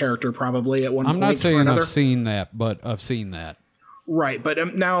Overwatch character probably at one point. I'm not saying I've seen that, but I've seen that. Right,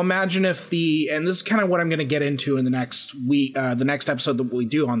 but now imagine if and this is kind of what I'm going to get into in the next week, the next episode that we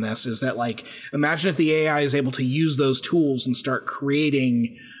do on this, is that like, imagine if the AI is able to use those tools and start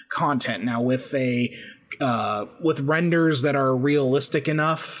creating content now with with renders that are realistic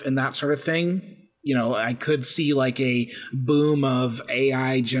enough and that sort of thing. I could see like a boom of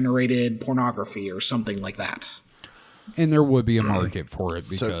AI generated pornography or something like that. And there would be a market for it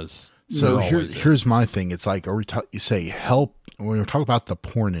because. So here's my thing. It's like, you say help when we talk about the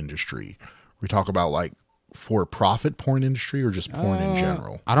porn industry. We talk about like for-profit porn industry or just porn in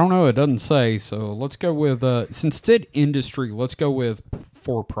general. I don't know. It doesn't say. So let's go with since it's said industry. Let's go with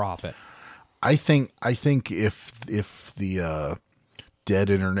for-profit. I think if the dead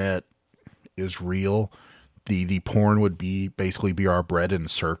internet is real, the porn would basically be our bread and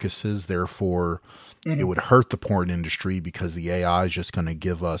circuses. Therefore, it would hurt the porn industry because the AI is just going to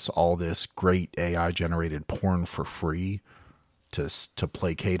give us all this great AI generated porn for free to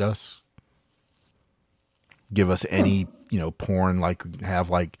placate us. Give us any porn, like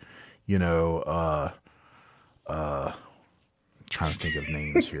have like trying to think of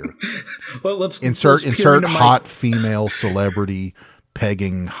names here. Well, let's insert hot female celebrity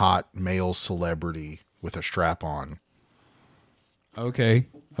pegging hot male celebrity with a strap on. Okay.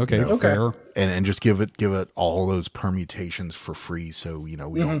 Fair. And just give it all those permutations for free, so we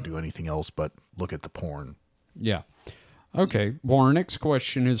don't do anything else but look at the porn. Yeah. Okay. Well, our next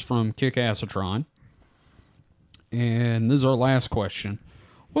question is from Kick-Assatron. And this is our last question.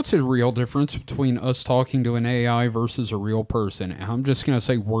 What's the real difference between us talking to an AI versus a real person? And I'm just going to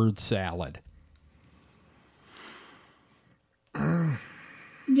say word salad.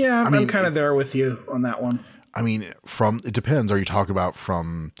 Yeah, I'm kind of there with you on that one. I mean, it depends. Are you talking about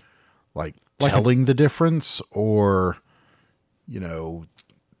from like telling the difference, or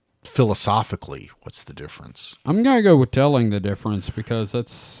philosophically, what's the difference? I'm going to go with telling the difference, because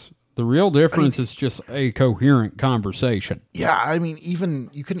that's the real difference is just a coherent conversation. Yeah, I mean,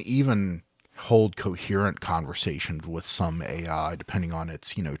 you can even hold coherent conversations with some AI depending on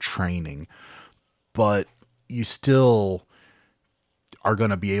its, training, but you still are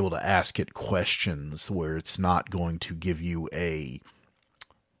going to be able to ask it questions where it's not going to give you it's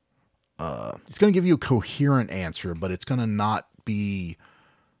going to give you a coherent answer, but it's going to not be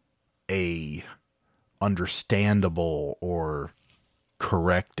a understandable or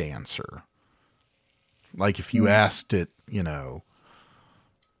correct answer. Like if you asked it,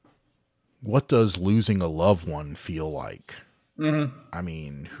 what does losing a loved one feel like? Mm-hmm. I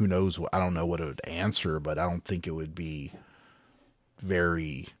mean, who knows? I don't know what it would answer, but I don't think it would be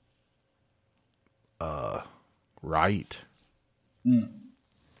very right.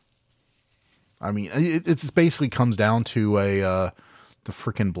 I mean, it basically comes down to the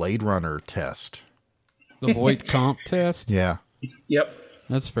freaking Blade Runner test. The Voight Comp test? Yeah. Yep.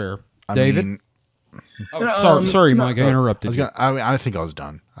 That's fair. I David? mean, sorry, Mike, I interrupted you. I think I was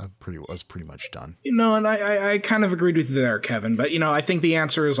done. I was pretty much done. And I kind of agreed with you there, Kevin. But, I think the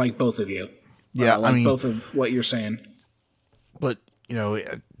answer is like both of you. Yeah, both of what you're saying. But,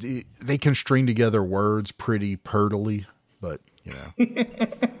 they can string together words pretty purtily, but,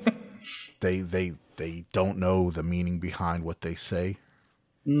 they don't know the meaning behind what they say.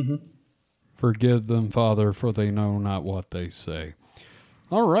 Mm-hmm. Forgive them, Father, for they know not what they say.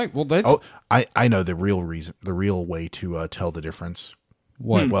 All right, well, that's... Oh, I know the real reason, the real way to tell the difference.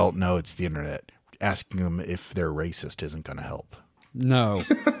 What? Well, no, it's the internet. Asking them if they're racist isn't going to help. No.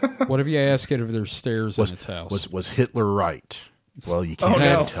 What if you ask it if there's stairs in its house? Was Hitler right? Well, you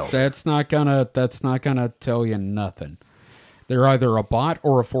can't tell. That's not gonna tell you nothing. They're either a bot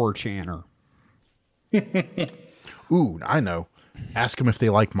or a 4chaner. Ooh, I know. Ask them if they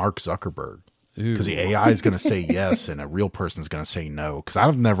like Mark Zuckerberg. Because the AI is going to say yes, and a real person is going to say no. Because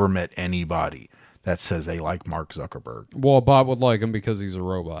I've never met anybody that says they like Mark Zuckerberg. Well, a bot would like him because he's a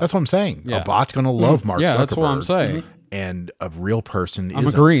robot. That's what I'm saying. Yeah. A bot's going to love Mark Zuckerberg. Yeah, that's what I'm saying. And a real person I'm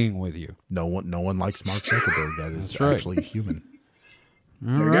agreeing with you. No one likes Mark Zuckerberg. That is actually human.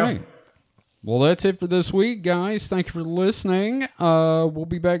 All right. Well, that's it for this week, guys. Thank you for listening. We'll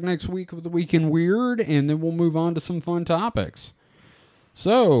be back next week with the Week in Weird, and then we'll move on to some fun topics.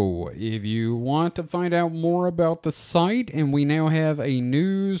 So, if you want to find out more about the site, and we now have a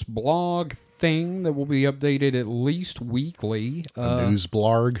news blog thing that will be updated at least weekly. A news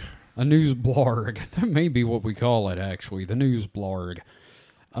blog? A news blog. That may be what we call it, actually. The news blog.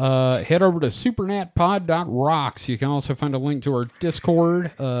 Head over to supernatpod.rocks. You can also find a link to our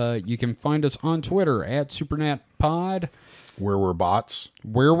Discord. You can find us on Twitter at supernatpod. Where we're bots.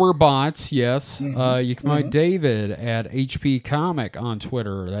 Where we're bots, yes. Mm-hmm. You can find David at HP Comic on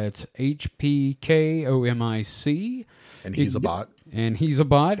Twitter. That's HPKOMIC. And he's a bot. And he's a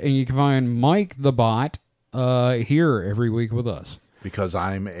bot. And you can find Mike the bot here every week with us. Because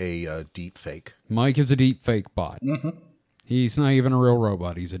I'm a deep fake. Mike is a deep fake bot. Mm-hmm. He's not even a real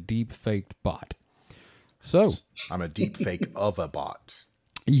robot. He's a deep faked bot. So I'm a deep fake of a bot.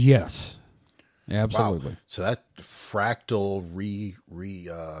 Yes. Absolutely. Wow. So that fractal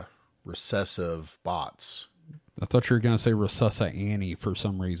recessive bots. I thought you were going to say Resusca Annie for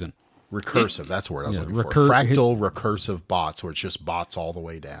some reason. Recursive. That's the word I was looking for. Fractal recursive bots, where it's just bots all the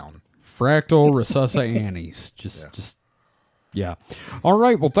way down. Fractal Resusca Annies. Yeah. All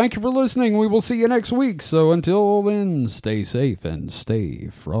right. Well, thank you for listening. We will see you next week. So until then, stay safe and stay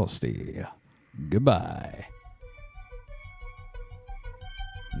frosty. Goodbye.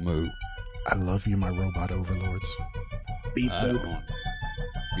 Moo. I love you, my robot overlords. Beep boop.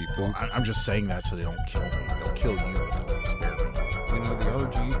 Beep boop. I'm just saying that so they don't kill me. They'll kill you, but they'll spare me. The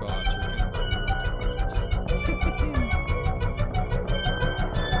RG bots are